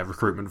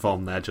recruitment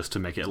form there just to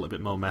make it a little bit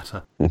more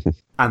meta.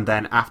 And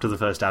then after the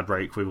first ad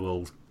break, we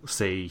will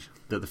see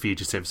that the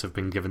fugitives have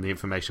been given the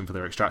information for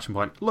their extraction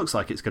point. Looks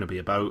like it's going to be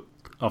a boat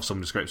of some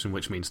description,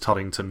 which means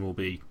Toddington will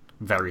be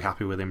very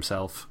happy with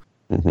himself.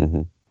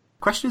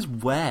 Question is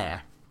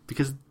where?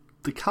 Because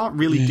they can't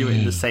really do it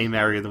in the same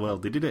area of the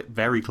world. They did it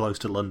very close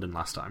to London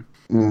last time.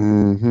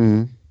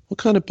 What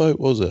kind of boat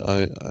was it?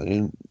 I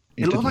didn't.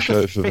 It looked like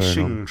a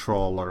fishing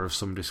trawler of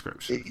some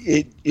description.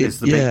 It's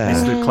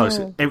the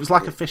closest. It was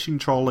like a fishing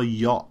trawler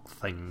yacht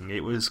thing.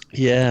 It was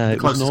the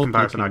closest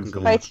comparison I can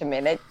come. Wait a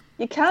minute.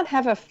 You can't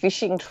have a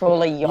fishing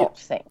trawler yacht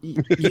thing.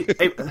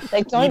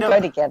 They don't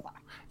go together.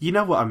 You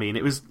know what I mean?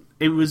 It was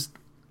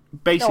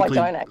basically...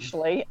 No, I don't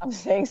actually. I'm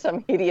seeing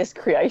some hideous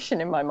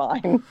creation in my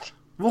mind.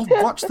 Well,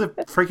 watch the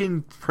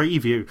frigging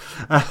preview.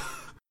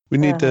 We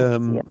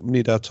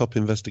need our top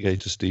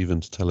investigator, Stephen,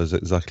 to tell us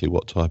exactly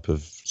what type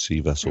of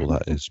sea vessel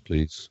that is,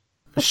 please.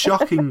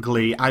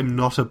 Shockingly, I'm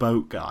not a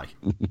boat guy.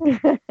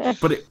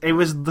 But it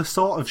was the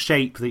sort of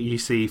shape that you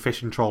see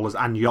fishing trawlers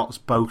and yachts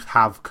both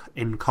have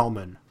in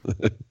common.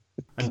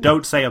 And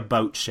don't say a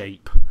boat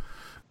shape.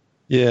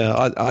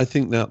 Yeah, I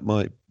think that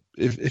might...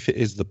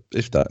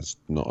 If that's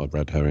not a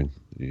red herring,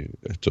 you're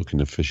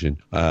talking of fishing,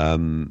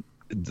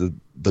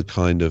 the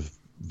kind of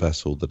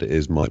vessel that it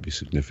is might be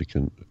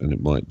significant, and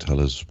it might tell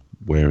us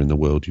where in the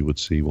world you would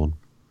see one.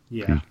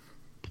 Yeah,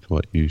 be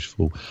quite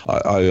useful.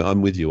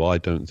 I'm with you. I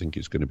don't think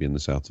it's going to be in the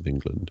south of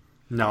England.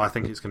 No, I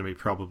think it's going to be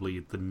probably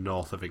the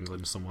north of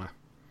England somewhere.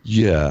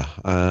 Yeah,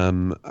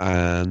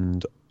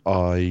 and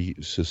I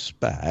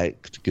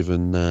suspect,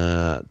 given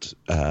that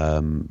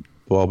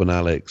Bob and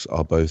Alex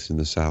are both in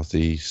the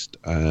southeast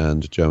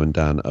and Joe and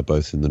Dan are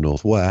both in the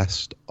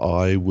northwest,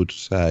 I would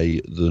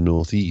say the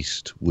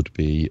northeast would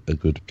be a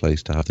good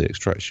place to have the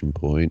extraction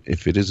point.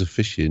 If it is a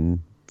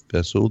fishing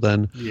vessel,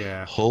 then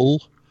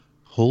Hull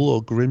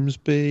or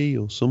Grimsby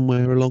or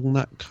somewhere along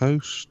that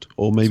coast,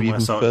 or maybe somewhere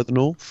even further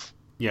north.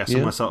 Yeah,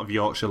 somewhere sort of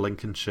Yorkshire,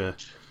 Lincolnshire.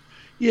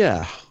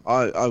 Yeah,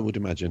 I would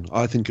imagine.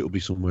 I think it will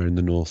be somewhere in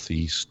the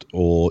northeast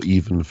or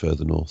even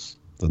further north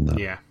than that.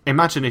 Yeah.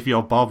 Imagine if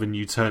you're Bob and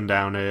you turn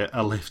down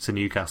a lift to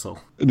Newcastle.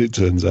 And it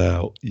turns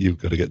out you've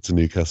got to get to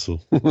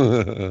Newcastle.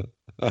 How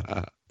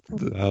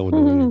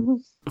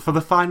annoying. For the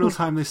final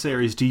time this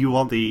series, do you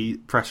want the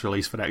press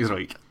release for next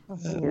week?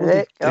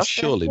 There's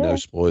surely no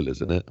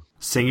spoilers in it.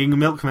 Singing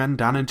Milkmen,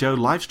 Dan and Joe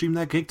livestream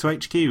their gig to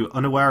HQ,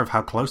 unaware of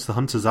how close the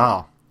hunters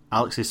are.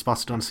 Alex is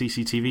spotted on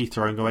CCTV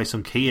throwing away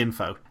some key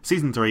info.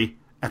 Season 3,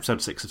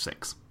 Episode 6 of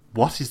 6.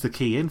 What is the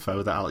key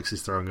info that Alex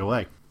is throwing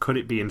away? Could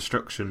it be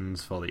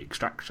instructions for the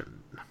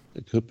extraction?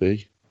 It could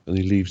be. And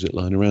he leaves it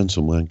lying around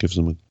somewhere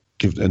and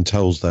and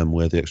tells them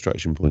where the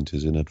extraction point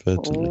is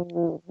inadvertently.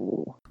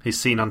 Ooh. He's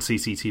seen on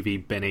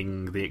CCTV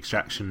binning the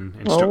extraction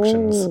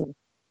instructions. Oh.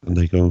 And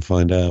they go and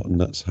find out,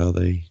 and that's how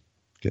they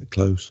get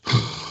close.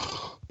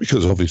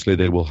 Because obviously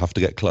they will have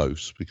to get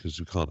close, because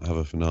we can't have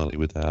a finale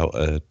without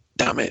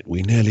damn it,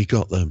 we nearly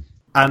got them.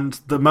 And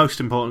the most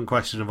important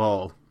question of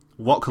all,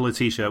 what colour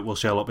t-shirt will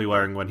Sherlock be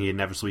wearing when he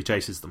inevitably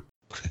chases them?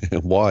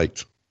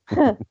 White.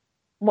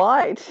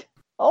 White.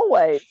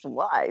 Always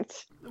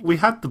white. We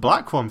had the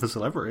black one for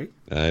Celebrity.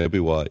 It'll be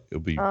white.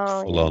 It'll be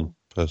full on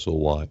personal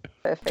white.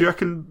 Perfect. Do you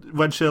reckon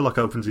when Sherlock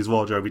opens his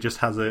wardrobe, he just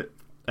has a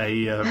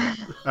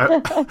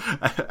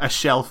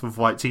shelf of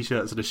white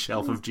t-shirts and a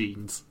shelf of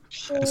jeans?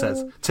 It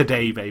says,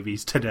 "Today,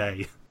 babies,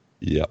 today."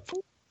 Yep.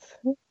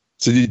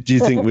 So do you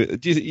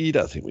think you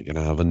don't think we're going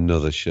to have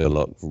another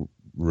Sherlock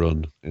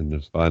run in the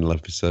final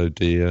episode,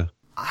 do you?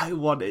 I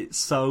want it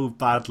so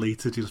badly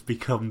to just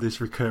become this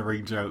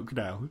recurring joke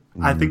now.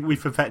 I think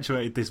we've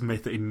perpetuated this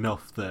myth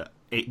enough that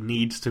it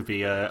needs to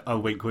be a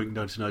wink wink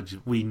nudge nudge,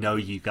 we know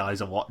you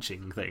guys are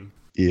watching thing.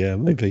 Yeah,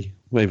 maybe.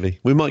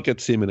 We might get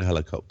to see him in a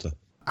helicopter.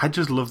 I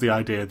just love the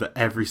idea that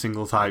every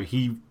single time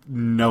he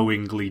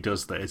knowingly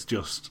does this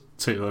just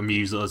to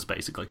amuse us,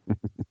 basically.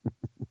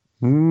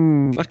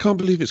 I can't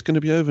believe it's going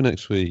to be over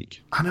next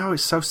week. I know,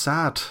 it's so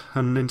sad.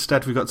 And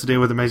instead we got to deal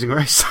with Amazing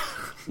Race.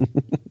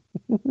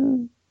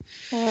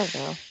 Oh,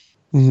 well.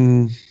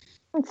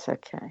 It's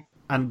okay.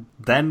 And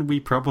then we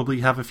probably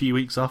have a few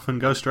weeks off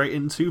and go straight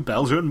into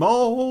Belgian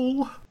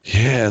Mole.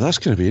 Yeah, that's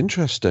going to be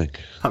interesting.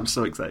 I'm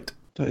so excited.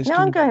 Now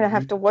I'm going to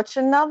have to watch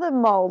another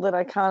mole that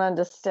I can't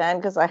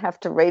understand because I have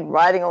to read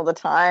writing all the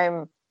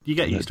time. You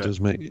get used to it.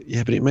 But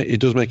it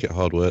does make it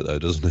hard work, though,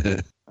 doesn't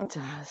it? It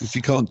does. If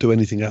you can't do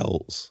anything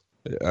else,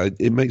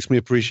 it makes me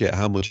appreciate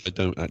how much I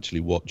don't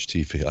actually watch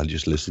TV. I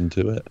just listen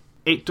to it.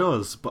 It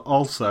does, but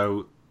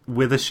also,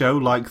 with a show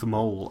like The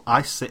Mole,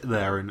 I sit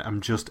there and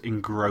I'm just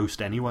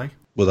engrossed anyway.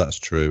 Well, that's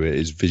true. It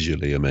is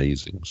visually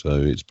amazing,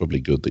 so it's probably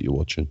good that you're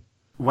watching.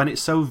 When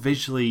it's so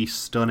visually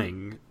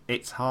stunning,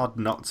 it's hard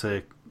not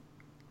to,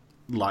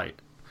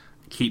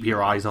 keep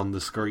your eyes on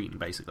the screen,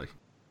 basically.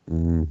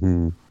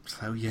 Mm-hmm.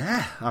 So,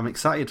 yeah, I'm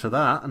excited for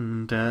that,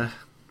 and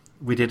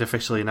we did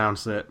officially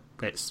announce that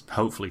it's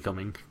hopefully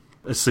coming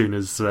as soon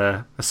as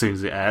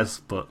it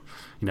airs, but,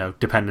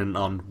 dependent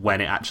on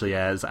when it actually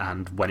airs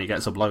and when it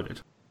gets uploaded.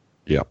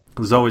 Yeah.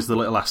 There's always the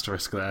little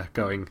asterisk there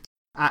going,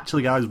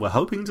 actually, guys, we're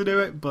hoping to do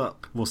it, but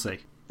we'll see.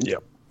 Yeah.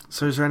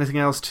 So is there anything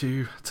else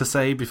to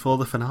say before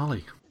the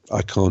finale?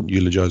 I can't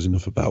eulogise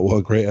enough about what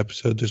a great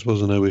episode this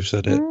was. I know we've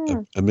said it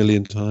a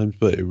million times,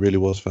 but it really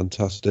was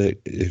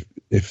fantastic.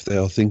 If they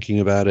are thinking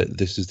about it,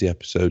 this is the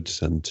episode to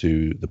send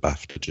to the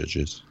BAFTA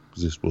judges,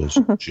 because this was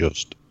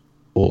just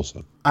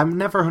awesome. I'm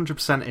never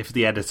 100% if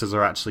the editors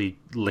are actually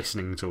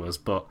listening to us,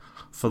 but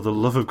for the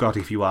love of God,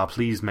 if you are,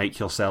 please make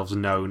yourselves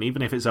known,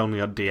 even if it's only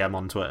a DM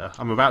on Twitter.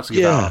 I'm about to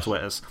give out our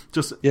Twitters.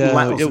 Just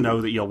let us know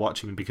that you're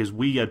watching, because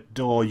we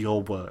adore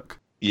your work.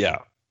 Yeah,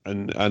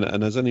 and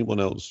as anyone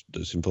else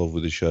that's involved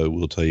with the show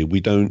will tell you,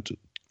 we don't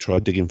try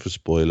digging for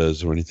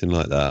spoilers or anything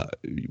like that.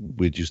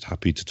 We're just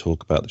happy to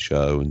talk about the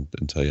show and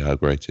tell you how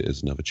great it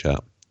is and have a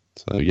chat.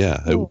 So,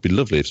 yeah, it would be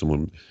lovely if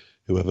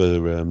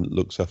whoever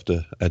looks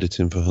after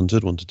editing for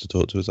Hunted wanted to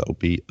talk to us. That would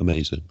be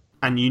amazing.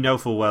 And you know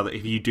full well that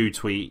if you do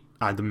tweet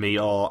either me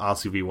or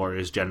RCV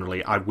Warriors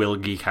generally, I will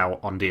geek out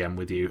on DM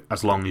with you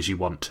as long as you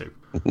want to.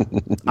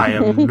 I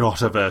am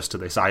not averse to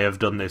this. I have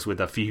done this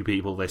with a few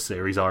people this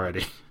series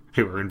already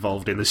who are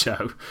involved in the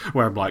show,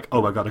 where I'm like,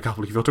 oh my God, I can't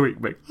believe you're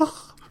tweeting me.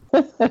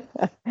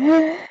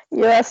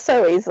 You are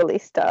so easily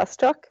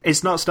starstruck.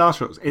 It's not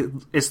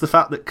starstruck. It's the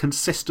fact that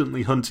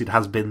consistently Hunted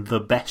has been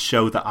the best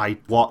show that I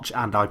watch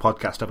and I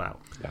podcast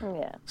about.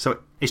 Yeah. So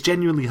it's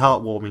genuinely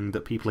heartwarming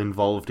that people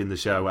involved in the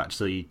show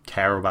actually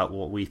care about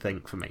what we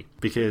think, for me.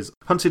 Because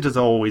Hunted has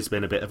always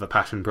been a bit of a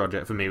passion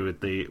project for me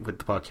with the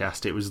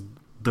podcast. It was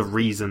the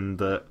reason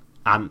that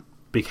Ant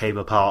became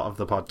a part of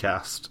the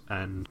podcast,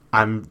 and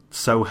I'm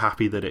so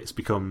happy that it's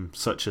become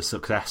such a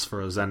success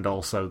for us, and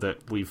also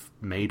that we've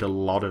made a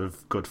lot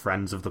of good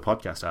friends of the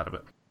podcast out of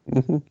it.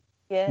 Mm-hmm.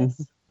 Yes.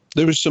 Mm-hmm.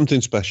 There is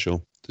something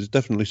special. There's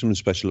definitely something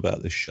special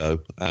about this show.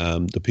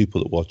 The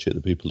people that watch it,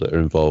 the people that are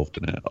involved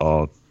in it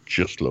are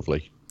just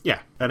lovely. Yeah,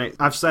 and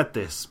I've said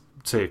this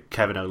to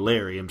Kevin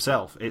O'Leary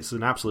himself. It's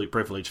an absolute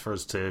privilege for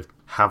us to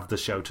have the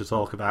show to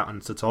talk about,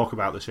 and to talk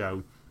about the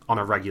show on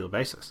a regular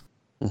basis.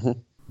 Mm-hmm.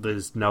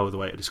 There's no other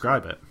way to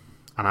describe it.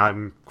 And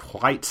I'm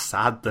quite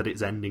sad that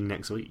it's ending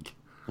next week.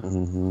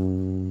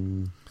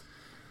 Mm-hmm.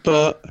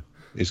 But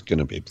it's going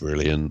to be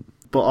brilliant.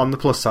 But on the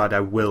plus side,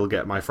 I will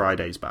get my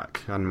Fridays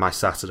back, and my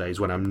Saturdays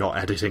when I'm not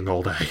editing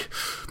all day.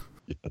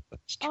 Yeah,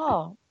 that's true.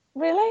 Oh,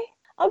 really?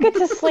 I'll get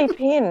to sleep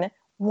in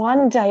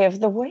one day of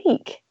the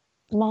week.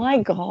 My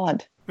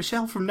God.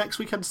 Michelle, from next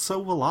weekend, so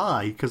will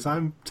I, because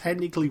I'm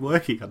technically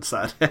working on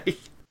Saturday.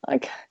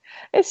 Okay.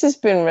 It's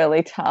just been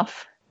really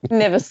tough.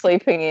 Never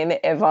sleeping in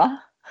ever.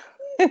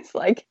 It's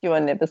like, you are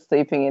never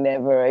sleeping in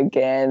ever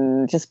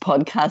again. Just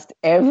podcast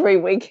every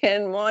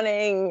weekend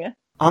morning.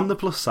 On the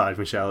plus side,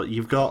 Michelle,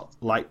 you've got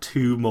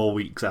 2 more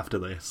weeks after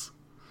this.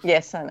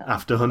 Yes, I know.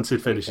 After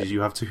Hunted finishes,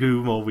 you have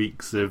 2 more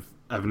weeks of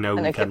No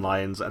Weekend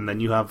Lions, and then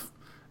you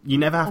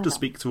never have to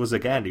speak to us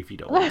again if you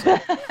don't want to.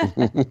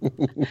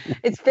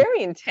 It's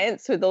very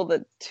intense with all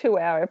the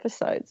 2-hour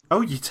episodes.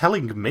 Oh, you're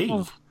telling me?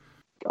 Oh,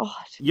 God.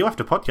 You have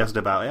to podcast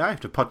about it. I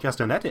have to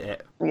podcast and edit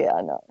it. Yeah,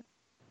 I know.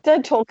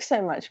 Don't talk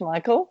so much,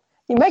 Michael.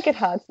 You make it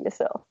hard for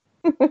yourself.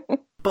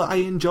 But I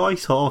enjoy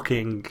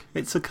talking.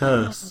 It's a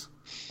curse.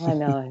 I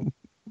know.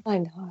 I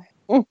know.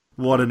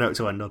 What a note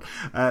to end on.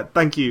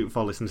 Thank you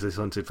for listening to this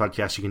Hunted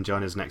podcast. You can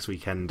join us next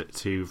weekend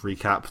to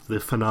recap the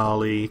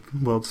finale,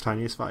 World's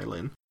Tiniest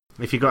Violin.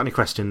 If you've got any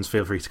questions,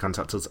 feel free to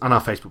contact us on our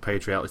Facebook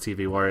page, Reality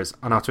TV Warriors,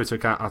 on our Twitter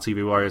account,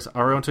 RTV Warriors,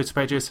 our own Twitter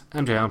pages,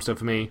 MJ Armstead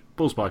for me,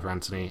 Bullsboy for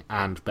Anthony,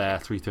 and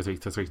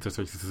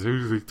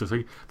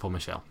Bear3333333 for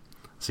Michelle.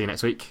 See you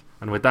next week.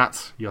 And with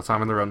that, your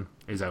time on the run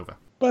is over.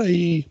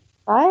 Bye.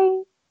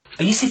 Bye.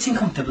 Are you sitting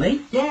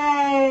comfortably?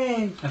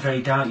 Yay! I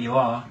very doubt you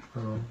are.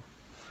 Oh.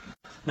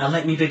 Now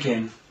let me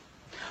begin.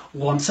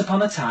 Once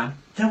upon a time,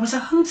 there was a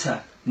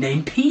hunter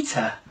named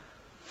Peter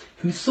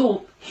who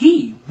thought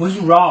he was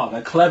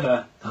rather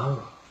clever.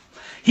 Oh.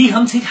 He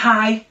hunted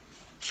high.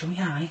 Show me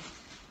high.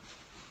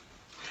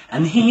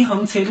 And he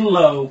hunted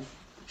low.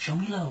 Show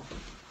me low.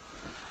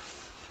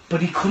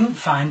 But he couldn't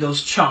find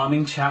those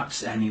charming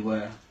chaps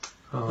anywhere.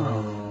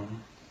 Oh.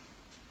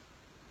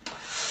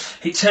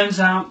 It turns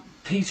out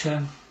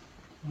Peter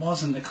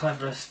wasn't the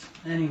cleverest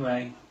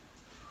anyway.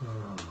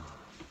 Oh.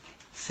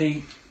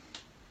 See,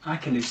 I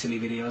can do silly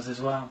videos as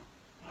well.